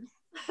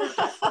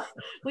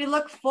we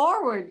look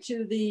forward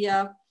to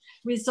the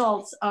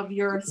results of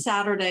your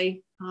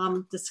Saturday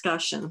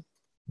discussion.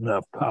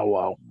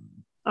 Powwow.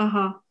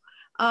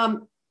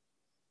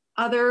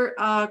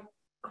 Other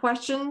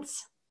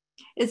questions?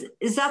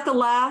 Is that the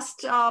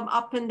last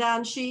up and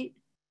down sheet?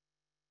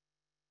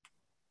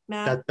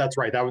 Matt? That's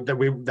right.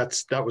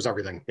 That was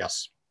everything.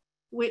 Yes.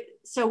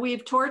 So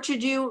we've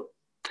tortured you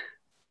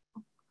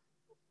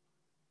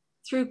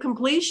through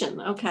completion.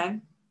 Okay.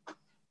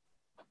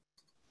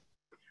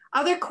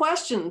 Other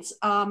questions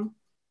of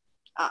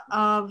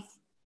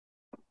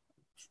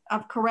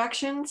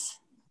corrections?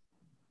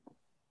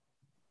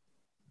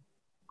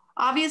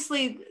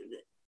 Obviously,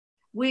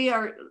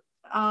 we're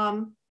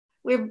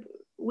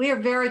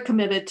very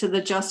committed to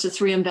the Justice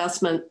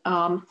Reinvestment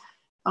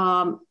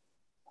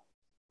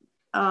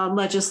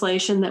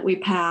legislation that we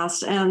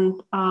passed,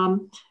 and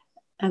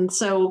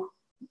so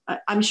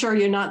I'm sure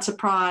you're not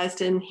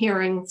surprised in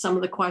hearing some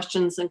of the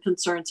questions and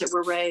concerns that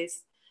were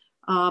raised,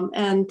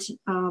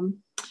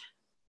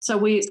 so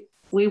we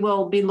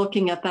will be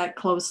looking at that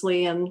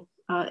closely, and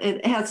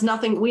it has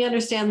nothing. We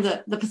understand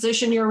the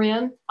position you're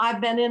in. I've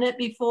been in it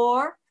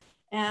before,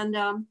 and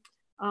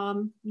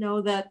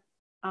know that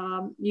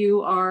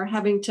you are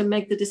having to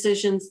make the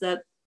decisions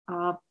that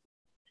are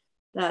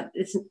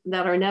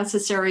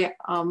necessary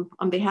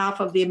on behalf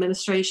of the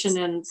administration,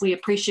 and we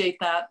appreciate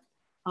that.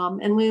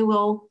 And we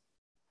will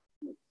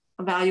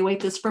evaluate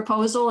this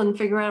proposal and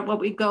figure out what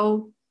we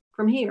go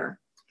from here.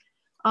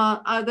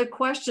 Are there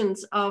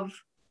questions of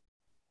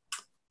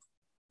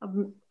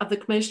the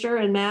Commissioner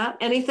and Matt?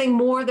 Anything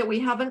more that we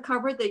haven't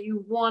covered that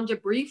you want to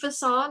brief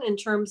us on in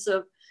terms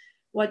of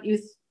what you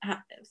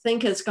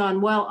think has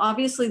gone well?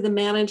 Obviously, the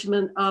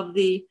management of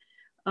the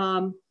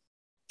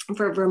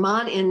for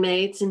Vermont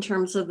inmates in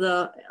terms of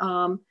the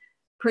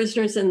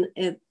prisoners, and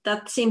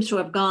that seems to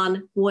have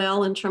gone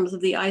well in terms of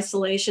the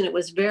isolation. It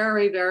was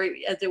very,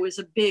 there was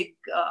a big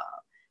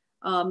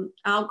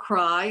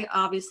outcry,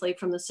 obviously,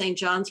 from the St.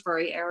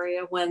 Johnsbury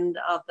area when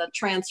the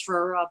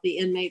transfer of the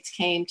inmates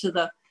came to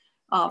the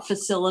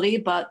facility.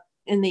 But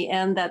in the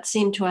end, that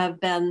seemed to have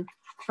been,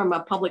 from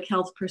a public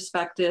health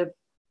perspective,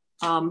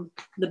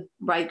 the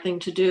right thing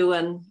to do,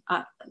 and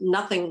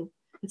nothing.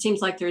 It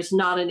seems like there's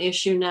not an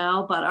issue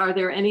now, but are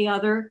there any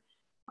other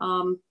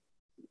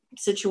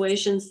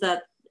situations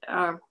that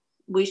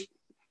we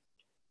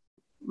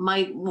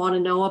might want to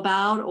know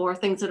about, or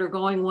things that are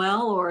going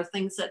well, or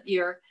things that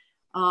you're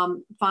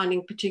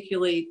finding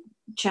particularly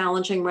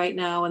challenging right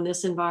now in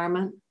this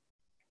environment?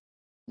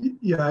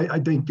 Yeah, I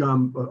think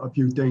a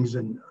few things,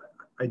 and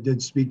I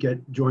did speak at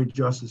Joint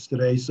Justice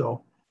today,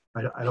 so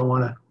I don't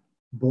want to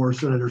bore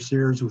Senator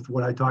Sears with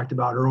what I talked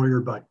about earlier,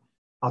 but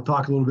I'll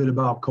talk a little bit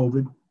about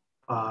COVID.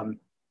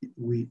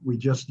 We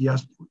just,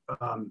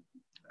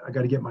 I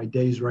got to get my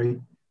days right.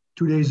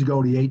 2 days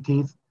ago, the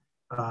 18th,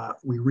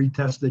 we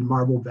retested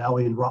Marble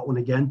Valley and Rutland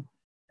again.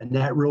 And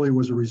that really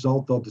was a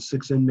result of the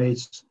 6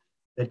 inmates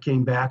that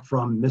came back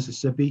from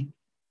Mississippi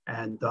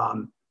and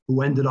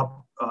who ended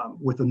up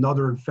with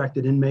another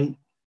infected inmate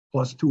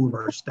plus 2 of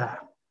our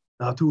staff.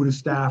 Now, 2 of the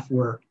staff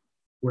were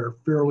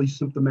fairly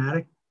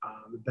symptomatic,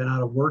 been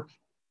out of work.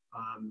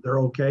 They're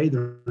okay,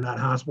 they're not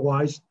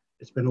hospitalized.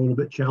 It's been a little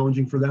bit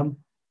challenging for them.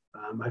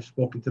 I've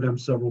spoken to them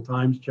several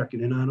times,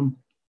 checking in on them.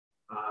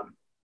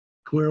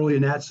 Clearly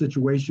in that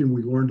situation,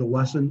 we learned a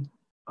lesson.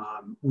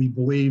 We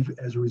believe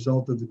as a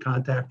result of the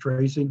contact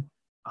tracing,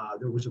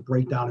 there was a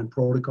breakdown in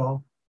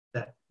protocol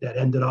that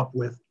ended up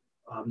with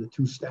the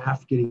 2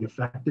 staff getting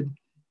affected.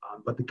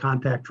 But the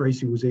contact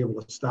tracing was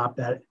able to stop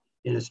that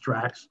in its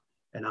tracks.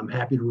 And I'm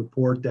happy to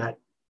report that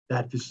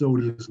that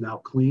facility is now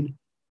clean.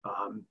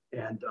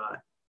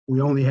 We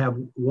only have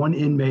 1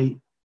 inmate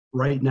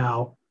right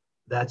now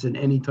that's in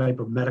any type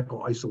of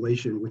medical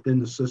isolation within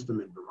the system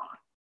in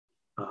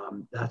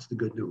Vermont. That's the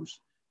good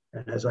news.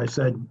 And as I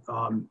said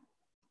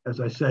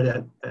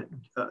at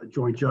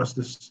Joint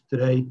Justice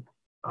today,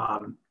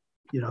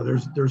 you know,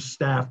 there's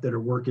staff that are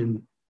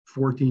working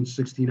 14,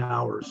 16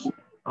 hours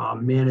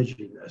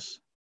managing this.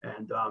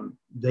 And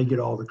they get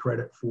all the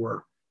credit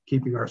for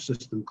keeping our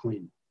system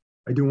clean.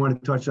 I do want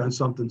to touch on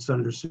something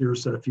Senator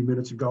Sears said a few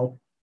minutes ago.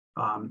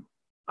 I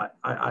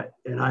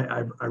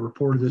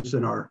reported this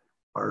in our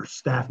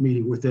staff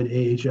meeting within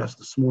AHS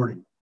this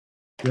morning.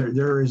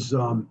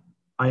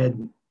 I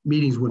had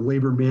meetings with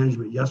labor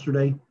management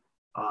yesterday.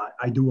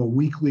 I do a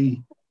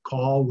weekly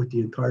call with the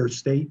entire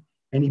state.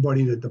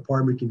 Anybody in the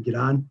department can get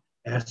on,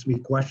 ask me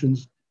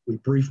questions. We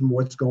brief them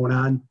what's going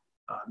on.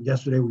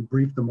 Yesterday, we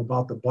briefed them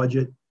about the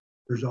budget.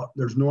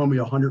 There's normally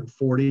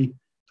 140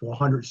 to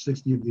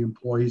 160 of the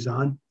employees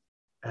on.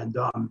 And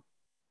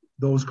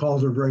those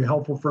calls are very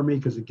helpful for me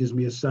because it gives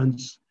me a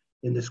sense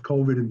in this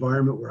COVID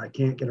environment where I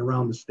can't get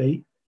around the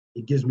state.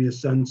 It gives me a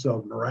sense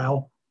of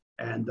morale.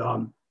 And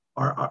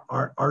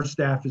our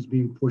staff is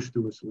being pushed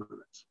to its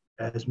limits,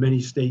 as many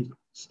state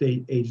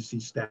agency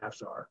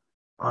staffs are.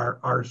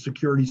 Our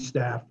security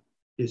staff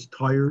is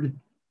tired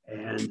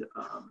and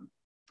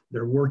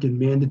they're working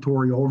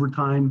mandatory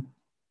overtime.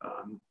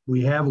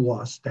 We have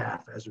lost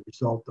staff as a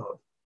result of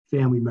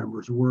family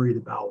members worried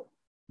about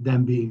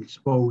them being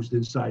exposed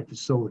inside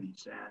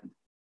facilities. And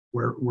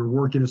we're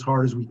working as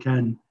hard as we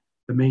can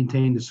to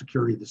maintain the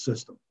security of the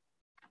system.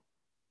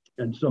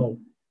 And so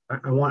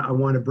I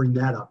want to bring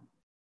that up.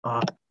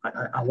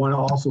 I want to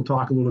also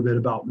talk a little bit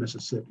about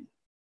Mississippi.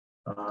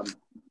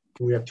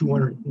 We have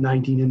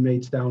 219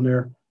 inmates down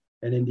there,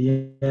 and in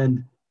the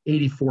end,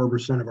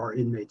 84% of our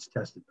inmates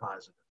tested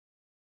positive.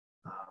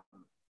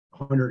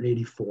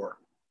 184.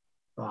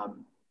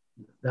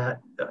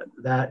 That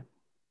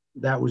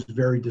was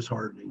very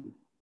disheartening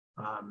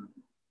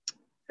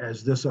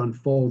as this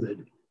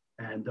unfolded.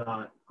 And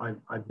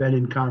I've been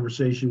in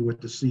conversation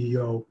with the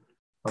CEO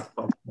of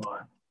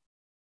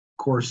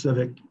Core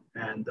Civic,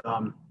 and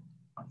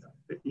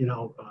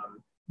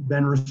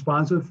been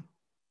responsive,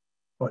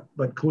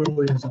 but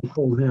clearly, as I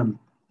told him,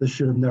 this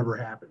should have never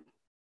happened.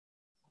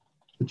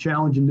 The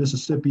challenge in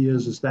Mississippi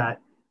is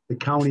that the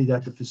county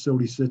that the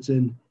facility sits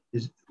in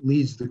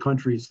leads the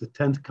country. It's the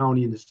 10th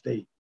county in the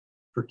state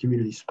for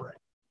community spread.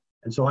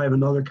 And so I have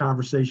another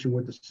conversation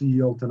with the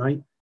CEO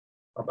tonight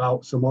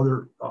about some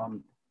other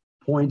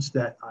points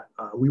that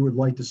we would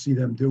like to see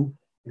them do.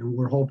 And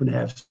we're hoping to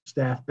have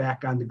staff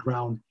back on the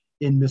ground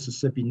in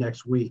Mississippi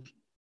next week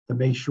to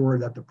make sure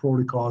that the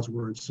protocols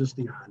we're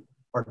insisting on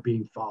are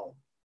being followed.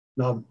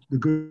 Now, the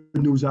good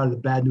news out of the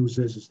bad news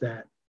is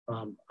that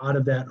out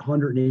of that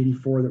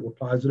 184 that were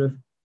positive,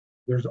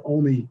 there's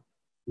only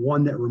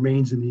one that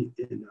remains in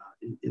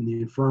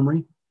the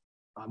infirmary.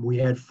 We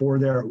had 4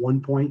 there at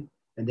one point,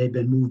 and they've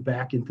been moved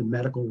back into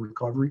medical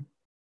recovery.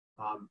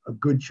 A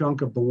good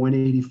chunk of the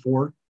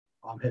 184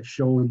 have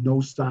shown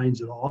no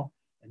signs at all,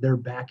 and they're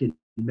back in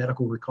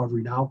medical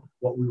recovery now,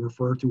 what we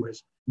refer to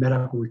as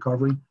medical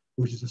recovery,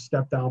 which is a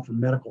step down from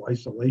medical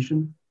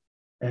isolation.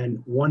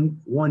 And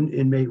one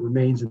inmate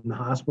remains in the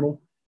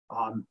hospital.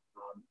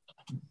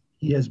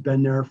 He has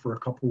been there for a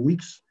couple of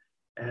weeks,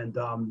 and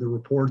the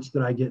reports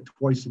that I get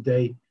twice a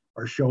day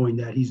are showing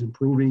that he's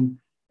improving,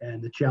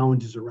 and the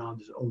challenges around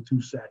his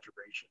O2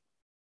 saturation.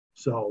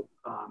 So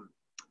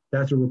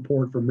that's a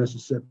report from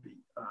Mississippi.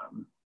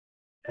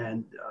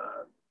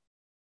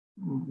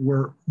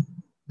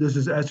 This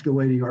is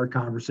escalating our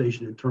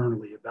conversation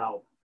internally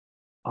about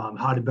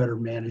how to better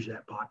manage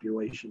that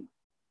population.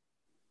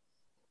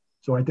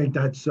 So I think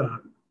that's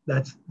the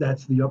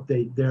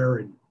update there.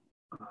 And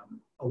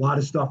a lot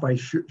of stuff I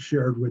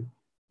shared with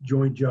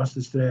Joint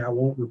Justice today, I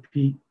won't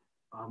repeat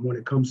when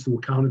it comes to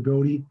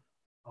accountability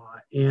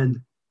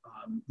and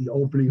the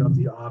opening of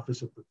the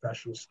Office of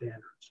Professional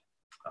Standards.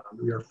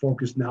 We are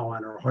focused now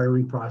on our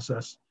hiring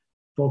process,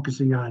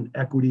 focusing on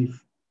equity,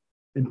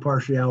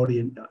 impartiality,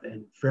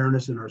 and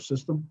fairness in our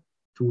system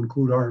to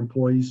include our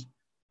employees.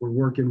 We're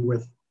working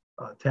with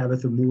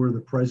Tabitha Moore,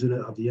 the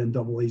president of the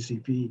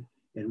NAACP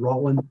in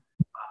Rutland,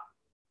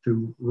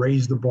 to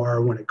raise the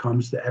bar when it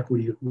comes to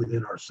equity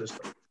within our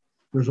system.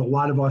 There's a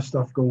lot of other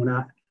stuff going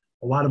on.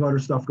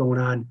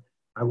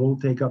 I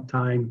won't take up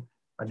time.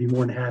 I'd be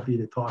more than happy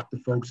to talk to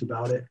folks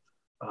about it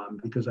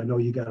because I know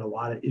you got a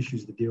lot of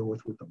issues to deal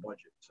with the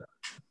budget. So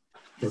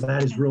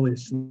that is really a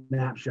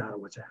snapshot of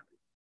what's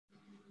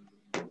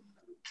happening.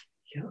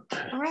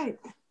 All right.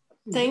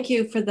 Thank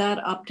you for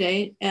that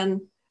update.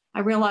 And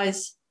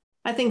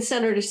I think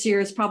Senator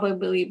Sears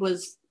probably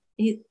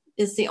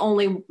is the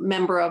only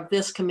member of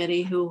this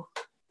committee who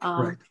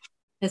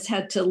has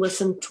had to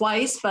listen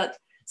twice, but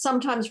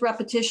sometimes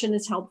repetition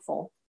is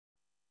helpful.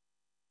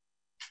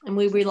 And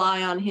we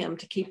rely on him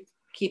to keep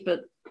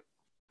it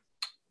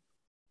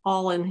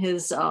all in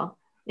his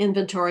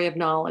inventory of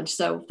knowledge.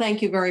 So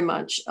thank you very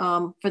much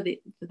for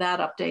that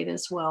update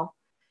as well.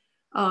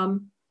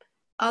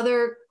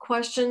 Other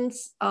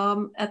questions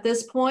at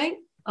this point?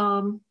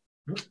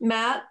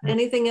 Matt,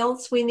 anything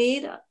else we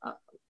need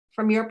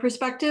from your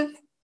perspective?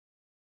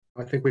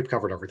 I think we've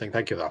covered everything.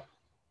 Thank you, though.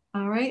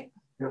 All right.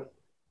 Yeah.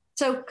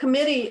 So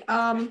committee,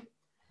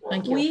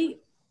 Thank you. We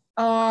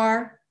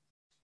are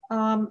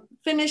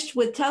finished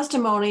with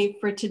testimony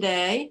for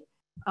today.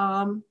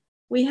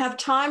 we have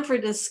time for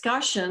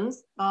discussion.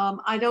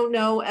 I don't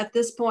know at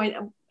this point.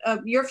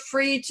 You're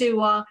free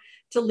to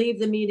leave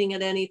the meeting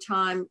at any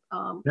time.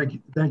 Thank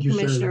you,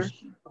 Commissioner.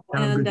 Senators.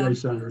 Have a good day,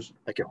 Senators.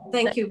 Thank you.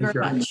 Thank you very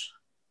much.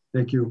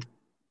 Thank you.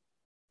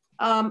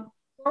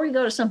 Before we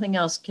go to something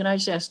else, can I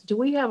just ask, do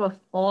we have a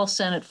all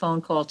Senate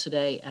phone call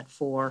today at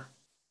 4?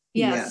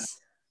 Yes.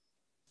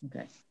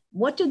 Okay.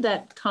 What did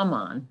that come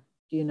on?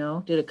 Do you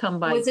know? Did it come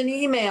by? It was an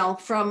email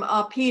from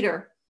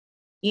Peter.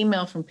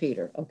 Email from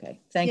Peter. Okay.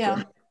 Thank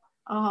you.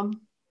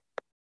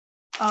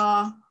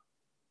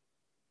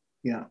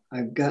 Yeah,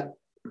 I've got.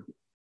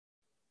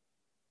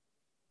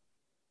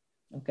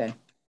 Okay.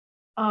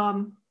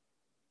 I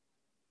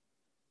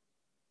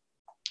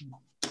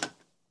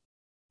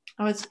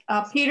was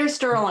Peter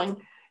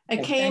Sterling.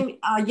 It came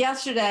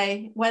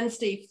yesterday,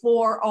 Wednesday,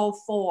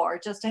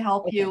 4:04, just to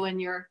help you in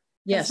your.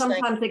 Yes.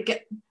 Sometimes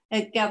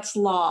it gets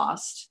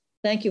lost.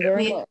 Thank you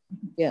very much.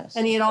 Yes.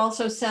 And he had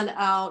also sent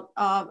out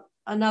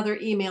another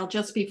email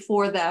just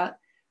before that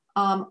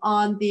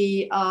on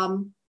the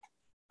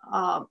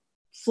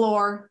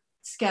floor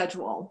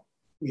schedule.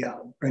 Yeah,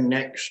 for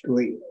next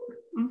week.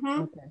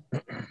 Mm-hmm. Okay.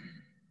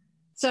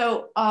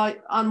 So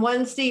on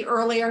Wednesday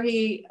earlier,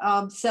 he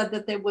said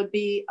that there would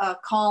be a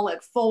call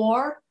at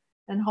 4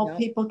 and hope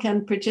people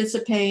can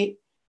participate,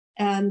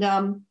 and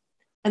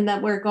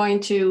that we're going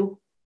to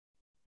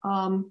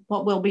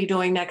what we'll be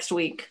doing next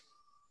week.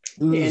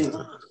 And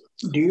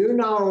do you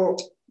know,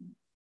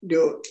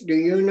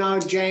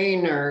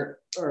 Jane or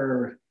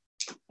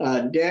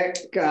Dick,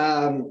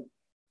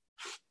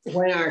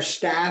 when our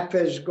staff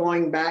is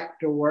going back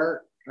to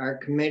work, our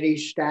committee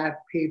staff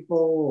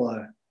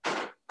people?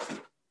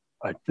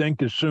 I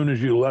think as soon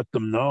as you let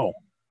them know.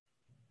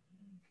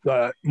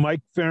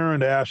 Mike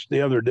Farron asked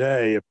the other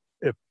day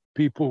if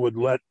people would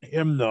let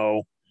him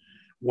know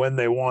when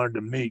they wanted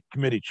to meet,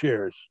 committee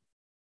chairs.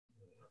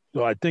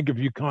 So I think if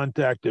you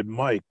contacted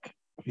Mike,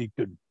 he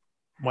could,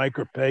 Mike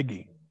or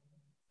Peggy.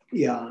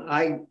 Yeah,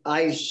 I'm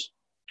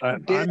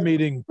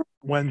meeting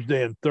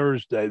Wednesday and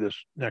Thursday this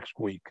next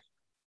week.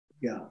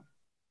 Yeah.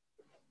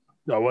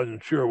 So I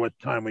wasn't sure what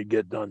time we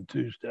get done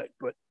Tuesday,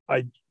 but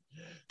of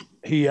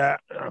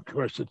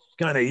course, it's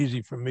kind of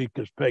easy for me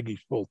because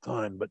Peggy's full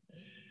time, but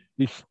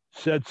he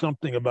said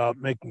something about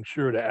making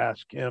sure to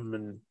ask him,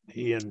 and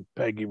he and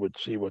Peggy would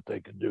see what they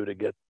could do to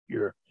get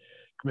your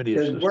committee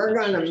assistants. We're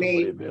going to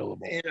meet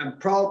available in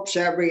approach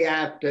every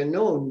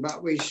afternoon,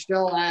 but we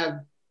still have,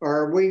 or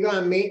are we going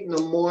to meet in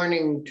the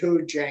morning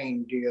too,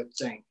 Jane, do you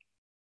think?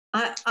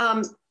 At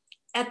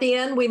the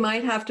end, we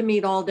might have to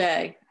meet all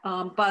day,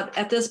 but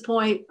at this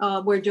point,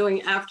 we're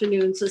doing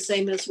afternoons the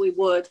same as we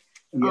would.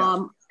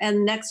 Yeah.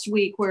 And next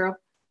week we'll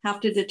have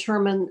to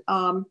determine,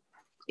 are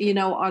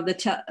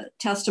the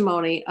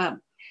testimony.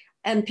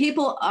 And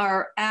people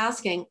are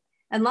asking,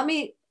 and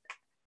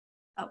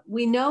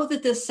we know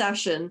that this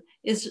session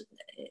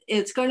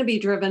it's going to be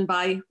driven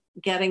by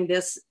getting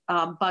this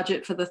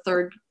budget for the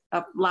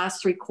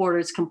last 3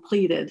 quarters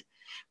completed.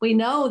 We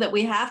know that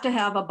we have to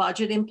have a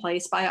budget in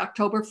place by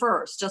October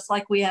 1st, just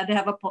like we had to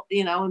have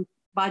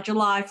by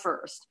July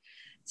 1st.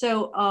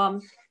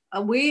 So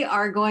we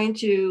are going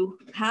to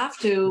have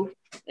to,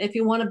 if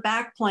you want to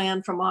back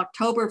plan from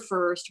October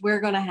 1st, we're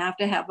going to have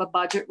a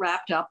budget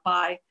wrapped up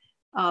by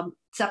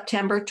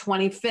September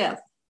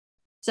 25th.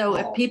 So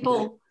if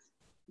people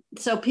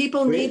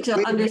need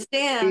to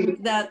understand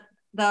that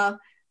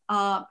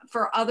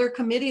for other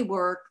committee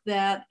work,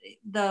 that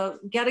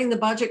getting the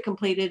budget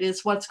completed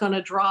is what's going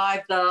to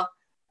drive the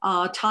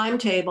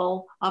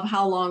timetable of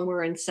how long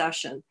we're in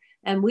session.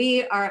 And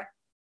we are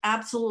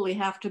absolutely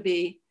have to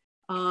be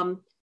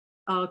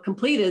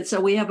completed. So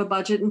we have a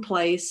budget in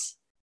place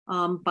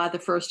by the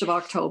 1st of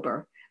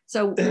October.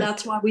 So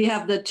that's why we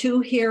have the 2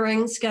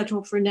 hearings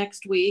scheduled for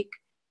next week.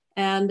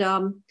 And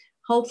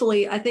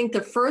hopefully, I think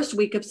the first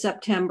week of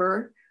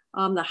September,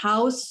 the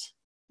House,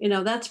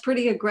 that's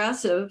pretty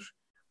aggressive.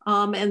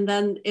 And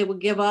then it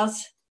would give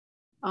us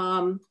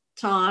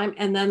time.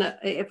 And then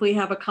if we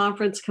have a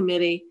conference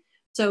committee,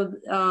 so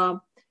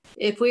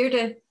if we were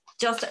to,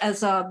 just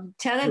as a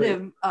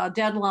tentative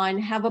deadline,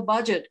 have a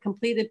budget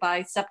completed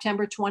by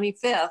September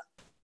 25th,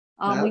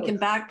 we can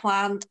back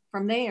plan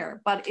from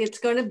there. But it's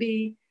going to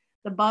be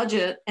the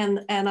budget.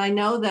 And I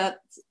know that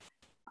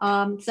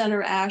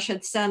Senator Ash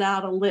had sent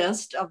out a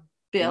list of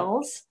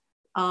bills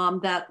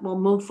that will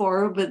move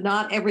forward, but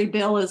not every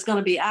bill is going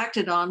to be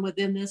acted on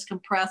within this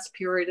compressed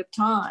period of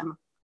time.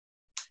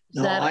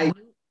 No,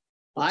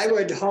 I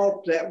would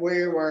hope that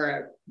we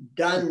were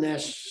done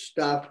this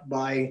stuff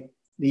by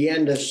the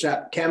end of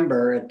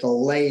September at the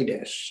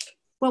latest.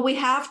 Well, we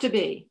have to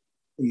be.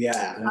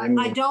 Yeah.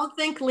 I don't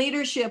think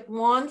leadership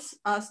wants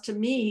us to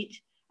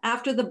meet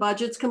after the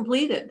budget's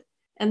completed.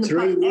 And so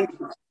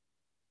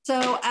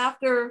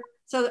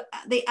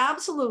the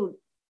absolute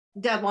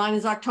deadline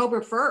is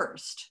October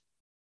 1st.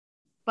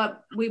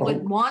 But we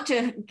would want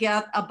to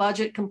get a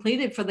budget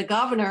completed for the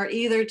governor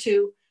either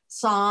to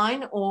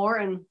sign or,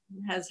 and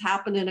has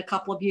happened in a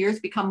couple of years,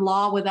 become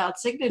law without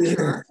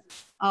signature.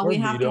 We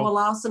have to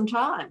allow some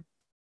time.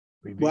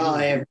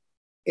 Well,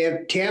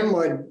 if Tim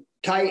would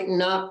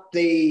tighten up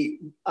the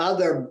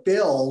other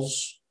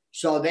bills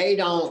so they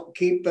don't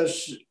keep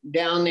us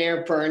down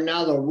there for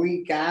another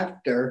week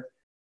after,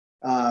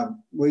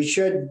 we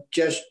should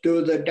just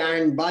do the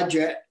darn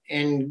budget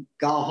and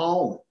go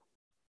home.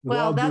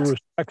 Well, with all due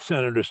respect,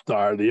 Senator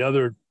Starr,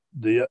 the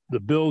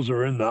bills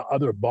are in the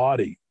other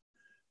body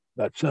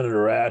that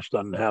Senator Ash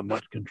doesn't have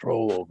much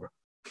control over.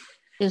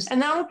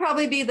 And that will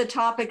probably be the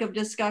topic of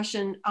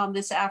discussion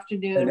this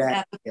afternoon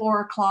at the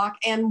 4 o'clock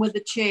and with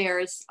the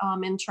chairs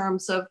in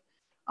terms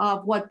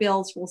of what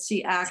bills will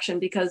see action,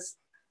 because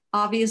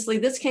obviously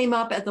this came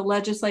up at the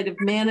Legislative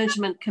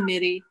Management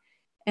Committee,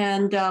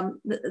 and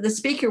the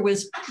speaker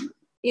was,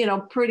 you know,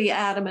 pretty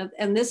adamant.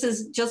 And this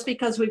is just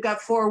because we've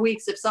got 4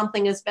 weeks. If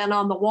something has been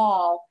on the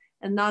wall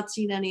and not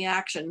seen any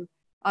action,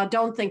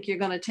 don't think you're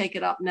going to take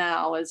it up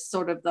now, is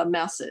sort of the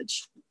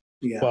message.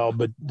 Yeah. Well,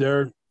 but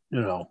they're,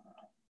 you know,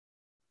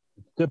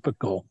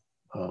 typical.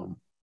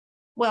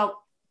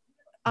 Well,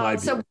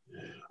 so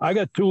I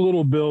got 2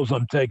 little bills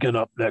I'm taking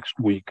up next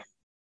week.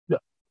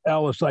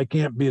 Alice, I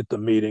can't be at the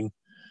meeting,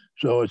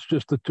 so it's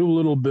just the 2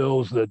 little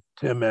bills that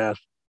Tim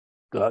asked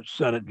the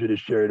Senate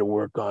Judiciary to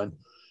work on.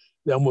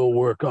 Then we'll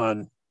work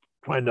on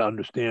trying to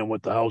understand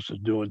what the House is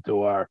doing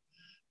to our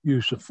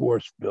use of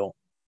force bill.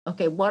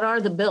 Okay, what are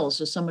the bills?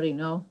 Does somebody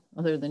know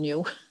other than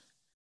you?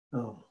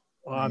 Oh,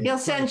 he'll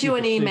send you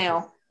an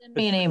email. Send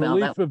me an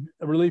email.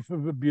 Relief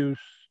of abuse.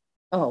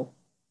 Oh.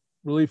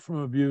 Relief from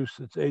abuse.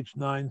 It's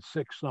H9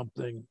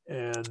 something,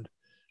 and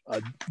a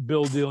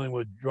bill dealing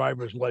with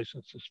driver's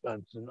license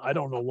suspension. I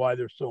don't know why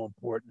they're so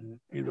important.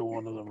 Either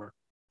one of them are.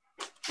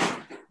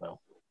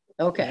 Well,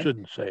 okay. I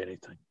shouldn't say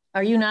anything.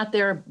 Are you not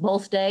there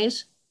both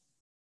days?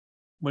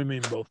 What do you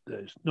mean both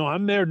days? No,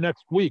 I'm there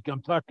next week.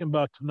 I'm talking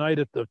about tonight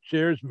at the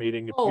chairs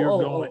meeting. If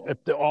you're going,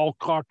 if the all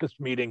caucus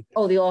meeting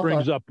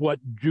brings up what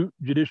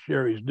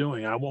judiciary is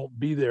doing, I won't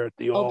be there at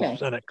the all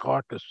Senate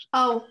caucus.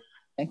 Oh,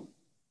 okay.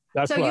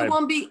 That's so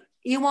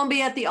you won't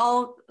be at the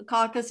all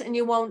caucus, and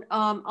you won't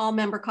all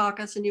member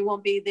caucus, and you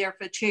won't be there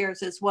for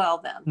chairs as well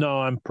then.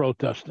 No, I'm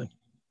protesting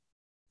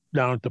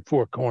down at the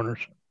Four Corners.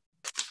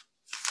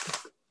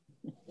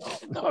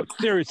 No,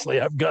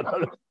 seriously,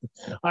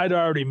 I'd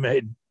already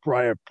made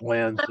prior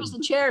plans. What was the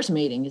chairs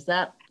meeting? Is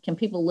that, can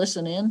people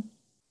listen in?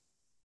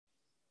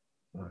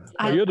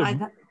 You're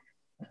the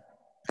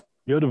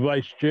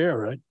vice chair,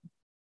 right?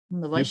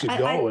 I'm the vice you could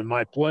go in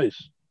my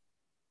place.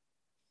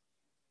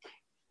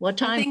 What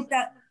time? I think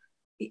that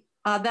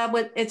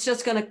it's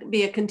just going to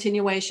be a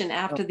continuation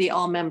after the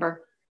all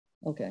member.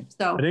 Okay.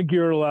 So I think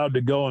you're allowed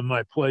to go in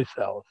my place,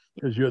 Alice,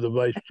 because you're the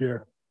vice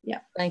chair. Yeah.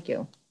 Thank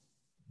you.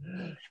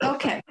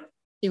 Okay.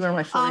 You were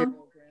my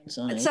 4-year-old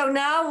grandson. So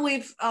now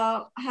we've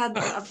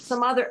had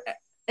some other,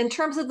 in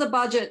terms of the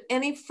budget,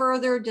 any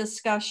further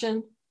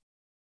discussion?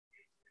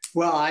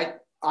 Well,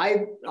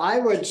 I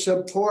would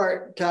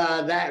support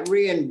that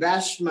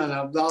reinvestment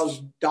of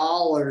those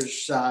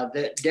dollars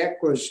that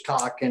Dick was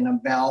talking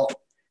about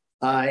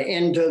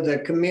into the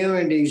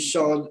community,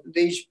 so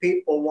these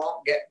people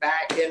won't get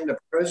back into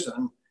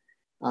prison.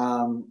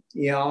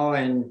 You know,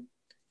 and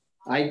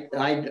I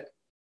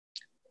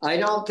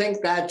don't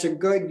think that's a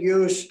good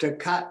use to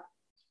cut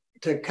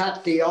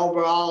the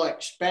overall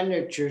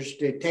expenditures,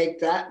 to take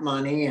that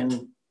money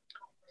and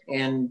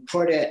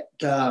put it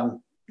to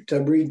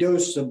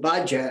reduce the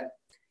budget,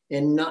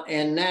 and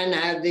then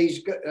have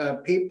these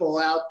people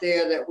out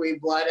there that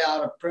we've let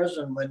out of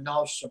prison with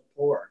no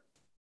support.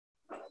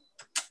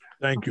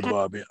 Thank you,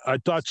 Bobby. I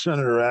thought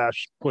Senator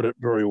Ash put it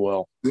very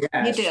well.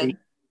 Yeah, he did.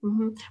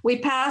 We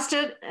passed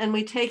it, and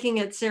we're taking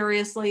it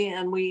seriously,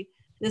 and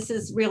this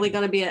is really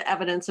going to be an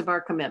evidence of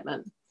our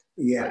commitment.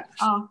 Yeah.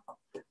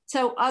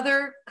 So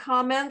other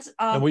comments?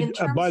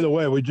 And by the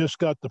way, we just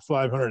got the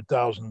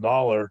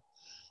 $500,000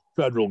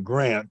 federal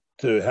grant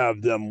to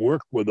have them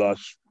work with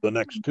us the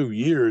next 2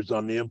 years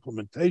on the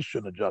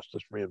implementation of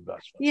justice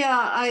reinvestment. Yeah,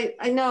 I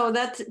know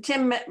that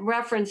Tim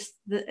referenced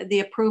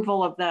the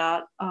approval of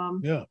that.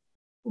 Yeah.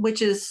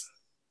 Which is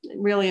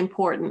really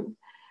important.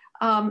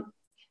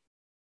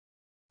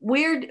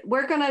 We're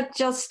going to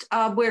just,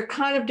 we're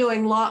kind of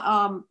doing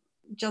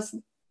just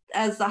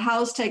as the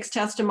House takes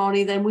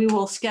testimony, then we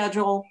will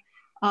schedule.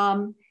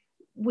 They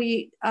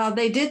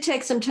did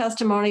take some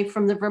testimony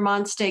from the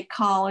Vermont State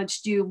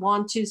College. Do you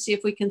want to see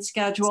if we can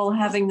schedule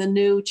having the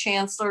new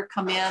chancellor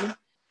come in?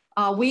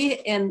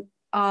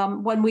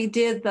 When we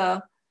did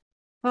I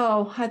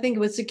think it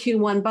was the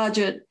Q1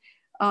 budget,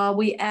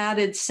 we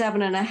added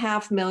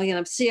 $7.5 million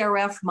of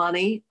CRF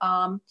money,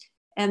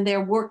 and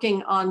they're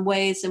working on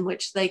ways in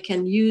which they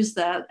can use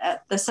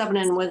that. The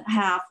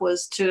 7.5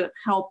 was to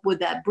help with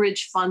that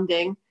bridge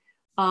funding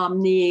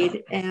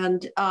need,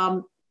 and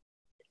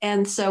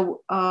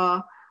so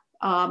that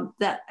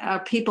are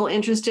people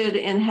interested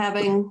in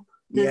having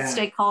the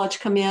State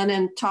College come in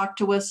and talk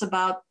to us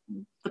about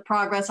the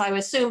progress? I would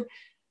assume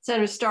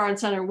Senator Starr and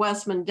Senator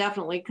Westman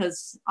definitely,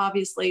 because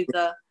obviously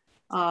the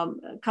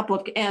couple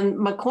of, and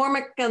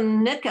McCormick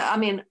and Nitka, I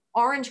mean,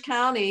 Orange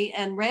County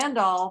and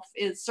Randolph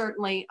is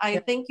certainly, I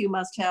think you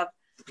must have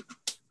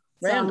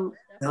some,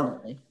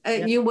 definitely.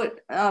 you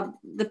would,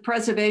 the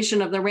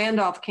preservation of the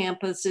Randolph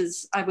campus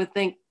is, I would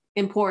think,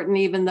 important,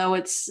 even though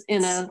it's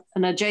in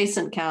an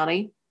adjacent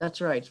county.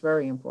 That's right. It's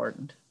very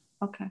important.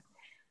 Okay.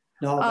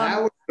 No,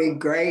 that would be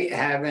great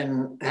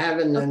having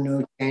the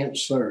new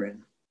chancellor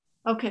in.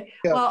 Okay.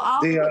 Yeah,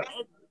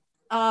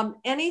 Well,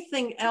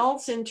 anything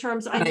else in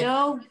terms? I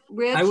know,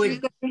 Rich,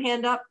 you've got your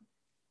hand up.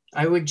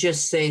 I would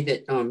just say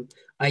that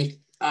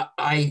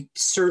I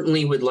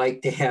certainly would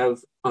like to have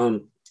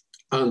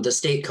the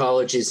state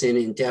colleges in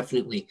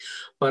indefinitely,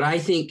 but I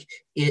think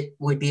it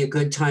would be a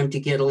good time to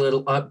get a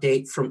little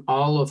update from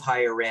all of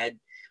higher ed,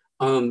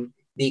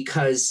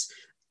 because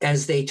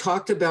as they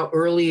talked about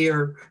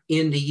earlier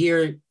in the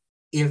year,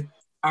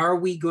 are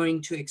we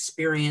going to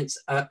experience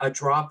a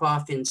drop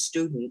off in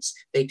students?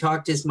 They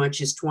talked as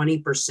much as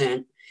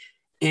 20%,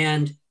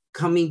 and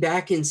coming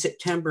back in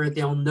September,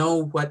 they'll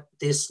know what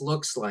this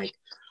looks like.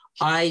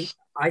 I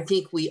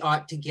think we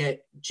ought to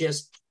get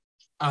just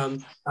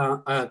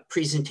a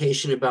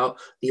presentation about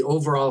the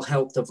overall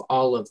health of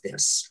all of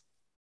this.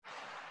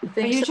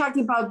 Are you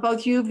talking about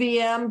both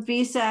UVM,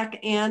 VSAC,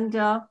 and?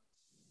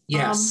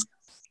 Yes.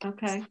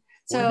 Okay.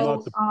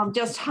 So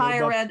just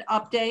higher ed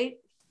update?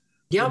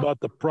 Yep. What about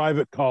the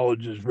private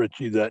colleges,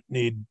 Richie, that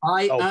need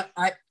help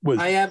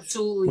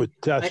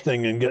with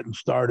testing and getting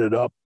started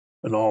up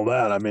and all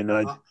that? I mean,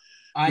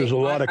 there's a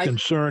lot of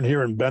concern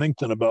here in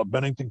Bennington about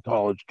Bennington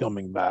College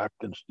coming back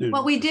and students.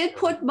 Well, we did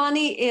put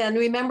money in.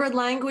 Remember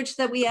language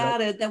that we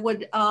added that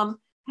would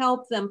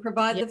help them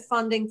provide the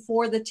funding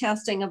for the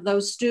testing of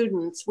those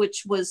students,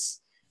 which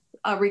was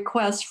a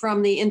request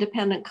from the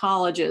independent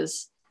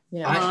colleges.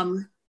 Yeah.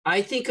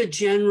 I think a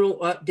general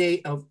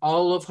update of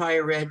all of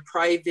higher ed,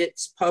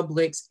 privates,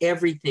 publics,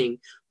 everything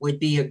would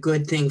be a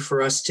good thing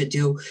for us to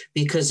do,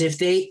 because if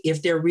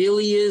there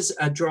really is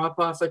a drop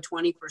off of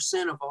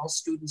 20% of all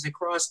students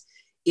across,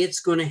 it's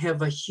going to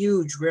have a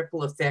huge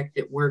ripple effect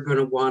that we're going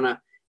to want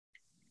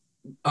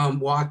to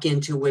walk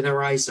into with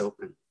our eyes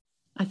open.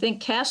 I think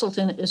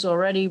Castleton is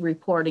already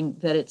reporting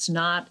that it's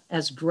not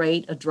as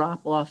great a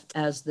drop off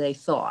as they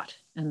thought,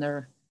 and there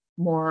are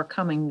more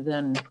coming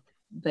than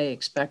they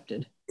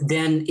expected.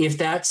 Then if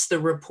that's the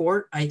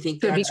report, I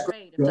think that's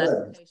great. If that's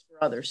the case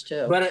for others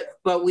too.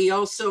 But we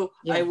also,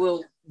 I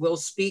will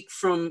speak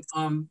from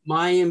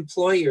my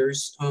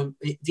employers,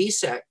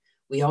 VSAC.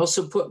 We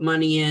also put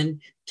money in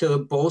to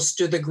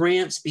bolster the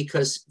grants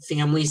because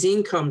families'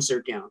 incomes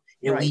are down.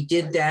 And we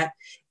did that.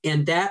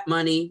 And that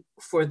money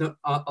for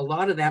a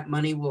lot of that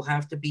money will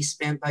have to be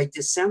spent by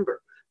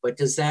December. But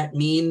does that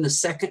mean the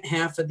second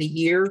half of the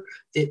year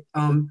that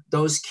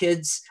those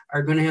kids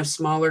are going to have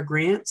smaller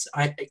grants?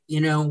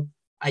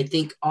 I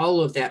think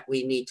all of that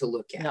we need to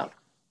look at.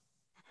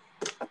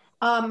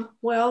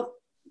 Well,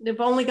 they've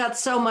only got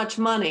so much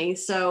money,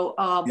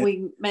 so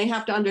we may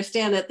have to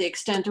understand at the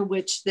extent to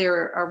which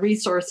there are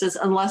resources,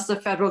 unless the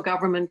federal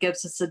government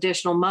gives us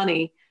additional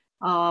money.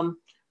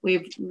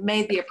 We've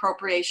made the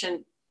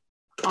appropriation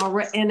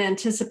in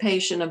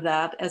anticipation of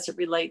that as it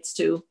relates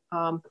to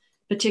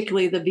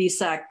particularly the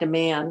VSAC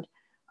demand.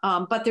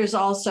 But there's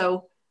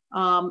also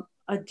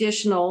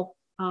additional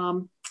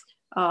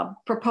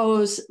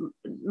proposed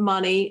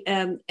money,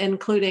 and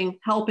including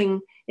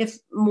helping if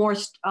more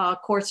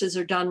courses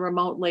are done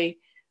remotely.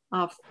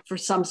 For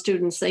some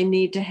students, they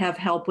need to have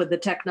help with the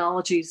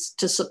technologies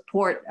to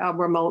support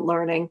remote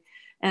learning.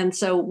 And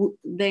so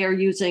they are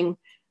using,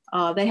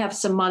 they have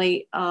some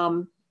money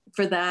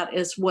for that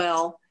as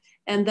well.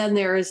 And then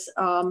there's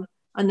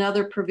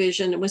another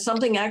provision. It was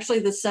something actually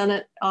the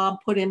Senate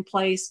put in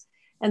place,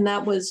 and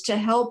that was to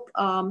help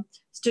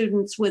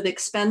students with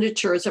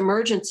expenditures,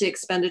 emergency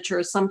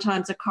expenditures.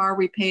 Sometimes a car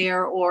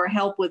repair or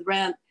help with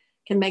rent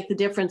can make the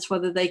difference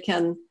whether they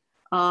can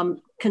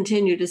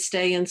continue to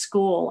stay in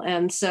school.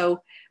 And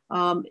so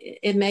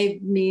it may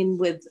mean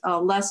with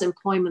less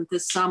employment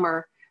this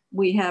summer,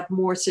 we have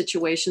more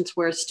situations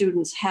where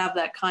students have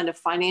that kind of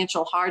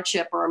financial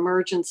hardship or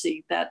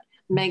emergency that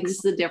makes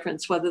the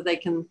difference whether they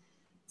can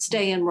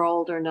stay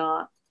enrolled or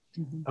not.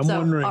 I'm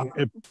wondering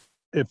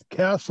if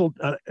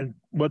Castleton, and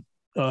what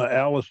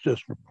Alice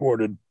just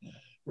reported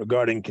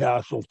regarding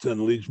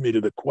Castleton leads me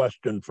to the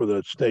question for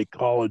the state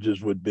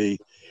colleges would be,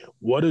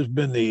 what has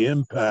been the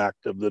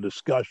impact of the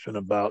discussion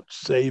about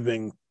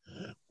saving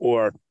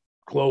or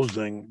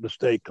closing the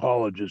state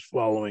colleges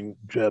following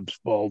Jeb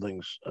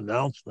Spalding's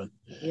announcement?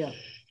 Yeah.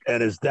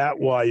 And is that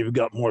why you've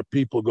got more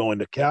people going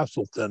to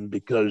Castleton,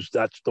 because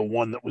that's the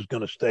one that was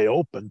going to stay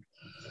open,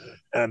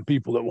 and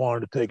people that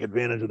wanted to take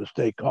advantage of the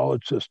state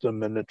college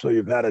system, and so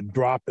you've had a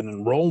drop in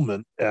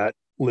enrollment at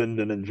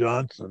Linden and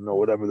Johnson or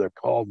whatever they're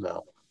called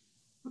now?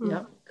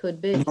 Yeah,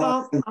 could be.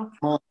 So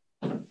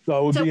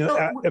it would be,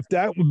 if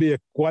that would be a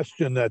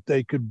question that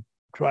they could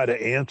try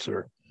to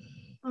answer,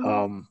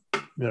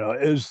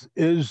 is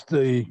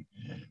the,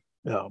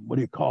 what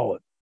do you call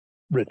it,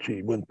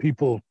 Richie, when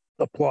people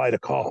apply to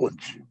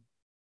college?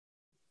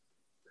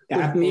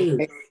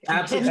 Our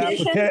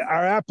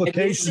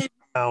applications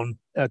down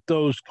at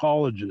those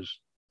colleges.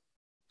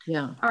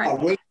 Yeah. All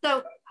right.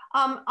 So,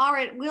 all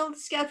right, we'll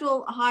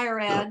schedule higher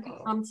ed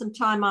some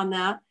time on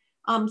that.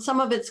 some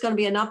of it's going to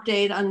be an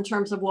update in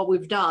terms of what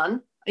we've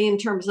done in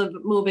terms of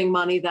moving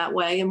money that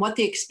way and what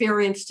the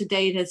experience to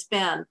date has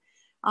been.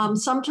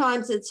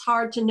 Sometimes it's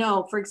hard to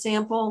know. For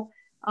example,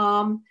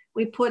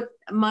 we put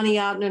money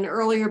out in an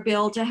earlier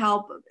bill to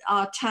help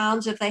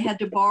towns if they had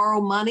to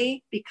borrow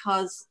money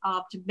because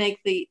to make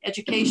the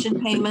education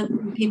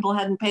payment, people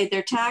hadn't paid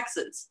their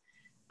taxes.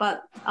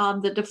 But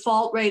the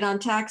default rate on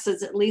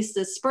taxes, at least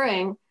this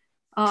spring,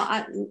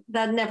 that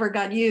never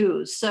got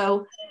used.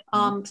 So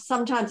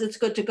sometimes it's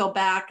good to go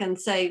back and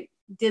say,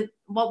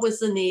 what was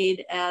the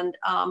need, and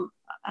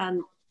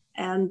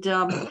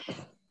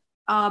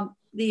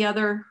the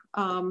other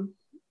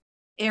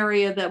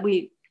area that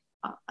we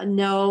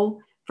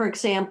know, for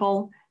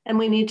example, and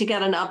we need to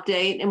get an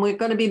update, and we're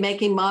going to be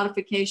making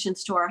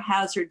modifications to our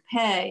hazard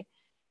pay,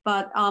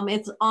 but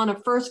it's on a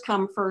first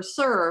come, first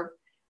serve.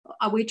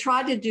 We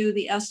tried to do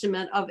the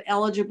estimate of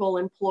eligible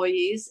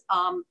employees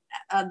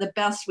the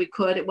best we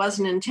could. It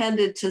wasn't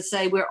intended to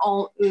say we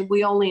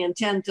only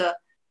intend to,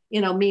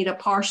 meet a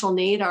partial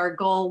need. Our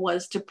goal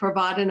was to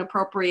provide an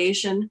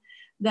appropriation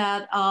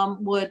that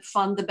would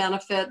fund the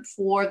benefit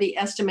for the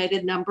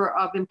estimated number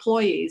of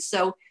employees.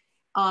 So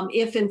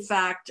if in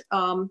fact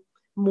our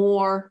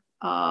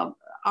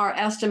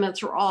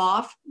estimates are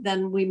off,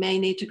 then we may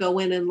need to go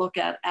in and look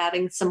at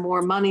adding some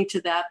more money to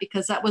that,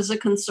 because that was a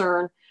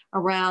concern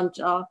around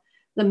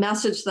the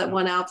message that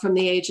went out from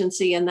the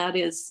agency, and that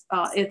is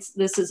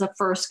this is a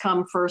first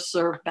come, first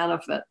serve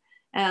benefit.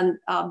 And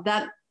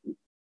that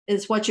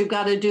is what you've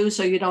got to do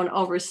so you don't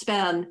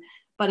overspend.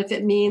 But if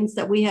it means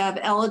that we have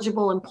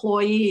eligible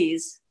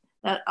employees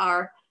that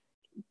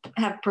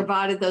have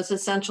provided those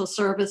essential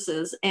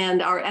services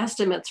and our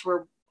estimates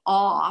were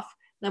off,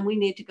 then we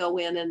need to go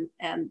in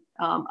and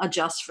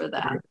adjust for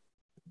that.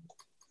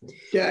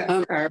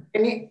 Are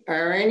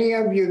any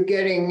of you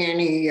getting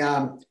any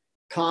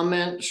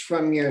comments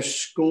from your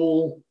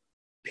school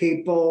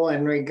people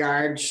in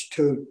regards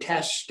to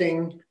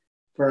testing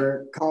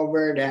for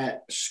COVID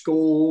at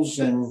schools?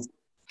 And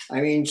I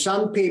mean,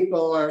 some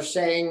people are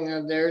saying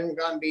that there isn't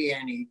going to be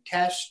any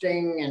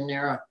testing and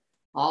they're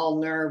all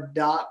nerved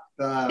up.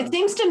 It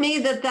seems to me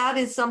that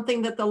is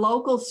something that the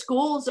local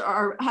schools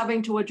are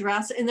having to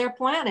address in their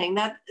planning.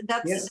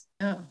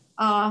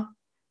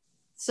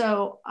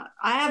 So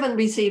I haven't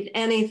received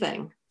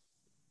anything.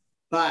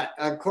 But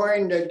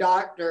according to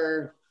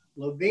Dr.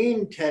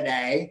 Levine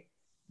today,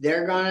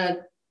 they're going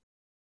to,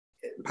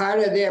 part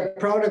of their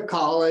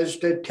protocol is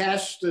to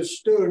test the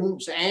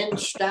students and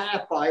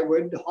staff, I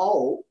would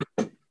hope,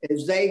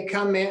 as they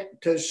come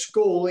into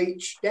school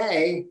each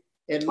day.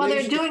 They're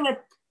doing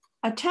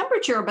a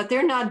temperature, but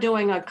they're not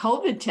doing a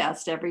COVID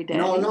test every day.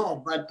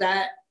 No, but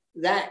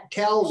that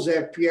tells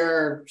if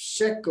you're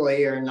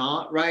sickly or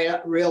not,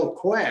 right, real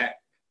quick.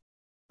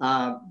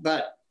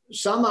 But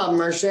some of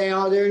them are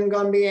saying, there isn't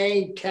going to be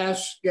any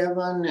tests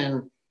given,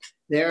 and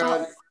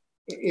they're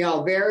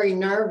very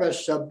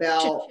nervous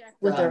about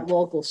with their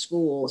local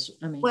schools.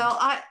 I mean, well,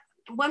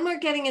 when we're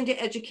getting into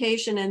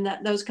education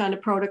and those kind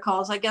of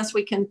protocols, I guess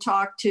we can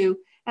talk to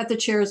at the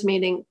chairs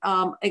meeting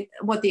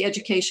what the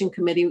education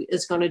committee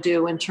is going to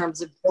do in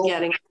terms of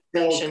getting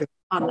information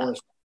on that.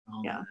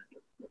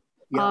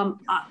 Yeah.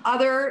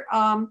 Other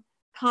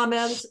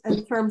comments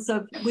in terms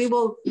of we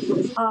will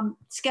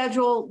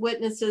schedule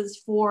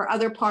witnesses for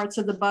other parts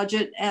of the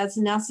budget as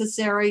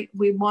necessary.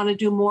 We want to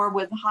do more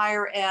with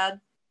higher ed.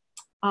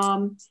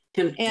 And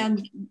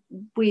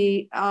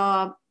we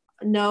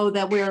know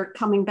that we're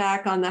coming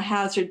back on the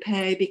hazard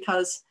pay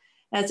because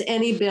as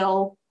any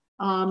bill,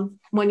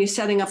 when you're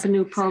setting up a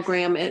new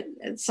program,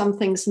 some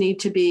things need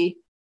to be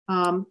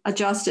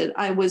adjusted.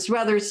 I was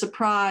rather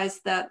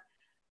surprised that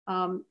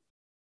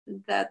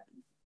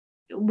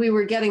we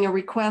were getting a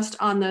request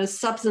on the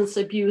substance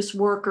abuse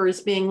workers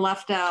being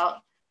left out,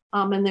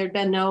 and there'd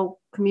been no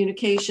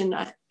communication,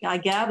 I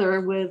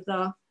gather, with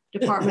the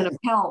Department of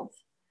Health.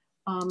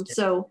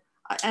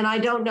 And I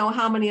don't know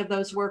how many of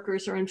those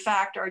workers are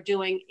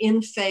doing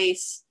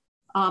in-face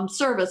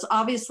service.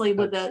 Obviously,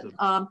 with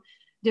the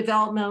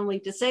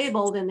developmentally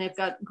disabled, and they've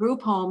got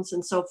group homes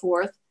and so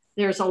forth,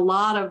 there's a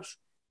lot of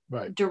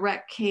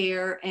direct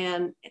care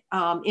and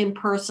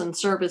in-person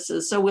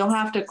services. So we'll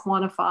have to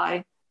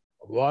quantify.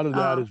 A lot of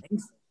that is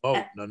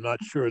remote, and I'm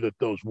not sure that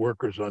those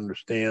workers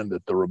understand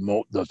that the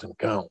remote doesn't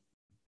count.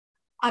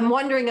 I'm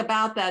wondering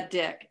about that,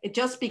 Dick.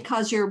 Just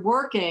because you're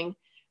working,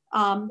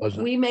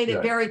 we made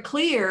it very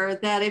clear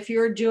that if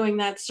you're doing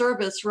that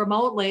service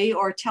remotely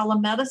or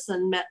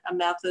telemedicine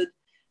method,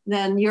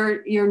 then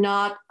you're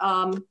not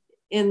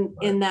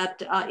in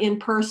that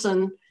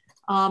in-person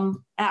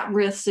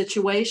at-risk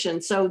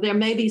situation. So there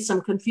may be some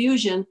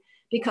confusion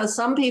because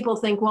some people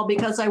think, well,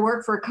 because I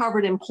work for a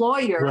covered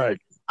employer,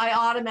 I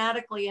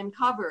automatically am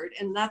covered,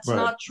 and that's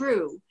not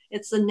true.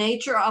 It's the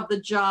nature of the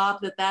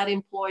job that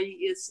employee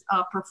is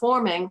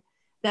performing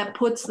that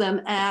puts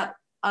them at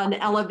an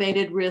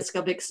elevated risk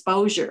of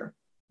exposure.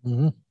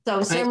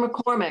 So Sam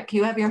McCormick,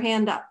 you have your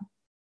hand up.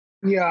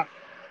 Yeah,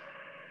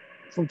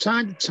 from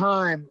time to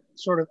time,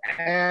 sort of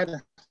ad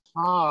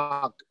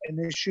hoc, an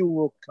issue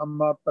will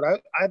come up, but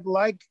I'd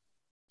like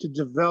to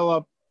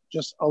develop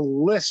just a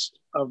list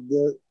of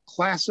the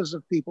classes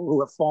of people who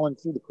have fallen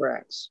through the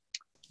cracks.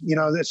 You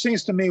know, it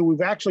seems to me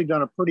we've actually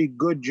done a pretty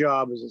good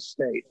job as a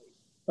state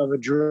of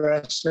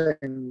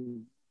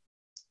addressing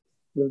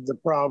the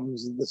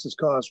problems that this has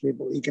caused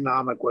people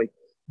economically.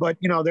 But,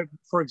 you know,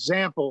 for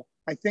example,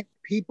 I think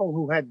people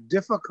who had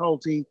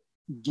difficulty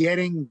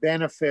getting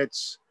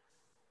benefits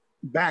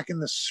back in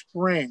the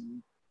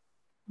spring,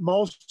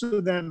 most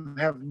of them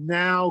have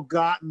now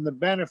gotten the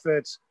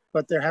benefits,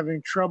 but they're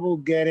having trouble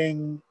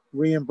getting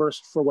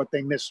reimbursed for what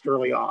they missed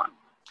early on.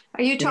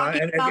 Are you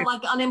talking about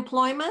like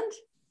unemployment?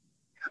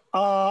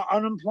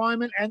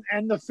 Unemployment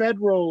and the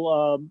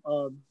federal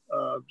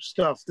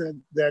stuff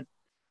that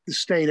the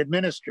state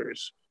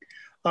administers.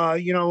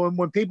 You know,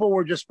 when people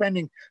were just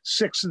spending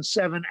 6 and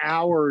 7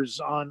 hours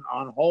on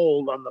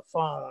hold on the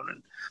phone,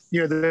 and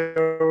you know they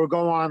would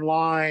go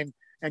online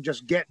and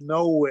just get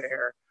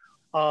nowhere.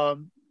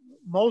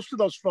 Most of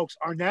those folks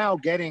are now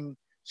getting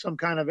some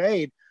kind of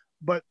aid,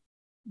 but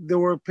there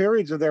were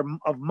periods of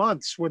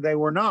months where they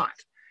were not,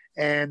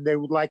 and they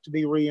would like to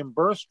be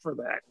reimbursed for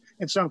that.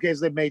 In some cases,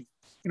 they've made,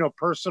 you know,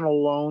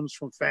 personal loans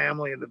from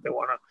family that they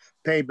want to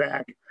pay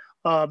back.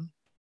 I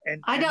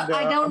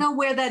don't know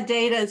where that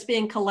data is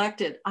being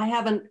collected. I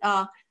haven't.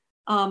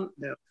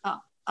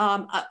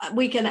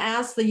 We can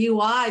ask the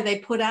UI. They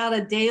put out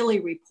a daily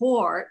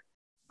report.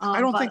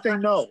 I don't think they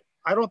know.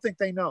 I don't think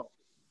they know.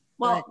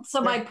 Well,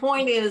 so my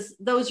point is,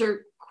 those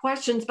are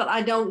questions, but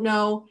I don't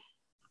know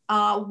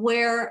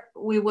where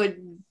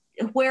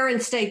in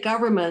state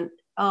government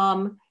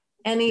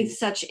any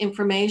such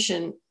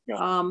information.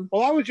 Well,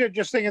 I was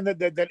just thinking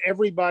that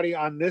everybody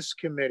on this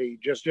committee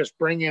just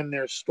bring in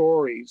their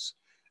stories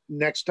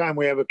next time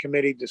we have a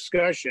committee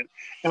discussion,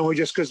 and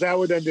because that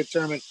would then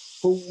determine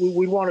who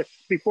we want to,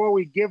 before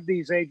we give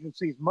these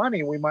agencies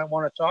money, we might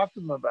want to talk to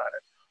them about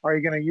it. Are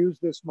you going to use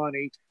this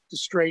money to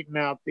straighten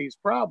out these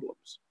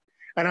problems?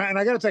 And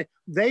I got to say,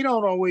 they're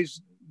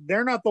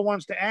not the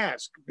ones to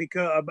ask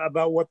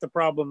about what the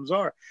problems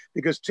are,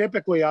 because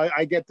typically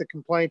I get the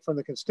complaint from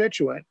the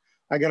constituent,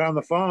 I get on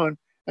the phone,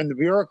 and the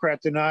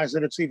bureaucrat denies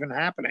that it's even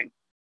happening.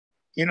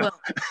 You know,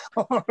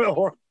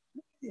 well,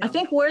 I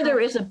think where there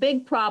is a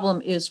big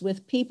problem is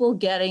with people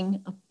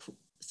getting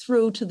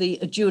through to the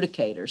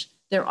adjudicators.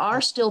 There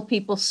are still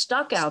people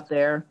stuck out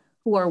there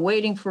who are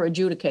waiting for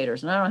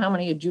adjudicators. And I don't know how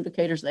many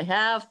adjudicators they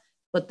have,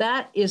 but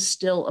that is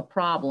still a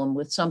problem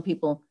with some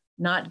people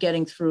not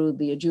getting through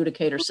the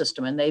adjudicator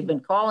system. And they've been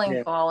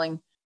calling,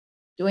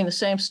 doing the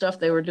same stuff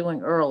they were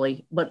doing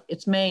early, but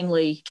it's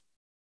mainly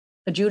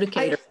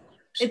adjudicator.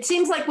 It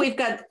seems like we've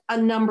got a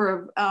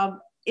number of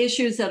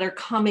issues that are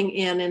coming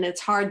in, and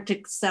it's hard to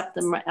accept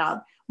them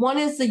out. One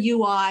is the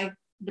UI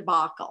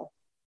debacle,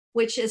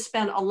 which has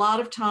spent a lot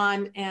of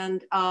time,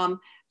 and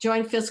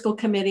Joint Fiscal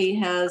Committee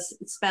has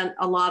spent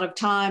a lot of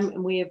time,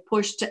 and we have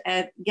pushed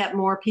to get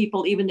more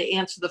people even to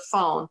answer the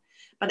phone.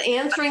 But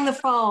answering the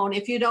phone,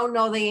 if you don't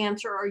know the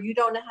answer, or you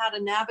don't know how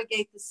to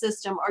navigate the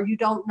system, or you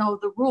don't know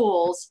the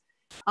rules,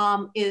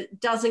 it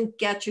doesn't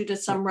get you to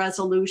some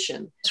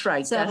resolution. That's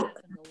right. So that's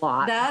a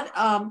lot. That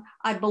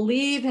I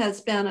believe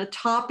has been a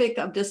topic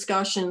of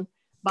discussion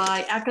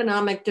by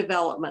economic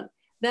development.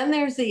 Then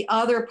there's the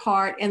other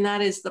part, and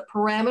that is the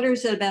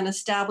parameters that have been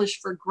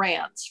established for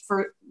grants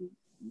for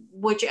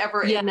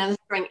whichever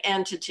administering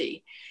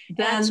entity.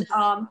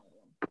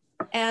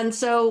 And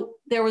so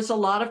there was a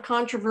lot of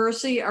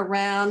controversy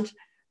around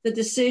the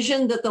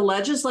decision that the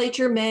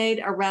legislature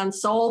made around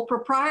sole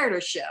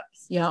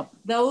proprietorships. Yep.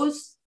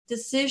 Those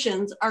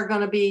decisions are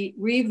going to be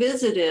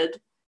revisited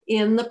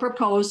in the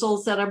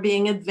proposals that are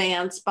being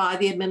advanced by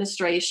the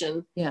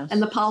administration. Yes.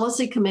 And the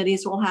policy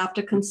committees will have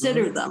to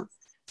consider them.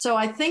 So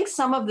I think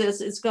some of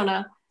this is going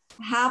to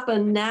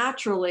happen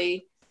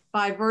naturally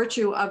by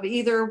virtue of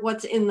either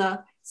what's in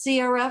the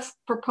CRF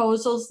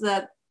proposals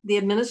that the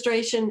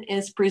administration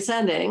is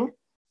presenting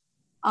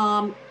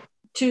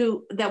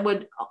that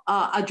would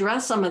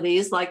address some of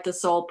these, like the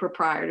sole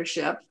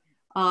proprietorship.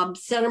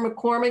 Senator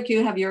McCormick,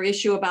 you have your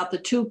issue about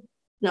the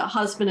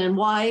husband and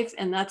wife,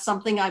 and that's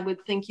something I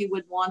would think you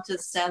would want to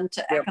send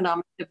to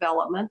economic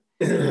development.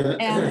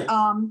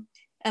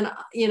 And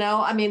you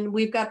know, I mean,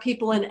 we've got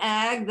people in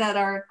ag that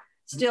are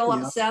still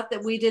upset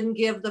that we didn't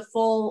give the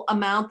full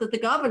amount that the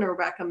governor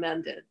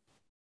recommended.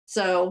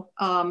 So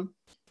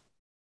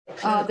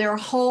there are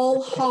a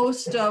whole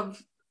host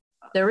of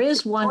there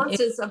is one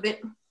of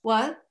it.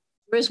 What?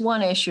 There is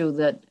one issue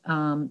that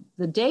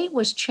the date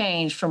was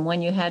changed from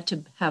when you had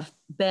to have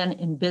been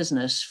in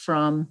business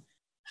from,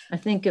 I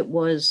think it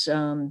was I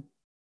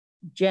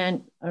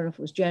don't know if it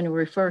was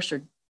January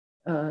 1st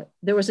or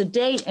there was a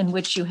date in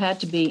which you had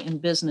to be in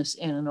business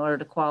in order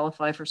to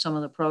qualify for some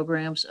of the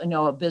programs,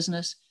 a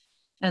business.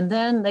 And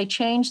then they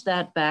changed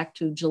that back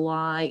to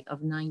July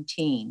of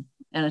 19.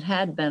 And it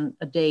had been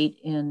a date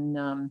in,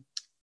 I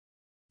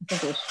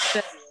think it was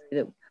February.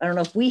 I don't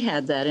know if we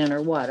had that in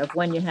or what, of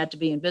when you had to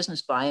be in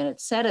business by, and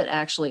it said it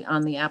actually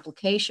on the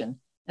application.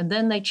 And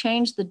then they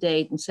changed the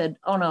date and said,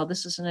 oh no,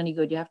 this isn't any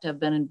good. You have to have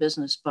been in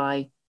business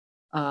by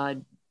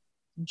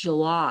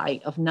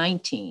July of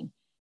 19.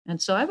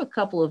 And so I have a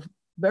couple of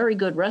very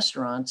good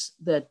restaurants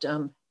that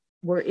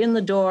were in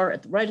the door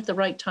right at the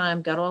right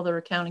time, got all their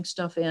accounting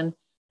stuff in.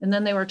 And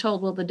then they were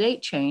told, well, the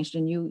date changed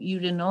and you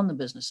didn't own the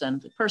business.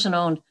 And the person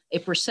owned a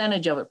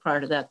percentage of it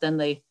prior to that. Then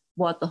they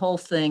bought the whole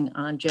thing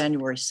on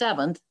January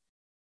 7th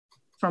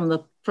from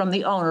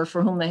the owner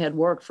for whom they had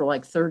worked for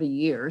like 30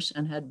 years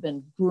and had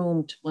been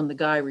groomed when the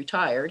guy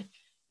retired.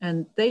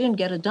 And they didn't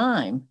get a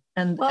dime.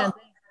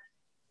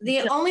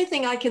 The only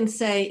thing I can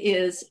say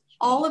is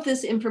all of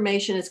this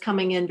information is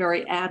coming in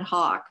very ad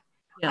hoc.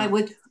 Yeah. I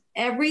would,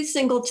 every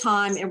single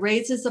time it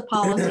raises a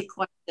policy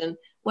question,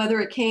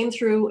 whether it came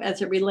through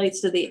as it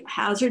relates to the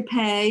hazard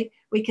pay,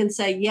 we can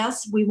say,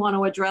 yes, we want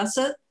to address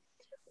it,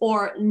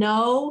 or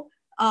no,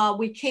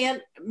 we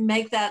can't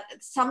make that.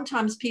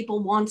 Sometimes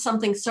people want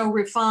something so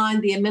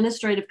refined, the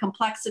administrative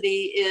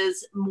complexity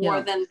is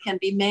more than can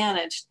be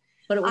managed.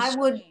 But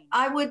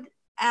I would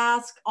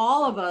ask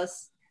all of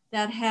us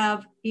that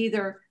have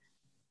either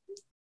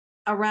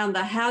around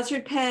the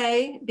hazard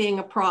pay being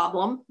a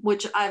problem,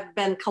 which I've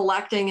been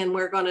collecting and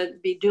we're going to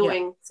be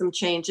doing some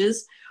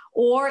changes,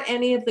 or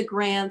any of the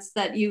grants,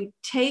 that you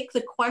take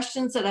the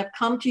questions that have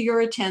come to your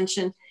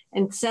attention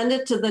and send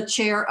it to the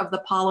chair of the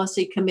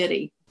policy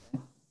committee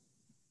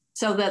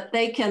so that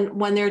they can,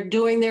 when they're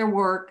doing their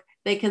work,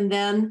 they can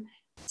then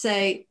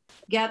say,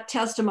 get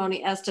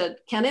testimony as to,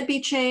 can it be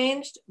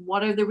changed?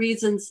 What are the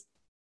reasons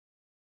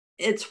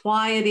it's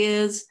why it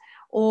is?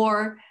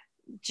 Or,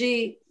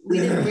 gee, we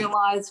didn't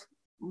realize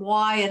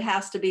why it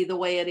has to be the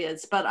way it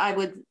is. But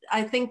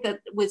I think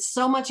that with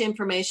so much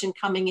information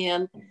coming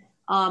in,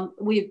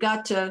 we've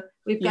got to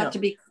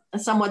be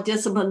somewhat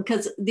disciplined,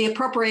 because the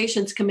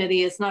appropriations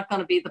committee is not going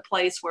to be the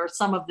place where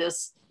some of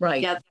this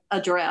gets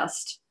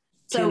addressed.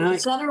 So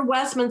Senator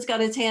Westman's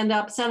got his hand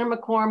up, Senator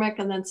McCormick,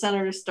 and then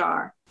Senator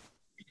Starr.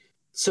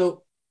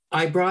 So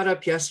I brought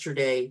up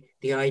yesterday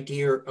the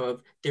idea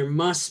of there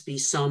must be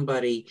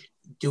somebody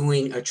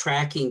doing a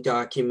tracking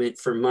document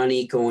for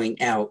money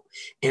going out.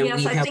 And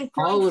yes, I think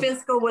Joint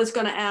Fiscal was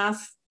going to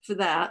ask for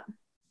that.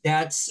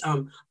 That's,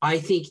 I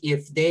think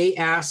if they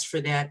ask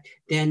for that,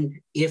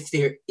 then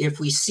if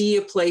we see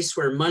a place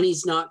where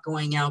money's not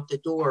going out the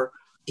door,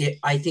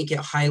 I think it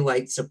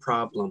highlights a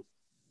problem.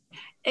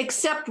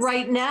 Except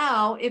right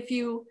now, if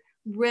you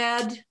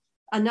read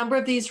a number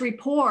of these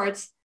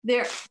reports,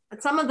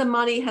 some of the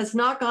money has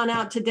not gone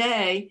out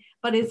today,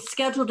 but it's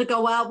scheduled to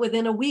go out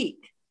within a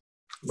week.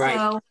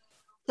 Right.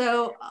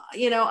 So,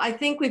 you know, I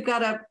think we've got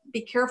to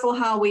be careful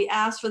how we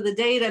ask for the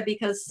data,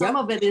 because some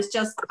of it is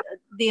just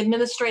the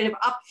administrative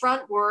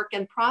upfront work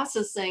and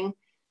processing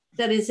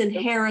that is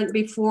inherent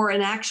before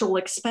an actual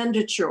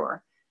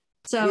expenditure.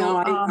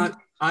 So,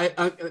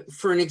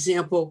 for an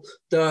example,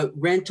 the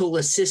rental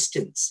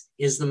assistance,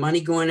 is the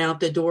money going out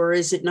the door or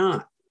is it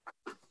not?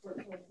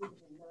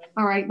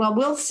 All right, well,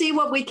 we'll see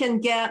what we can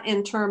get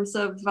in terms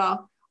of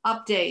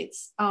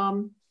updates.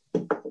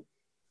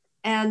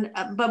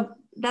 But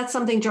that's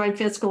something Joint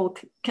Fiscal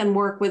can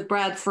work with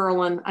Brad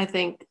Ferlin, I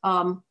think,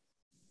 on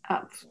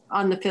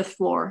the fifth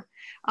floor.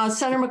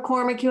 Senator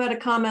McCormick, you had a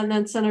comment, and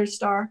then Senator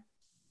Starr.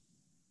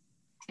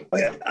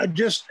 I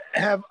just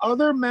have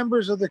other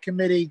members of the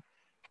committee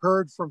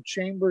heard from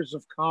chambers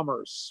of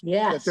commerce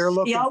that they're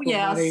looking for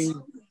money.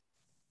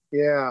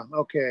 Yeah,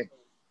 okay.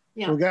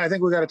 Yeah. So I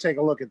think we got to take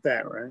a look at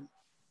that, right?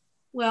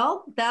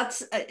 Well,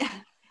 that's,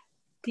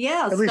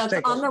 yes, that's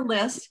on the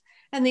list.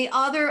 And the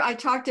other, I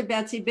talked to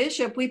Betsy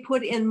Bishop, we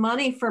put in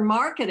money for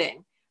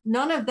marketing.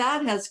 None of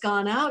that has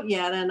gone out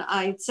yet. And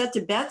I said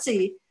to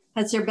Betsy,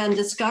 has there been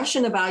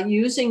discussion about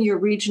using your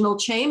regional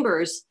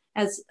chambers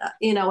as,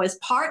 as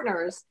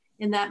partners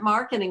in that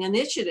marketing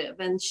initiative?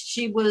 And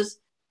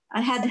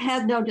I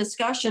had no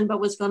discussion,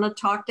 but was going to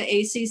talk to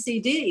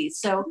ACCD.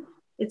 So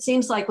it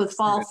seems like with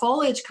fall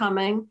foliage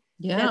coming,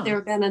 that there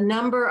have been a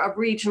number of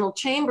regional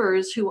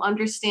chambers who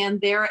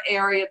understand their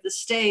area of the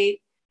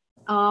state.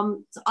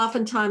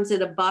 Oftentimes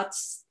it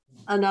abuts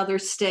another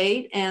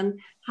state, and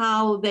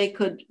how they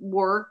could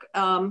work,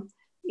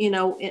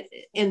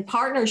 in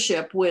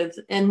partnership with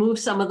and move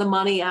some of the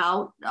money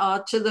out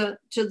to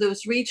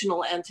those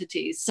regional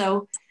entities.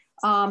 So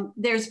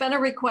there's been a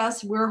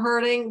request.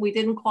 We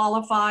didn't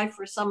qualify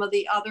for some of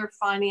the other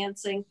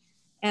financing,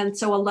 and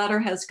so a letter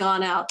has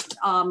gone out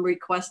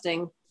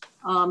requesting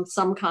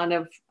some kind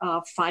of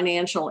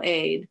financial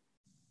aid.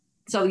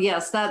 So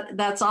yes,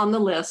 that's on the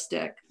list,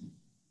 Dick.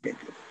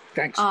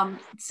 Thanks.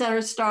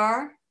 Senator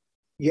Starr?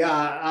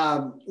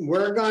 Yeah,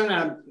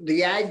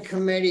 the Ag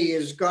Committee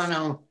is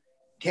gonna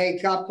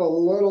take up a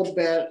little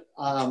bit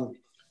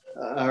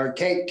or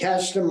take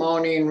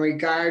testimony in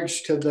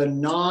regards to the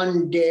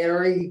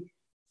non-dairy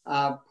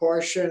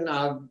portion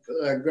of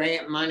the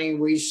grant money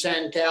we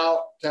sent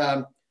out.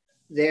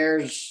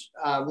 There's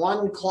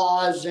one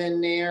clause in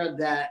there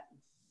that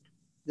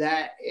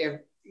if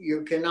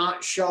you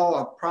cannot show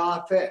a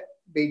profit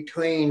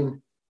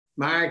between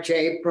March,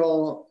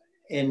 April,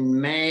 and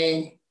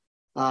May,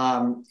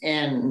 and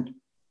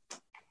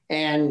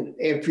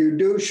if you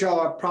do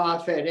show a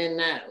profit in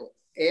that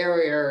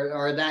area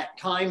or that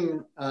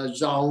time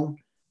zone,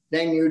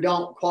 then you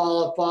don't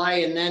qualify.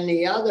 And then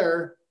the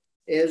other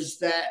is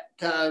that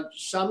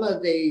some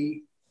of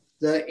the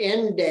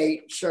end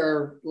dates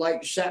are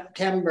like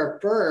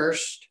September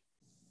 1st,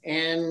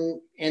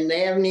 and they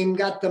haven't even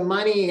got the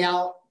money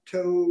out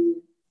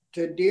to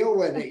deal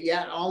with it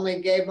yet.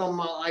 Only gave them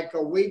like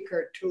a week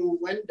or two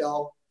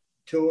window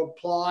to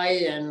apply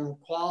and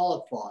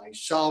qualify.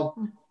 So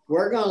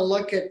we're going to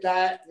look at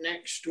that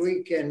next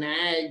week in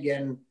ag,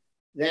 and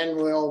then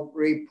we'll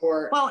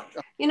report. Well,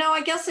 you know,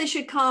 I guess they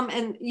should come,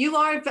 and you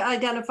have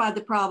identified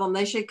the problem.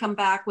 They should come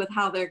back with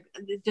how do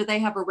they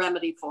have a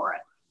remedy for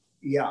it?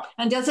 Yeah.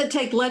 And does it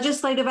take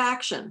legislative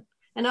action?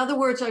 In other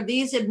words, are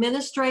these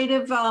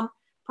administrative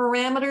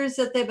parameters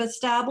that they've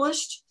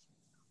established,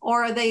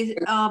 or are they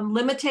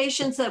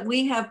limitations that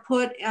we have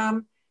put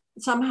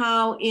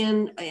somehow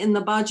in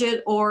the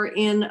budget or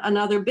in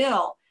another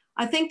bill?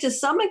 I think to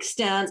some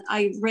extent,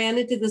 I ran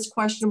into this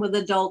question with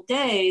Adult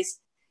Days.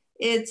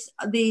 It's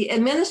the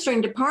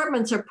administrating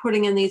departments are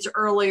putting in these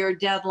earlier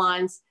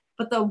deadlines,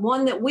 but the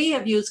one that we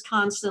have used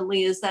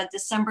constantly is that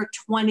December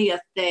 20th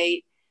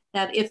date,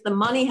 that if the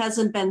money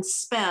hasn't been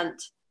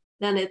spent,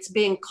 then it's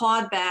being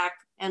clawed back,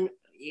 and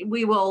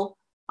we will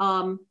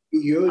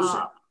use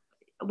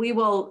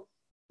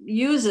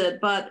it.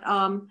 But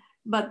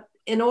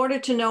in order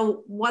to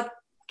know what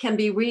can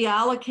be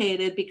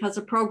reallocated because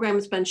a program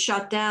has been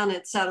shut down,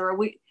 et cetera,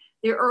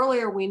 the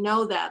earlier we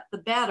know that, the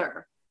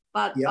better.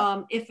 But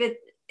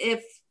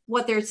if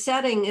what they're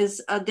setting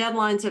is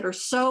deadlines that are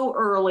so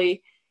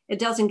early, it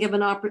doesn't give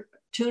an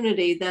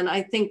opportunity, then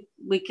I think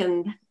we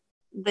can,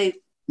 there's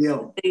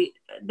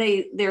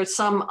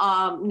some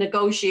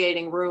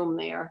negotiating room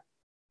there.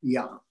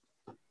 Yeah.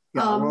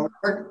 Well,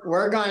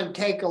 we're going to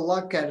take a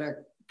look at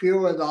a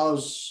few of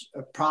those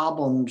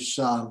problems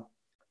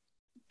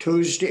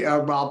Tuesday,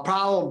 or well,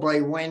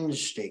 probably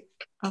Wednesday.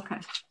 Okay.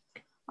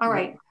 All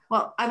right.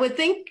 Well, I would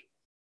think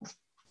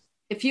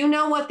if you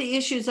know what the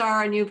issues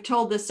are and you've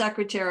told the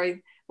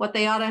secretary, what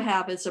they ought to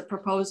have is a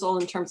proposal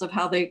in terms of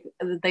how they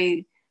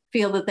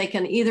feel that they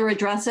can either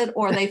address it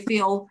or they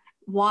feel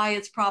why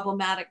it's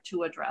problematic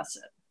to address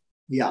it.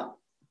 Yeah.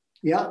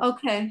 Yeah.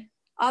 Okay.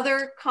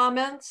 Other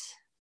comments?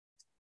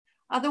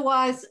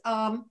 Otherwise,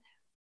 I'm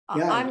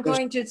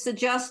going to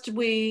suggest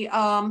we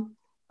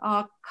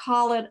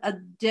call it a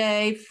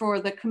day for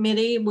the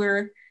committee.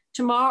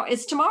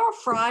 Is tomorrow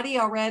Friday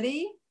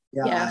already?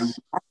 Yeah. Yes.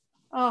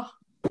 Oh,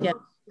 yeah.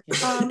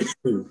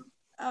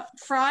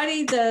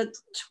 Friday the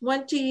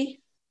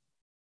 20.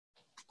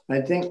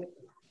 I think.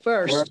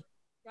 First.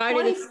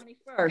 Friday the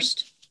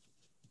 21st.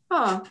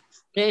 Huh.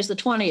 Today's the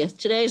 20th.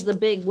 Today's the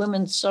big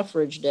Women's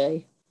Suffrage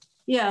Day.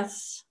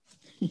 Yes,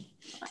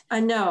 I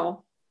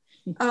know.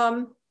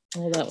 So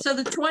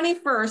the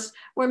 21st,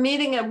 we're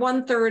meeting at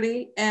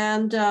 1:30,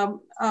 and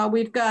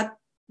we've got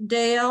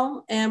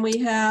Dale and we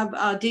have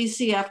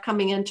DCF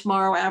coming in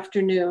tomorrow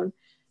afternoon.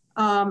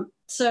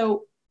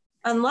 So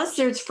unless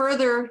there's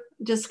further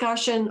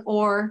discussion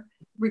or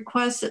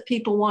requests that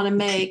people want to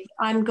make,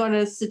 I'm going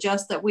to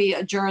suggest that we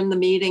adjourn the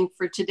meeting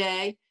for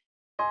today.